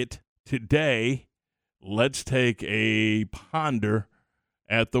bracket. Today, let's take a ponder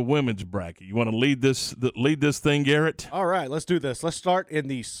at the women's bracket. You want to lead this thing, Garrett? All right, let's do this. Let's start in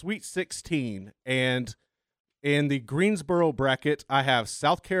the Sweet 16. And in the Greensboro bracket, I have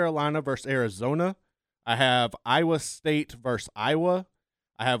South Carolina versus Arizona. I have Iowa State versus Iowa.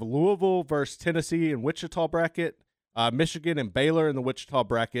 I have Louisville versus Tennessee in Wichita bracket. Michigan and Baylor in the Wichita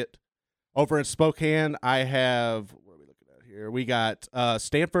bracket. Over in Spokane, I have, what are we looking at here? We got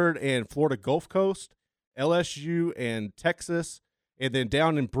Stanford and Florida Gulf Coast, LSU and Texas. And then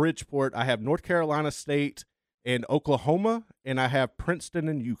down in Bridgeport, I have North Carolina State and Oklahoma. And I have Princeton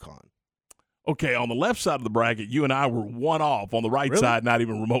and UConn. Okay, on the left side of the bracket, you and I were one off. On the right side, not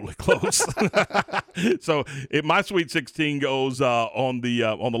even remotely close. So my Sweet 16 goes on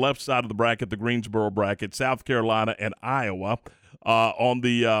the left side of the bracket, the Greensboro bracket, South Carolina and Iowa. In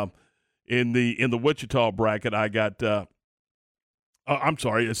the Wichita bracket, I got South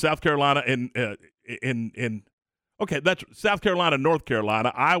Carolina that's South Carolina, North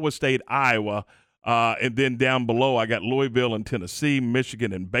Carolina, Iowa State, Iowa, and then down below I got Louisville and Tennessee,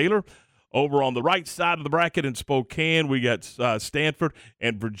 Michigan and Baylor. Over on the right side of the bracket in Spokane, we got Stanford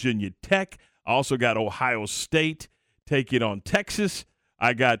and Virginia Tech. I also got Ohio State taking on Texas.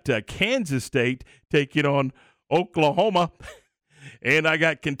 I got Kansas State taking on Oklahoma. And I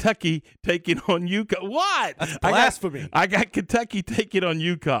got Kentucky taking on UConn. What? That's blasphemy. I got Kentucky taking on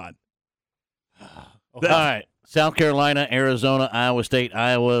UConn. All right. South Carolina, Arizona, Iowa State,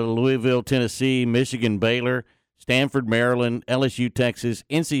 Iowa, Louisville, Tennessee, Michigan, Baylor, Stanford, Maryland, LSU, Texas,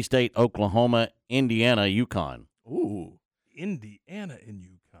 NC State, Oklahoma, Indiana, UConn. Ooh. Indiana and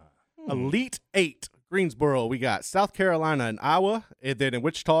UConn. Elite 8, Greensboro. We got South Carolina and Iowa. And then in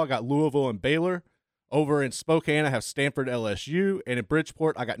Wichita, I got Louisville and Baylor. Over in Spokane, I have Stanford, LSU. And in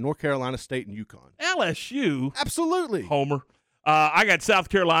Bridgeport, I got North Carolina State and UConn. LSU? Absolutely. Homer. I got South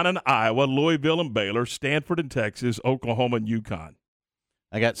Carolina and Iowa, Louisville and Baylor, Stanford and Texas, Oklahoma and UConn.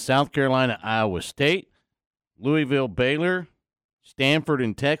 I got South Carolina, Iowa State, Louisville, Baylor, Stanford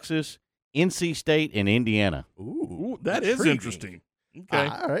and Texas, NC State, and Indiana. Ooh, that is interesting. Okay.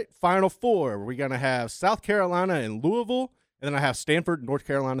 All right. Final four. We're going to have South Carolina and Louisville, and then I have Stanford and North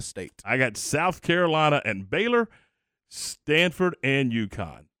Carolina State. I got South Carolina and Baylor, Stanford and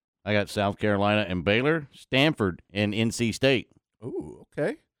UConn. I got South Carolina and Baylor, Stanford and NC State. Ooh,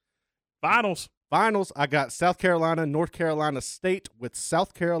 okay. Finals. Finals, I got South Carolina, North Carolina State, with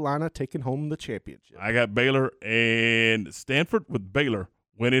South Carolina taking home the championship. I got Baylor and Stanford, with Baylor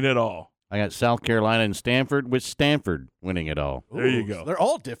winning it all. I got South Carolina and Stanford, with Stanford winning it all. There you go. So they're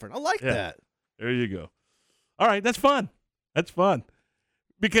all different. I like that. There you go. All right, that's fun. That's fun.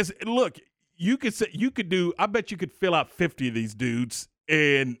 Because look, you could do. I bet you could fill out 50 of these dudes,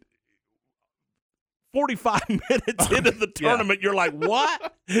 and 45 minutes into the tournament, you're like,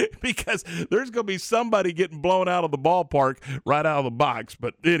 what? Because there's going to be somebody getting blown out of the ballpark right out of the box.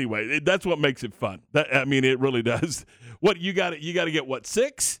 But anyway, that's what makes it fun. It really does. What you got to get? What,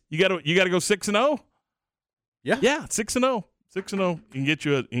 6? You got to go 6-0. Yeah, 6-0. 6-0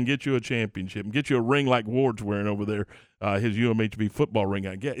 and get you a championship and get you a ring like Ward's wearing over there, his UMHB football ring.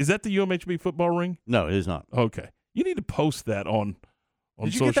 I guess, is that the UMHB football ring? No, it is not. Okay, you need to post that on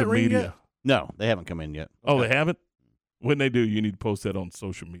Did you social get that ring media. yet? No, they haven't come in yet. Oh, they haven't? When they do, you need to post that on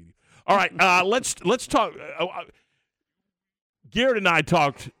social media. All right, let's talk. Garrett and I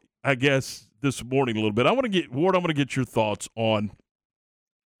talked, I guess, this morning a little bit. I want to get your thoughts on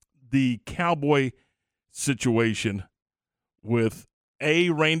the Cowboy situation with A,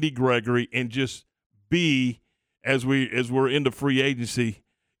 Randy Gregory, and just B, as we're into free agency.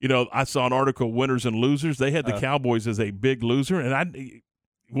 You know, I saw an article, Winners and Losers. They had the Cowboys as a big loser, and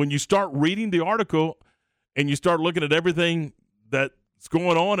when you start reading the article and you start looking at everything that's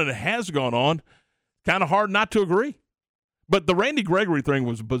going on and it has gone on, kind of hard not to agree. But the Randy Gregory thing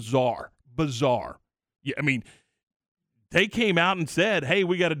was bizarre. Yeah, I mean, they came out and said, hey,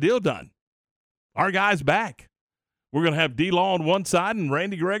 we got a deal done. Our guy's back. We're going to have D-Law on one side and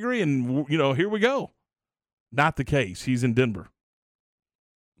Randy Gregory, and, here we go. Not the case. He's in Denver.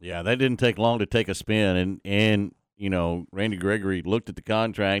 Yeah, that didn't take long to take a spin, and Randy Gregory looked at the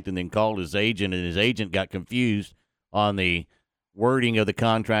contract and then called his agent, and his agent got confused on the wording of the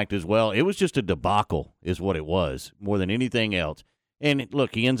contract as well. It was just a debacle is what it was, more than anything else. And,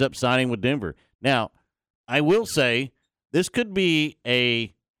 look, he ends up signing with Denver. Now, I will say this could be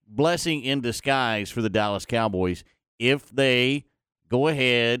a blessing in disguise for the Dallas Cowboys if they go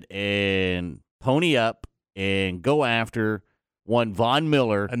ahead and pony up and go after one Von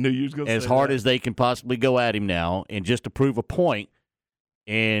Miller as hard as they can possibly go at him now, and just to prove a point.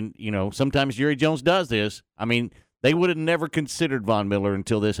 And, sometimes Jerry Jones does this. I mean, they would have never considered Von Miller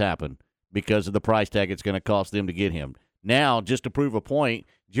until this happened because of the price tag it's going to cost them to get him. Now, just to prove a point,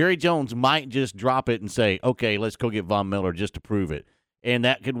 Jerry Jones might just drop it and say, okay, let's go get Von Miller just to prove it. And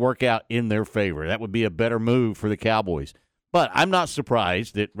that could work out in their favor. That would be a better move for the Cowboys. But I'm not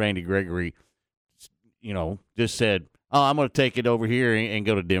surprised that Randy Gregory, just said, oh, I'm going to take it over here and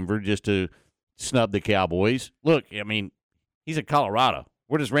go to Denver just to snub the Cowboys. Look, I mean, he's in Colorado.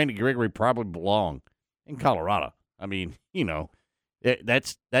 Where does Randy Gregory probably belong? In Colorado. I mean,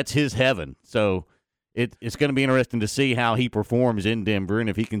 that's his heaven. So it's going to be interesting to see how he performs in Denver and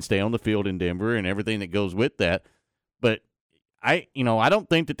if he can stay on the field in Denver and everything that goes with that. But I don't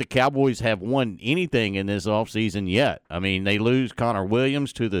think that the Cowboys have won anything in this offseason yet. I mean, they lose Connor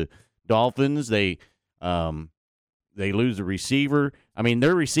Williams to the Dolphins. They lose the receiver. I mean,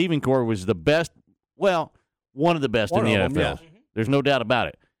 their receiving core was the best, one of the best in the NFL. Yeah. There's no doubt about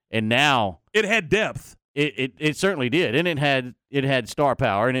it. And now it had depth. It certainly did. And it had star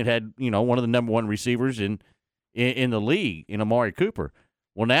power, and it had, one of the number one receivers in the league, in Amari Cooper.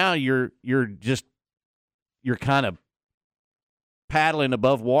 Well, now you're kind of paddling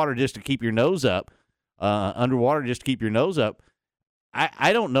above water just to keep your nose up, underwater just to keep your nose up.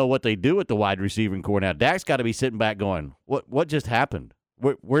 I don't know what they do with the wide receiving core now. Dak's got to be sitting back going, what just happened?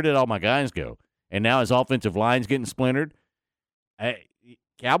 Where did all my guys go? And now his offensive line's getting splintered.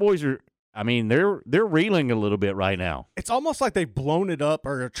 Cowboys they're reeling a little bit right now. It's almost like they've blown it up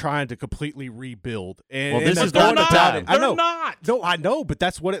or are trying to completely rebuild. And this is going to time. I know. No, I know, but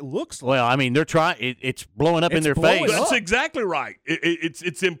that's what it looks like. Well, I mean, they're trying. It's blowing up in their face. That's exactly right. It's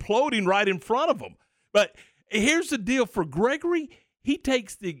imploding right in front of them. But here's the deal for Gregory. He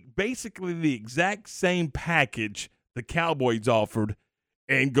takes basically the exact same package the Cowboys offered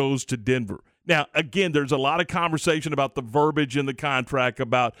and goes to Denver. Now, again, there's a lot of conversation about the verbiage in the contract,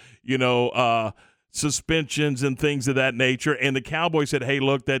 about, suspensions and things of that nature. And the Cowboys said, hey,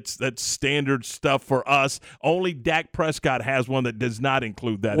 look, that's standard stuff for us. Only Dak Prescott has one that does not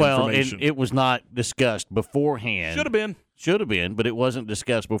include that information. Well, it was not discussed beforehand. Should have been, but it wasn't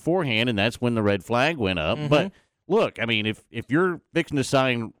discussed beforehand, and that's when the red flag went up. Mm-hmm. But, look, I mean, if you're fixing to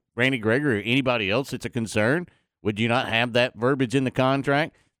sign Randy Gregory or anybody else that's a concern, would you not have that verbiage in the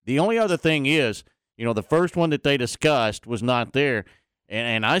contract? The only other thing is, the first one that they discussed was not there.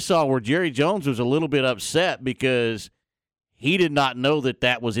 And I saw where Jerry Jones was a little bit upset because he did not know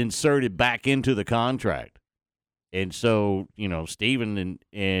that was inserted back into the contract. And so, Steven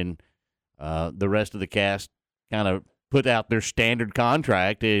and the rest of the cast kind of put out their standard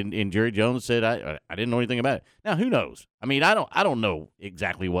contract, and Jerry Jones said, I didn't know anything about it. Now, who knows? I mean, I don't know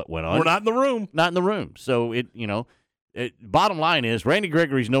exactly what went on. We're not in the room. Not in the room. So, bottom line is Randy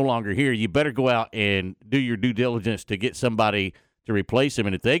Gregory's no longer here. You better go out and do your due diligence to get somebody to replace him.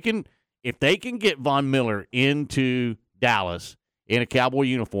 And if they can get Von Miller into Dallas in a Cowboy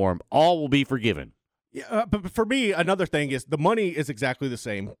uniform, all will be forgiven. Yeah, but for me, another thing is the money is exactly the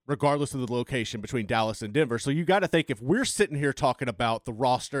same, regardless of the location between Dallas and Denver. So you got to think, if we're sitting here talking about the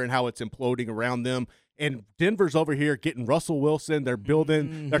roster and how it's imploding around them, and Denver's over here getting Russell Wilson, they're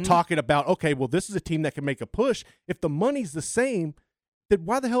building, they're talking about, okay, well, this is a team that can make a push. If the money's the same, then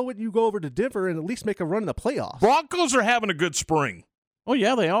why the hell wouldn't you go over to Denver and at least make a run in the playoffs? Broncos are having a good spring. Oh,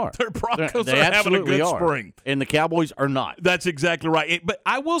 yeah, they are. Their Broncos they are having a good are. spring. And the Cowboys are not. That's exactly right. But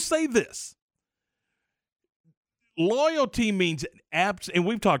I will say this. Loyalty means and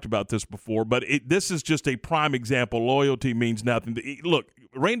we've talked about this before, but this is just a prime example. Loyalty means nothing. Look,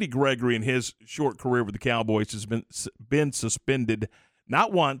 Randy Gregory in his short career with the Cowboys has been suspended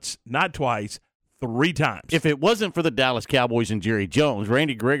not once, not twice, 3 times. If it wasn't for the Dallas Cowboys and Jerry Jones,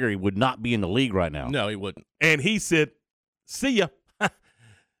 Randy Gregory would not be in the league right now. No, he wouldn't. And he said, see ya.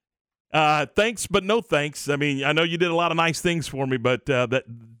 Thanks, but no thanks. I mean, I know you did a lot of nice things for me, but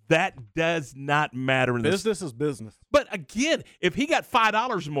that does not matter. Business is business. But again, if he got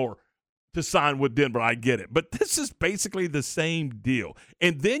 $5 more to sign with Denver, I get it. But this is basically the same deal.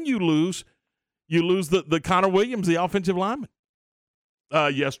 And then you lose the Connor Williams, the offensive lineman,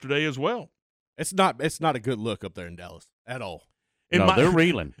 yesterday as well. It's not a good look up there in Dallas at all. They're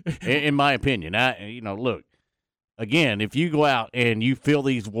reeling, in my opinion. Look. Again, if you go out and you fill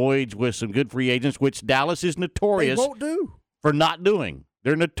these voids with some good free agents, which Dallas is notorious for not doing.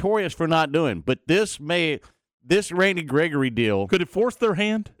 They're notorious for not doing. But this Randy Gregory deal, could it force their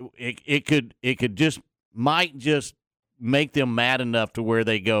hand? It might just make them mad enough to where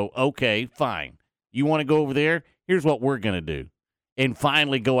they go, okay, fine. You want to go over there? Here's what we're going to do. And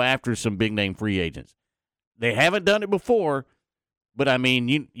finally go after some big name free agents. They haven't done it before. But, I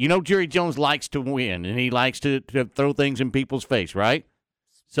mean, Jerry Jones likes to win, and he likes to throw things in people's face, right?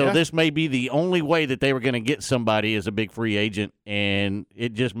 So This may be the only way that they were going to get somebody as a big free agent, and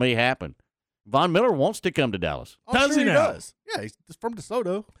it just may happen. Von Miller wants to come to Dallas. Does he now? Does. Yeah, he's from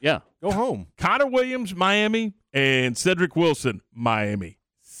DeSoto. Yeah. Go home. Connor Williams, Miami, and Cedric Wilson, Miami.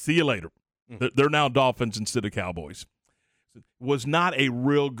 See you later. They're now Dolphins instead of Cowboys. Was not a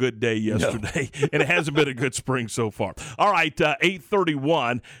real good day yesterday, and it hasn't been a good spring so far. All right,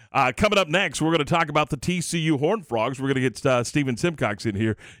 8:31. Coming up next, we're going to talk about the TCU Horned Frogs. We're going to get Steven Simcox in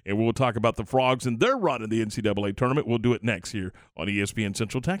here, and we'll talk about the Frogs and their run in the NCAA tournament. We'll do it next here on ESPN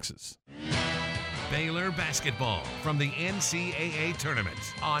Central Texas. Baylor basketball from the NCAA tournament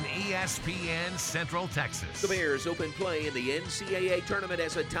on ESPN Central Texas. The Bears open play in the NCAA tournament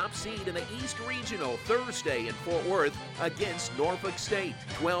as a top seed in the East Regional Thursday in Fort Worth against Norfolk State.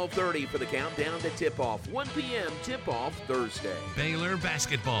 12:30 for the countdown to tip-off. 1 p.m. tip-off Thursday. Baylor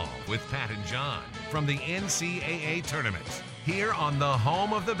basketball with Pat and John from the NCAA tournament here on the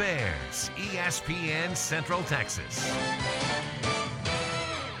home of the Bears, ESPN Central Texas.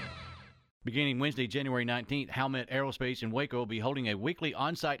 Beginning Wednesday, January 19th, Howmet Aerospace in Waco will be holding a weekly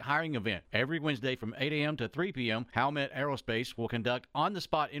on-site hiring event. Every Wednesday from 8 a.m. to 3 p.m., Howmet Aerospace will conduct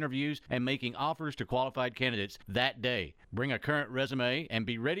on-the-spot interviews and making offers to qualified candidates that day. Bring a current resume and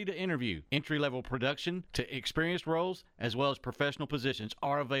be ready to interview. Entry-level production to experienced roles as well as professional positions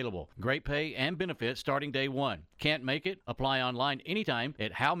are available. Great pay and benefits starting day one. Can't make it? Apply online anytime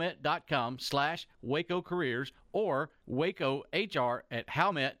at howmet.com/Waco Careers or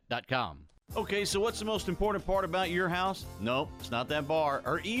wacohr@howmet.com. Okay, so what's the most important part about your house? Nope, it's not that bar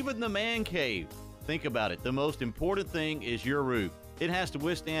or even the man cave. Think about it. The most important thing is your roof. It has to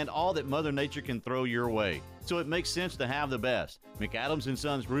withstand all that Mother Nature can throw your way. So it makes sense to have the best. McAdams &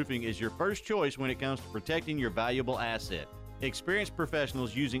 Sons Roofing is your first choice when it comes to protecting your valuable asset. Experienced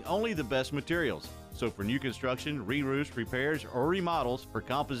professionals using only the best materials. So for new construction, re-roofs, repairs, or remodels for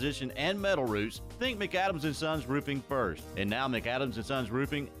composition and metal roofs, think McAdams & Sons Roofing first. And now McAdams & Sons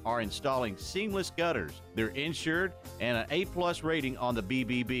Roofing are installing seamless gutters. They're insured and an A+ rating on the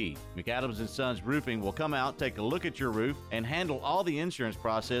BBB. McAdams & Sons Roofing will come out, take a look at your roof, and handle all the insurance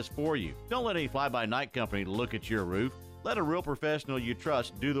process for you. Don't let any fly-by-night company look at your roof. Let a real professional you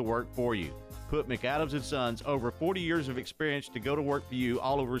trust do the work for you. Put McAdams & Sons over 40 years of experience to go to work for you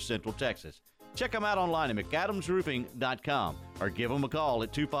all over Central Texas. Check them out online at McAdamsRoofing.com or give them a call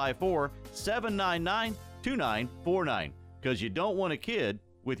at 254-799-2949. because you don't want a kid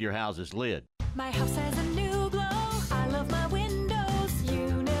with your house's lid. My house has a new glow. I love my windows.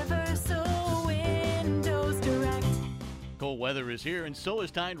 Universal Windows Direct. Cold weather is here, and so is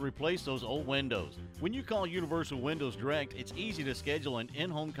time to replace those old windows. When you call Universal Windows Direct, it's easy to schedule an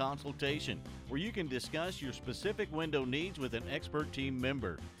in-home consultation where you can discuss your specific window needs with an expert team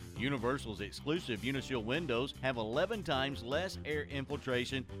member. Universal's exclusive Unishield windows have 11 times less air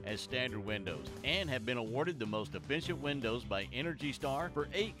infiltration as standard windows and have been awarded the most efficient windows by Energy Star for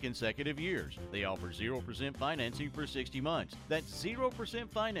 8 consecutive years. They offer 0% financing for 60 months. That's 0%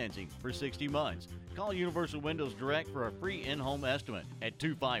 financing for 60 months. Call Universal Windows Direct for a free in-home estimate at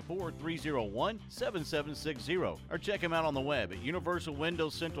 254-301-7760 or check them out on the web at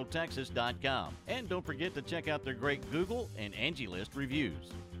universalwindowscentraltexas.com. And don't forget to check out their great Google and Angie List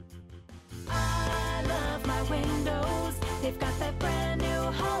reviews. I love my windows. They've got that brand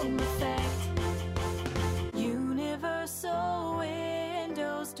new home effect. Universal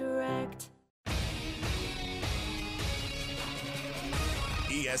Windows Direct.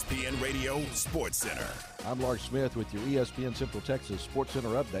 ESPN Radio Sports Center. I'm Lark Smith with your ESPN Central Texas Sports Center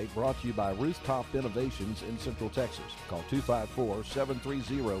update, brought to you by Rooftop Innovations in Central Texas. Call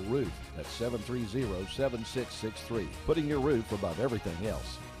 254-730-ROOF. That's 730-7663. Putting your roof above everything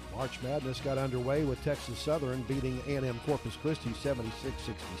else. March Madness got underway with Texas Southern beating A&M Corpus Christi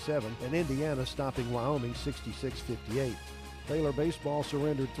 76-67 and Indiana stopping Wyoming 66-58. Baylor baseball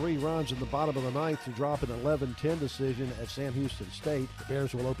surrendered 3 runs in the bottom of the ninth to drop an 11-10 decision at Sam Houston State. The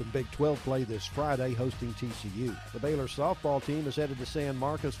Bears will open Big 12 play this Friday, hosting TCU. The Baylor softball team is headed to San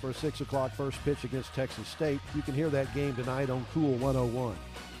Marcos for a 6 o'clock first pitch against Texas State. You can hear that game tonight on Cool 101.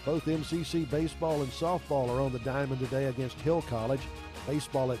 Both MCC baseball and softball are on the diamond today against Hill College.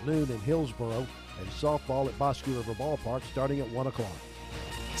 Baseball at noon in Hillsboro, and softball at Bosque River Ballpark starting at 1 o'clock.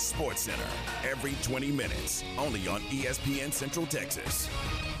 Sports Center, every 20 minutes, only on ESPN Central Texas.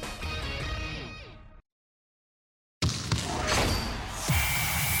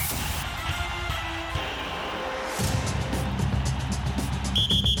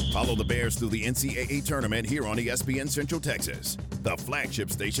 Follow the Bears through the NCAA tournament here on ESPN Central Texas, the flagship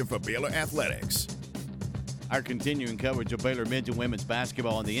station for Baylor Athletics. Our continuing coverage of Baylor men's and women's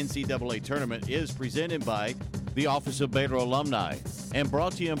basketball in the NCAA tournament is presented by the Office of Baylor Alumni and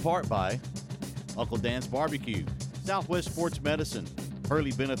brought to you in part by Uncle Dan's Barbecue, Southwest Sports Medicine,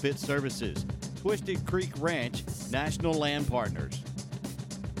 Hurley Benefit Services, Twisted Creek Ranch, National Land Partners.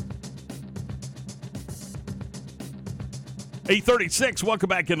 8:36. Welcome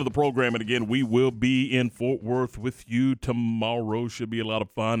back into the program. And again, we will be in Fort Worth with you tomorrow. Should be a lot of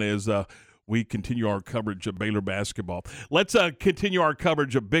fun as we continue our coverage of Baylor basketball. Let's continue our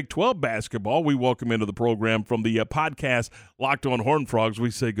coverage of Big 12 basketball. We welcome into the program from the podcast Locked On Horned Frogs.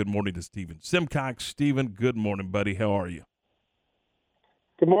 We say good morning to Stephen Simcox. Stephen, good morning, buddy. How are you?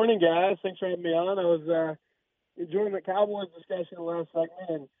 Good morning, guys. Thanks for having me on. I was enjoying the Cowboys discussion last segment.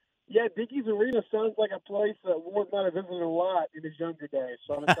 And, yeah, Dickies Arena sounds like a place that Ward might have visited a lot in his younger days.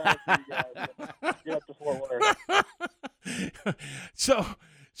 So I'm excited for you guys to get up to Fort Worth.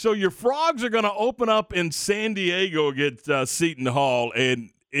 So your Frogs are going to open up in San Diego against Seton Hall,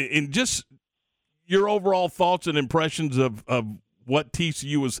 and just your overall thoughts and impressions of what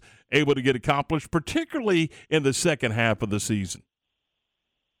TCU was able to get accomplished, particularly in the second half of the season.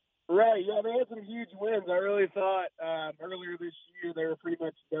 Right, yeah, they had some huge wins. I really thought earlier this year they were pretty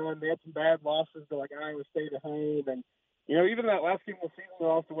much done. They had some bad losses to like Iowa State at home, and even that last game of the season they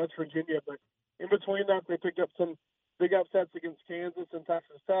lost to West Virginia. But in between that, they picked up some big upsets against Kansas and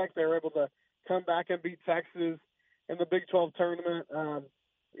Texas Tech. They were able to come back and beat Texas in the Big 12 tournament. Some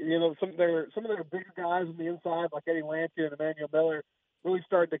of their bigger guys on the inside, like Eddie Lampkin and Emmanuel Miller, really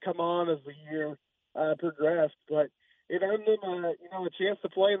started to come on as the year progressed. But it earned them, a chance to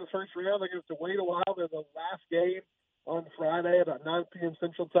play in the first round. They're going to have to wait a while. They're the last game on Friday about 9 p.m.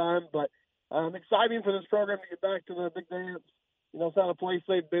 Central Time. But exciting for this program to get back to the big dance. It's not a place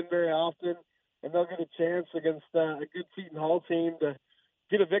they've been very often. And they'll get a chance against a good Seton Hall team to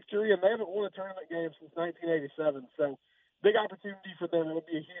get a victory. And they haven't won a tournament game since 1987. So big opportunity for them. It would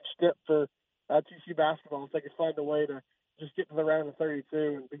be a huge step for TCU basketball if they could find a way to just get to the round of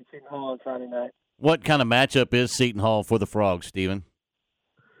 32 and beat Seton Hall on Friday night. What kind of matchup is Seton Hall for the Frogs, Stephen?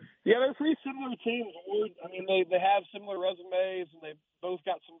 Yeah, they're pretty similar teams. I mean, they have similar resumes, and they've both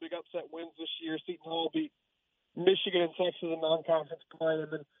got some big upset wins this year. Seton Hall beat Michigan and Texas in non-conference play,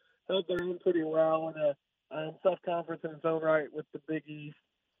 and then held their own pretty well in a tough conference in its own right with the Big East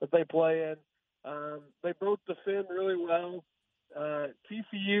that they play in. They both defend really well.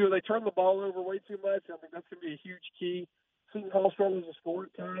 TCU, they turn the ball over way too much. I think that's going to be a huge key. Seton Hall struggles to score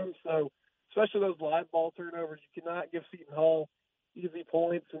at times, so especially those live ball turnovers. You cannot give Seton Hall easy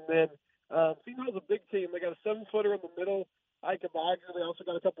points. And then Seton Hall's a big team. They got a 7-footer in the middle, Ike Abaga. They also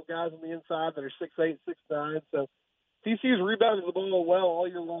got a couple guys on the inside that are 6'8", 6'9". So TCU's rebounded the ball well all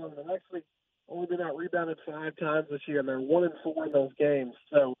year long. They've actually only been out-rebounded 5 times this year, and they're 1-4 in those games.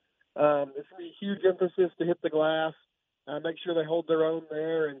 So it's going to be a huge emphasis to hit the glass, make sure they hold their own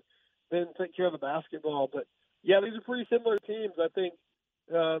there, and then take care of the basketball. But, yeah, these are pretty similar teams. I think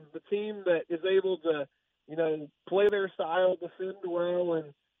the team that is able to, play their style, defend well,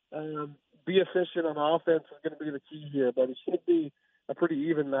 and be efficient on offense is going to be the key here. But it should be a pretty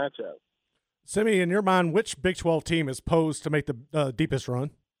even matchup. Simi, in your mind, which Big 12 team is posed to make the deepest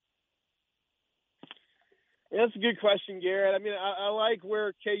run? Yeah, that's a good question, Garrett. I mean, I like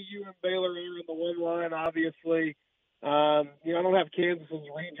where KU and Baylor are in the one line, obviously. I don't have Kansas's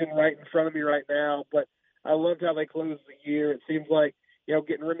region right in front of me right now, but I loved how they closed the year. It seems like,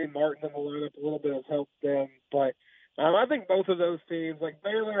 getting Remy Martin in the lineup a little bit has helped them. But I think both of those teams, like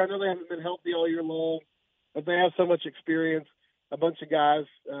Baylor, I know they haven't been healthy all year long, but they have so much experience. A bunch of guys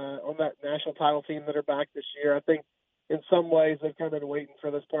on that national title team that are back this year. I think in some ways they've kind of been waiting for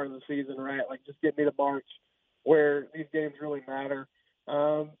this part of the season, right? Like just get me to March where these games really matter.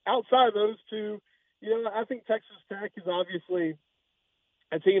 Outside of those two, I think Texas Tech is obviously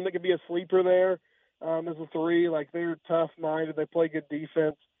a team that could be a sleeper there as a 3. Like they're tough-minded. They play good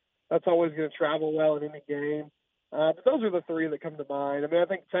defense. That's always going to travel well in any game. But those are the 3 that come to mind. I mean, I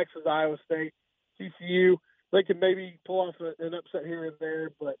think Texas, Iowa State, TCU, they can maybe pull off an upset here and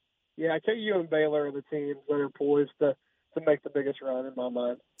there. But, yeah, KU and Baylor are the teams that are poised to make the biggest run in my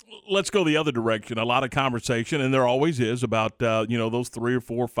mind. Let's go the other direction. A lot of conversation, and there always is, about, those 3 or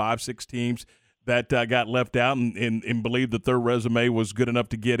 4, 5, 6 teams that got left out and believed that their resume was good enough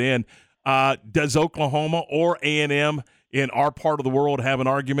to get in. Does Oklahoma or A&M in our part of the world have an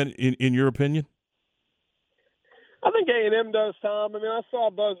argument, in your opinion? I think A&M does, Tom. I mean, I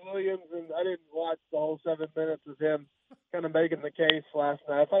saw Buzz Williams, and I didn't watch the whole 7 minutes of him kind of making the case last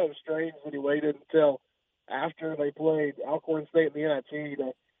night. I thought it was strange that he waited until after they played Alcorn State in the NIT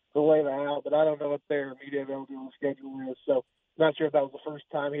to lay that out, but I don't know what their media availability schedule is, so I'm not sure if that was the first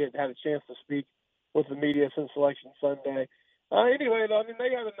time he had had a chance to speak with the media since Selection Sunday. Anyway, though, I mean,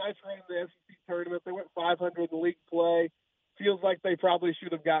 they had a nice run in the SEC tournament. They went 500 in league play. Feels like they probably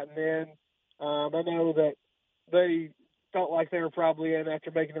should have gotten in. I know that they felt like they were probably in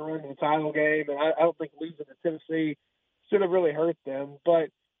after making a run to the title game, and I don't think losing to Tennessee should have really hurt them. But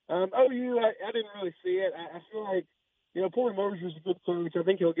OU, I didn't really see it. I feel like, Porter Moser's a good coach. I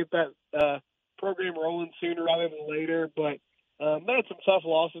think he'll get that program rolling sooner rather than later. But they had some tough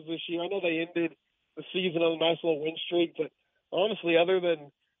losses this year. I know they ended the season on a nice little win streak, but honestly, other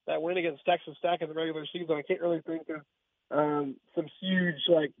than that win against Texas Tech in the regular season, I can't really think of some huge,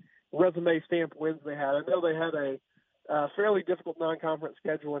 resume stamp wins they had. I know they had a fairly difficult non-conference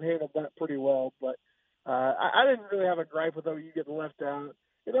schedule and handled that pretty well, but I didn't really have a gripe with OU getting left out.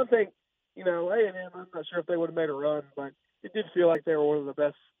 And I think, A&M, I'm not sure if they would have made a run, but it did feel like they were one of the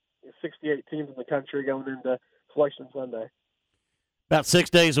best 68 teams in the country going into Selection Sunday. About 6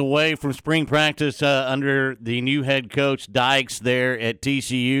 days away from spring practice under the new head coach Dykes there at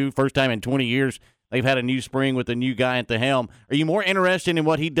TCU. First time in 20 years they've had a new spring with a new guy at the helm. Are you more interested in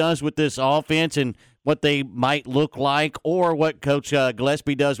what he does with this offense and what they might look like, or what Coach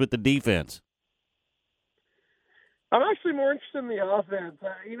Gillespie does with the defense? I'm actually more interested in the offense.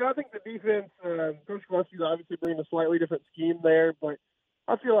 I think the defense, Coach Gillespie's obviously bringing a slightly different scheme there, but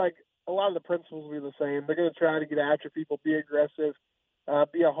I feel like a lot of the principles will be the same. They're going to try to get after people, be aggressive,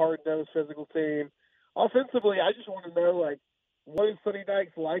 be a hard-nosed physical team. Offensively, I just want to know, what is Sonny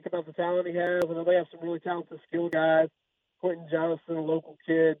Dykes like about the talent he has? I know they have some really talented skill guys. Quentin Johnson, a local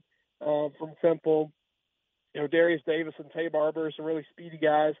kid from Temple. Darius Davis and Tay Barber, some really speedy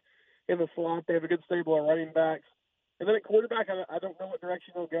guys in the slot. They have a good stable of running backs. And then at quarterback, I don't know what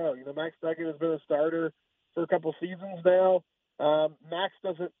direction they'll go. Max Duggan has been a starter for a couple seasons now. Max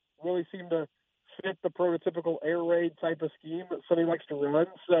doesn't really seem to fit the prototypical air raid type of scheme that Sonny likes to run.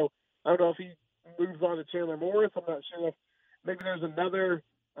 So I don't know if he moves on to Chandler Morris. I'm not sure if maybe there's another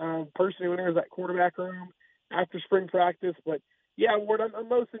person who enters that quarterback room after spring practice. But, yeah, Ward, I'm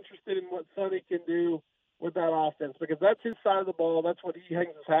most interested in what Sonny can do with that offense because that's his side of the ball. That's what he hangs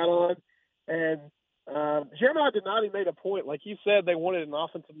his hat on. And Jeremiah Donati made a point. Like he said, they wanted an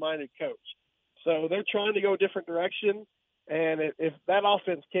offensive-minded coach. So they're trying to go a different direction. And if that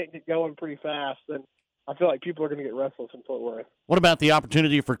offense can't get going pretty fast, then I feel like people are going to get restless in Fort Worth. What about the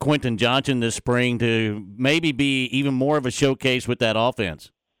opportunity for Quentin Johnson this spring to maybe be even more of a showcase with that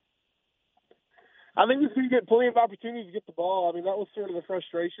offense? I think he's going to get plenty of opportunities to get the ball. I mean, that was sort of the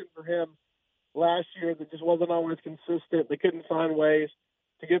frustration for him last year that just wasn't always consistent. They couldn't find ways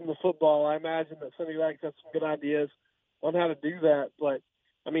to give him the football. I imagine that Sonny Dykes has some good ideas on how to do that. But,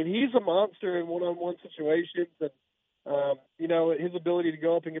 I mean, he's a monster in one-on-one situations. And, his ability to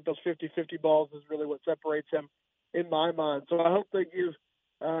go up and get those 50-50 balls is really what separates him in my mind. So I hope they give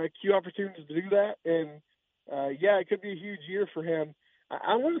Q opportunities to do that. And, it could be a huge year for him.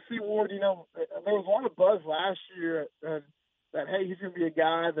 I want to see Ward. There was a lot of buzz last year that, hey, he's going to be a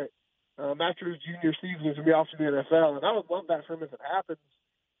guy that after his junior season he's going to be off to the NFL. And I would love that for him if it happens.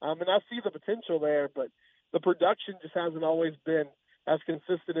 And I see the potential there, but the production just hasn't always been as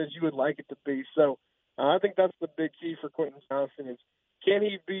consistent as you would like it to be. So I think that's the big key for Quentin Johnson is can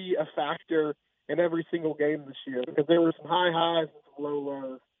he be a factor in every single game this year? Because there were some high highs and some low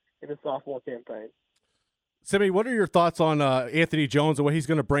lows in his sophomore campaign. Simmy, what are your thoughts on Anthony Jones and what he's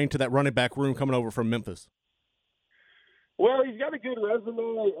going to bring to that running back room coming over from Memphis? Well, he's got a good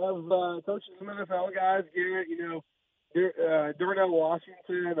resume of coaching some NFL guys. Garrett, Darnell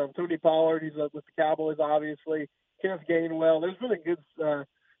Washington, Tony Pollard. He's with the Cowboys, obviously. Kenneth Gainwell. There's been a good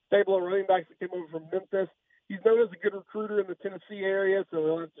stable of running backs that came over from Memphis. He's known as a good recruiter in the Tennessee area, so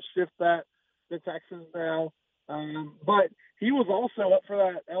he'll have to shift that to Texas now. But he was also up for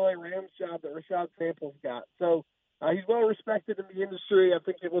that L.A. Rams job that Rashad Samples got. So he's well respected in the industry. I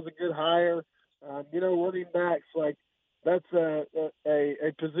think it was a good hire. Running backs, that's a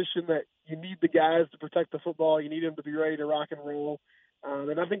position that you need the guys to protect the football. You need them to be ready to rock and roll.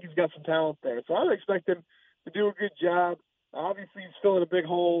 And I think he's got some talent there. So I would expect him to do a good job. Obviously, he's filling a big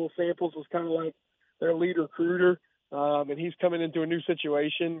hole. Samples was kind of like their lead recruiter, and he's coming into a new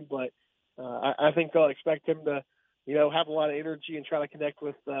situation. But I think they'll expect him to, have a lot of energy and try to connect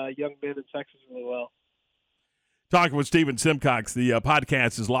with young men in Texas really well. Talking with Stephen Simcox, the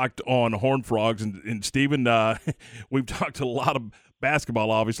podcast is Locked on Horned Frogs. And Stephen, we've talked a lot of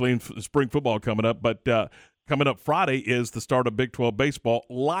basketball, obviously, and spring football coming up. But coming up Friday is the start of Big 12 baseball.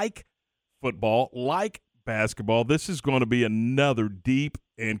 Like football, like basketball, this is going to be another deep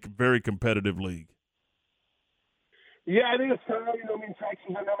and very competitive league. Yeah, I think it's time.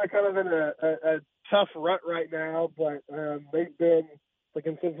 Texas, I know they're kind of in a tough rut right now, but they've been the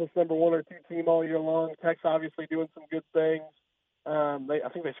consensus number 1 or 2 team all year long. Texas obviously doing some good things. I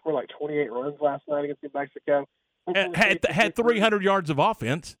think they scored 28 runs last night against New Mexico. Had 300 yards of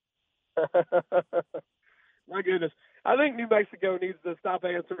offense. My goodness. I think New Mexico needs to stop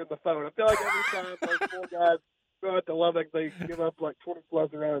answering the phone. I feel like every time those 4 guys go out to Lubbock, they give up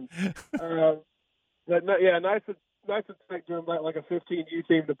 20-plus runs. But, nice to take them like a 15U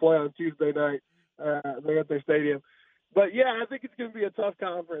team to play on Tuesday night. They're at their stadium. But, I think it's going to be a tough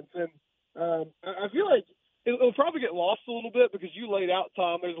conference. And I feel like it'll probably get lost a little bit because you laid out,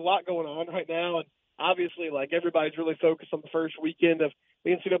 Tom, there's a lot going on right now. And obviously, everybody's really focused on the first weekend of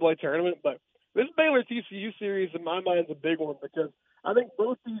the NCAA tournament. But this Baylor-TCU series, in my mind, is a big one because I think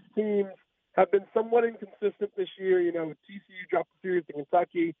both these teams have been somewhat inconsistent this year. TCU dropped the series to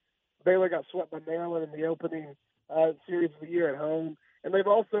Kentucky. Baylor got swept by Maryland in the opening series of the year at home. And they've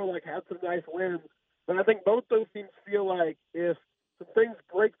also, had some nice wins. But I think both those teams feel like if some things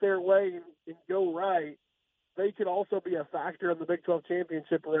break their way and go right, they could also be a factor in the Big 12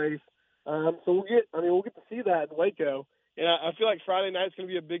 championship race. So we'll get to see that in Waco. And I feel like Friday night's going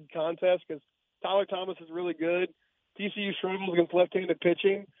to be a big contest because Tyler Thomas is really good. TCU struggles against left-handed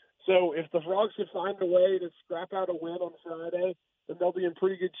pitching. So if the Frogs could find a way to scrap out a win on Friday, then they'll be in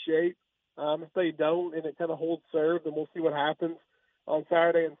pretty good shape. If they don't and it kind of holds serve, then we'll see what happens on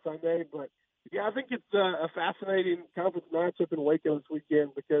Saturday and Sunday. But, I think it's a fascinating conference matchup in Waco this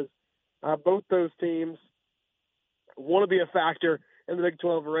weekend because both those teams want to be a factor in the Big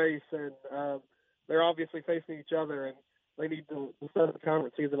 12 race, and they're obviously facing each other, and they need to start the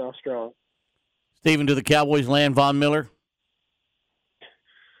conference season off strong. Stephen, do the Cowboys land Von Miller?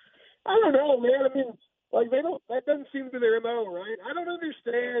 I don't know, man. They don't. That doesn't seem to be their MO, right? I don't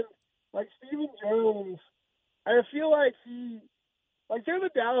understand. Stephen Jones, I feel like they're the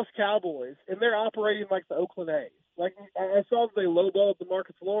Dallas Cowboys, and they're operating like the Oakland A's. I saw that they lowballed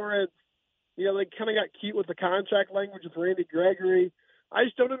DeMarcus Lawrence. They kind of got cute with the contract language with Randy Gregory. I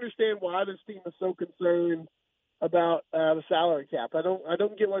just don't understand why this team is so concerned about the salary cap. I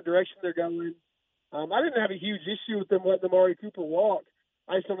don't get what direction they're going. I didn't have a huge issue with them letting Amari Cooper walk.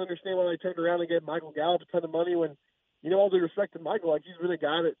 I just don't understand why they turned around and gave Michael Gallup a ton of money when, all due respect to Michael, he's been a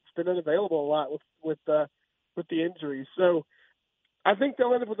guy that's been unavailable a lot with the injuries. So I think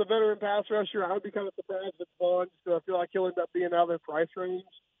they'll end up with a veteran pass rusher. I would be kind of surprised if it's Vaughn, so I feel like he'll end up being out of their price range.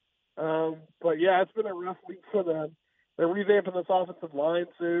 But it's been a rough week for them. They're revamping this offensive line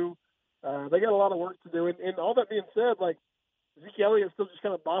too. They got a lot of work to do. And all that being said, Zeke Elliott's still just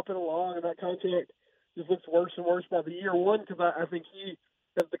kind of bopping along, and that contract just looks worse and worse by the year. One, because I think he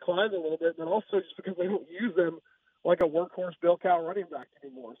has declined a little bit, but also just because they don't use him like a workhorse Bill Cow running back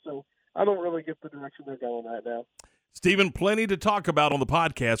anymore. So I don't really get the direction they're going right now. Stephen, plenty to talk about on the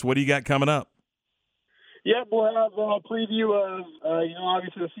podcast. What do you got coming up? Yeah, we'll have a preview of,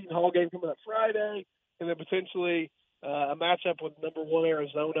 obviously the Seton Hall game coming up Friday, and then potentially a matchup with number 1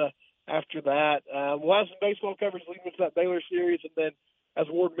 Arizona after that. We'll have some baseball coverage leading into that Baylor series, and then, as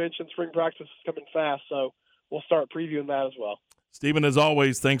Ward mentioned, spring practice is coming fast, so we'll start previewing that as well. Stephen, as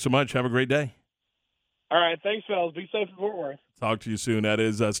always, thanks so much. Have a great day. All right, thanks, fellas. Be safe in Fort Worth. Talk to you soon. That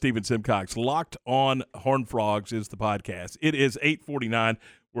is Stephen Simcox. Locked on Horned Frogs is the podcast. It is 8:49.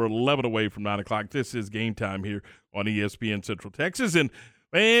 We're 11 away from 9 o'clock. This is Game Time here on ESPN Central Texas. And,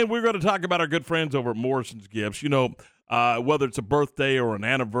 man, we're going to talk about our good friends over at Morrison's Gifts. You know, whether it's a birthday or an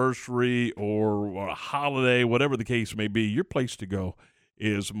anniversary or a holiday, whatever the case may be, your place to go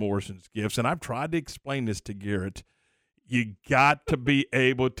is Morrison's Gifts. And I've tried to explain this to Garrett. You got to be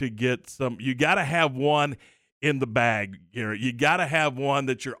able to get some – you got to have one in the bag, Garrett. You got to have one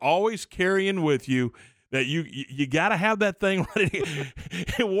that you're always carrying with you, that you got to have that thing ready.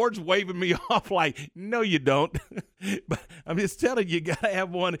 And Ward's waving me off like, no, you don't. But I'm just telling you, you got to have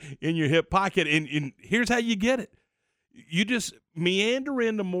one in your hip pocket. And here's how you get it. You just meander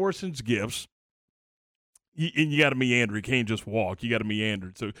into Morrison's Gifts. And you got to meander. You can't just walk. You got to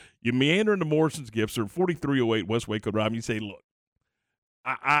meander. So you meander into Morrison's Gifts. They're 4308 West Waco Drive. And you say, look,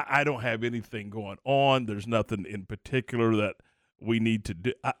 I don't have anything going on. There's nothing in particular that we need to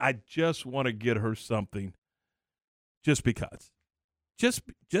do. I just want to get her something just because. Just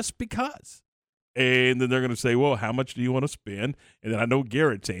because. And then they're going to say, well, how much do you want to spend? And then I know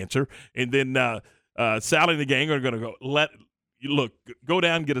Garrett's answer. And then Sally and the gang are going to go, go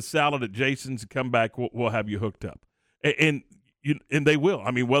down, get a salad at Jason's, and come back. We'll have you hooked up. And they will.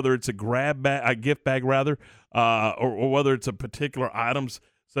 I mean, whether it's a gift bag rather, or whether it's a particular items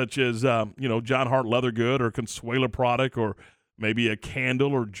such as, John Hart Leather Good or Consuela product or maybe a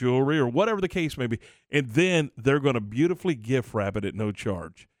candle or jewelry or whatever the case may be. And then they're going to beautifully gift wrap it at no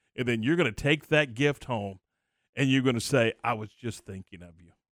charge. And then you're going to take that gift home and you're going to say, I was just thinking of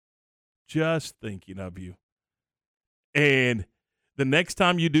you. Just thinking of you. And the next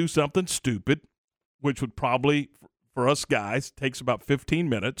time you do something stupid, which would probably, for us guys, takes about 15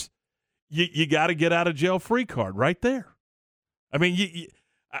 minutes, you got to get out of jail free card right there. I mean,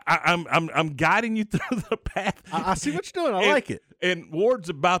 I'm guiding you through the path. I see what you're doing. I like it. And Ward's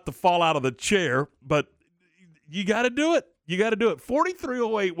about to fall out of the chair, but you got to do it. You got to do it.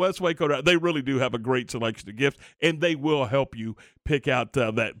 4308 West Waco Drive. They really do have a great selection of gifts, and they will help you pick out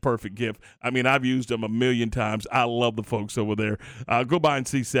that perfect gift. I mean, I've used them a million times. I love the folks over there. Go by and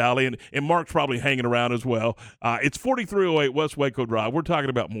see Sally, and Mark's probably hanging around as well. It's 4308 West Waco Drive. We're talking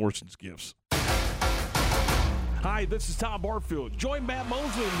about Morrison's Gifts. Hi, this is Tom Barfield. Join Matt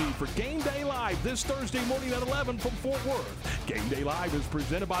Mosley and me for Game Day Live this Thursday morning at 11 from Fort Worth. Game Day Live is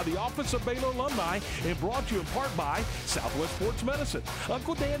presented by the Office of Baylor Alumni and brought to you in part by Southwest Sports Medicine,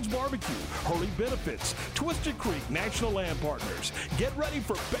 Uncle Dan's Barbecue, Hurley Benefits, Twisted Creek National Land Partners. Get ready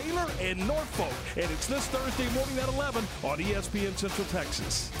for Baylor and Norfolk, and it's this Thursday morning at 11 on ESPN Central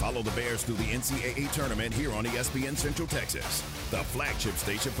Texas. Follow the Bears through the NCAA tournament here on ESPN Central Texas, the flagship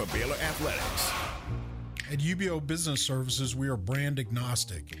station for Baylor Athletics. At UBO Business Services, we are brand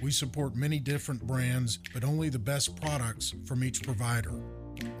agnostic. We support many different brands, but only the best products from each provider.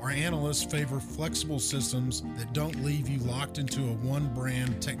 Our analysts favor flexible systems that don't leave you locked into a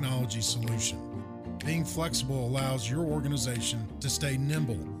one-brand technology solution. Being flexible allows your organization to stay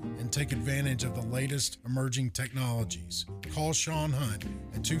nimble and take advantage of the latest emerging technologies. Call Sean Hunt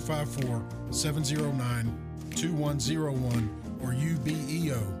at 254-709-2101 or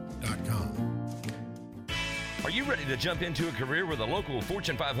ubeo.com. Are you ready to jump into a career with a local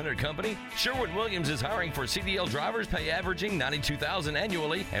Fortune 500 company? Sherwin-Williams is hiring for CDL drivers, pay averaging $92,000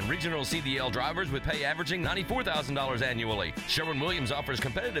 annually, and regional CDL drivers with pay averaging $94,000 annually. Sherwin-Williams offers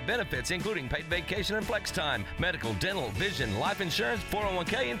competitive benefits, including paid vacation and flex time, medical, dental, vision, life insurance,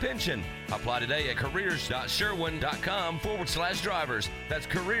 401k, and pension. Apply today at careers.sherwin.com/drivers. That's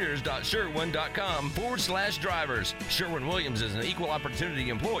careers.sherwin.com/drivers. Sherwin-Williams is an equal opportunity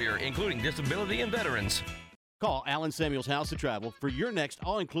employer, including disability and veterans. Call Allen Samuels House of Travel for your next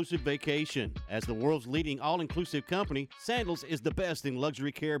all-inclusive vacation. As the world's leading all-inclusive company, Sandals is the best in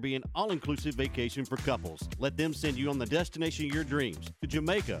luxury Caribbean all-inclusive vacation for couples. Let them send you on the destination of your dreams to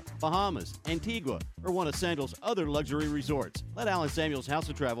Jamaica, Bahamas, Antigua, or one of Sandals' other luxury resorts. Let Allen Samuels House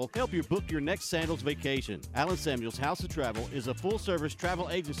of Travel help you book your next Sandals vacation. Allen Samuels House of Travel is a full-service travel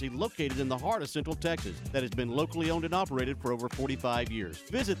agency located in the heart of Central Texas that has been locally owned and operated for over 45 years.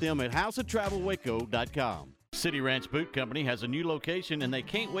 Visit them at houseoftravelwaco.com. City Ranch Boot Company has a new location and they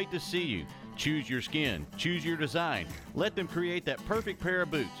can't wait to see you. Choose your skin, choose your design. Let them create that perfect pair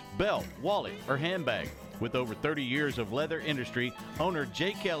of boots, belt, wallet, or handbag. With over 30 years of leather industry, owner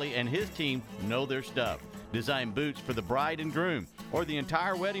Jay Kelly and his team know their stuff. Design boots for the bride and groom or the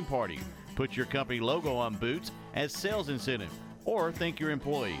entire wedding party. Put your company logo on boots as sales incentive or thank your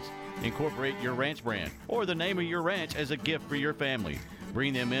employees. Incorporate your ranch brand or the name of your ranch as a gift for your family.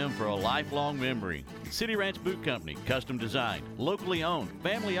 Bring them in for a lifelong memory. City Ranch Boot Company, custom designed, locally owned,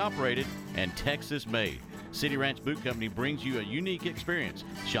 family operated, and Texas made. City Ranch Boot Company brings you a unique experience.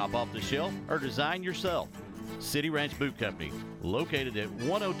 Shop off the shelf or design yourself. City Ranch Boot Company, located at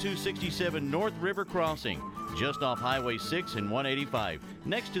 10267 North River Crossing, just off Highway 6 and 185,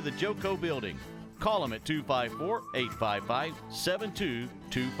 next to the Joco Building. Call them at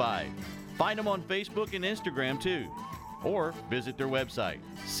 254-855-7225. Find them on Facebook and Instagram too. Or visit their website,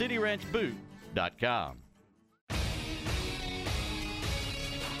 cityranchboot.com.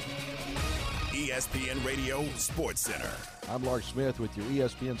 ESPN Radio Sports Center. I'm Lark Smith with your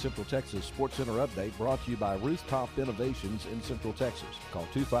ESPN Central Texas Sports Center update, brought to you by Rooftop Innovations in Central Texas. Call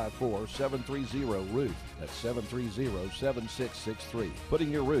 254-730-ROOF. That's 730-7663.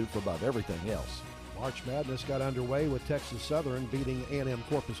 Putting your roof above everything else. March Madness got underway with Texas Southern beating A&M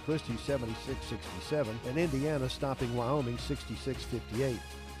Corpus Christi 76-67 and Indiana stopping Wyoming 66-58.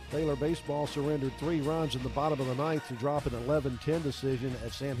 Baylor baseball surrendered 3 runs in the bottom of the ninth to drop an 11-10 decision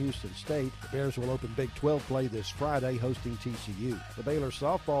at Sam Houston State. The Bears will open Big 12 play this Friday, hosting TCU. The Baylor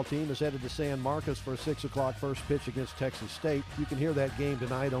softball team is headed to San Marcos for a 6 o'clock first pitch against Texas State. You can hear that game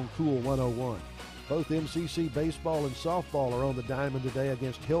tonight on Cool 101. Both MCC baseball and softball are on the diamond today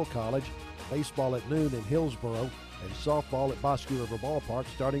against Hill College. Baseball at noon in Hillsboro, and softball at Bosque River Ballpark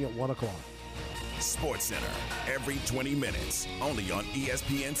starting at 1 o'clock. Sports Center, every 20 minutes, only on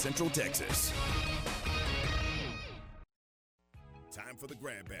ESPN Central Texas. Time for the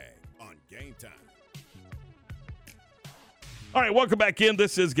grab bag on Game Time. All right, welcome back in.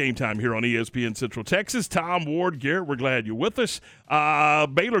 This is Game Time here on ESPN Central Texas. Tom, Ward, Garrett, we're glad you're with us.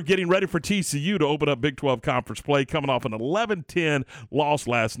 Baylor getting ready for TCU to open up Big 12 Conference play, coming off an 11-10 loss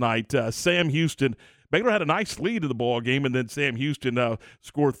last night. Sam Houston, Baylor had a nice lead in the ball game, and then Sam Houston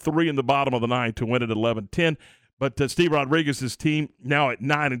scored 3 in the bottom of the ninth to win it 11-10. But Steve Rodriguez's team now at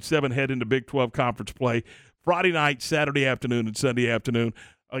 9-7 head into Big 12 Conference play Friday night, Saturday afternoon, and Sunday afternoon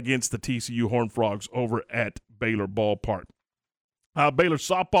against the TCU Horned Frogs over at Baylor Ballpark. Baylor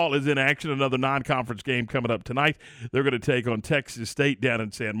softball is in action. Another non-conference game coming up tonight. They're going to take on Texas State down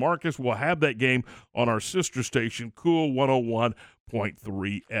in San Marcos. We'll have that game on our sister station, Cool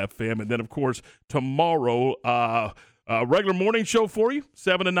 101.3 FM. And then, of course, tomorrow, regular morning show for you,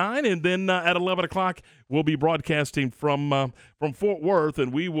 7 to 9. And then at 11 o'clock, we'll be broadcasting from Fort Worth,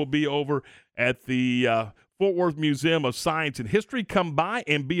 and we will be over at the Fort Worth Museum of Science and History. Come by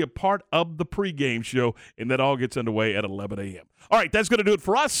and be a part of the pregame show, and that all gets underway at 11 a.m. All right, that's going to do it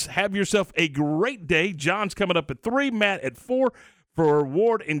for us. Have yourself a great day. John's coming up at 3, Matt at 4. For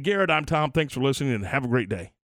Ward and Garrett, I'm Tom. Thanks for listening, and have a great day.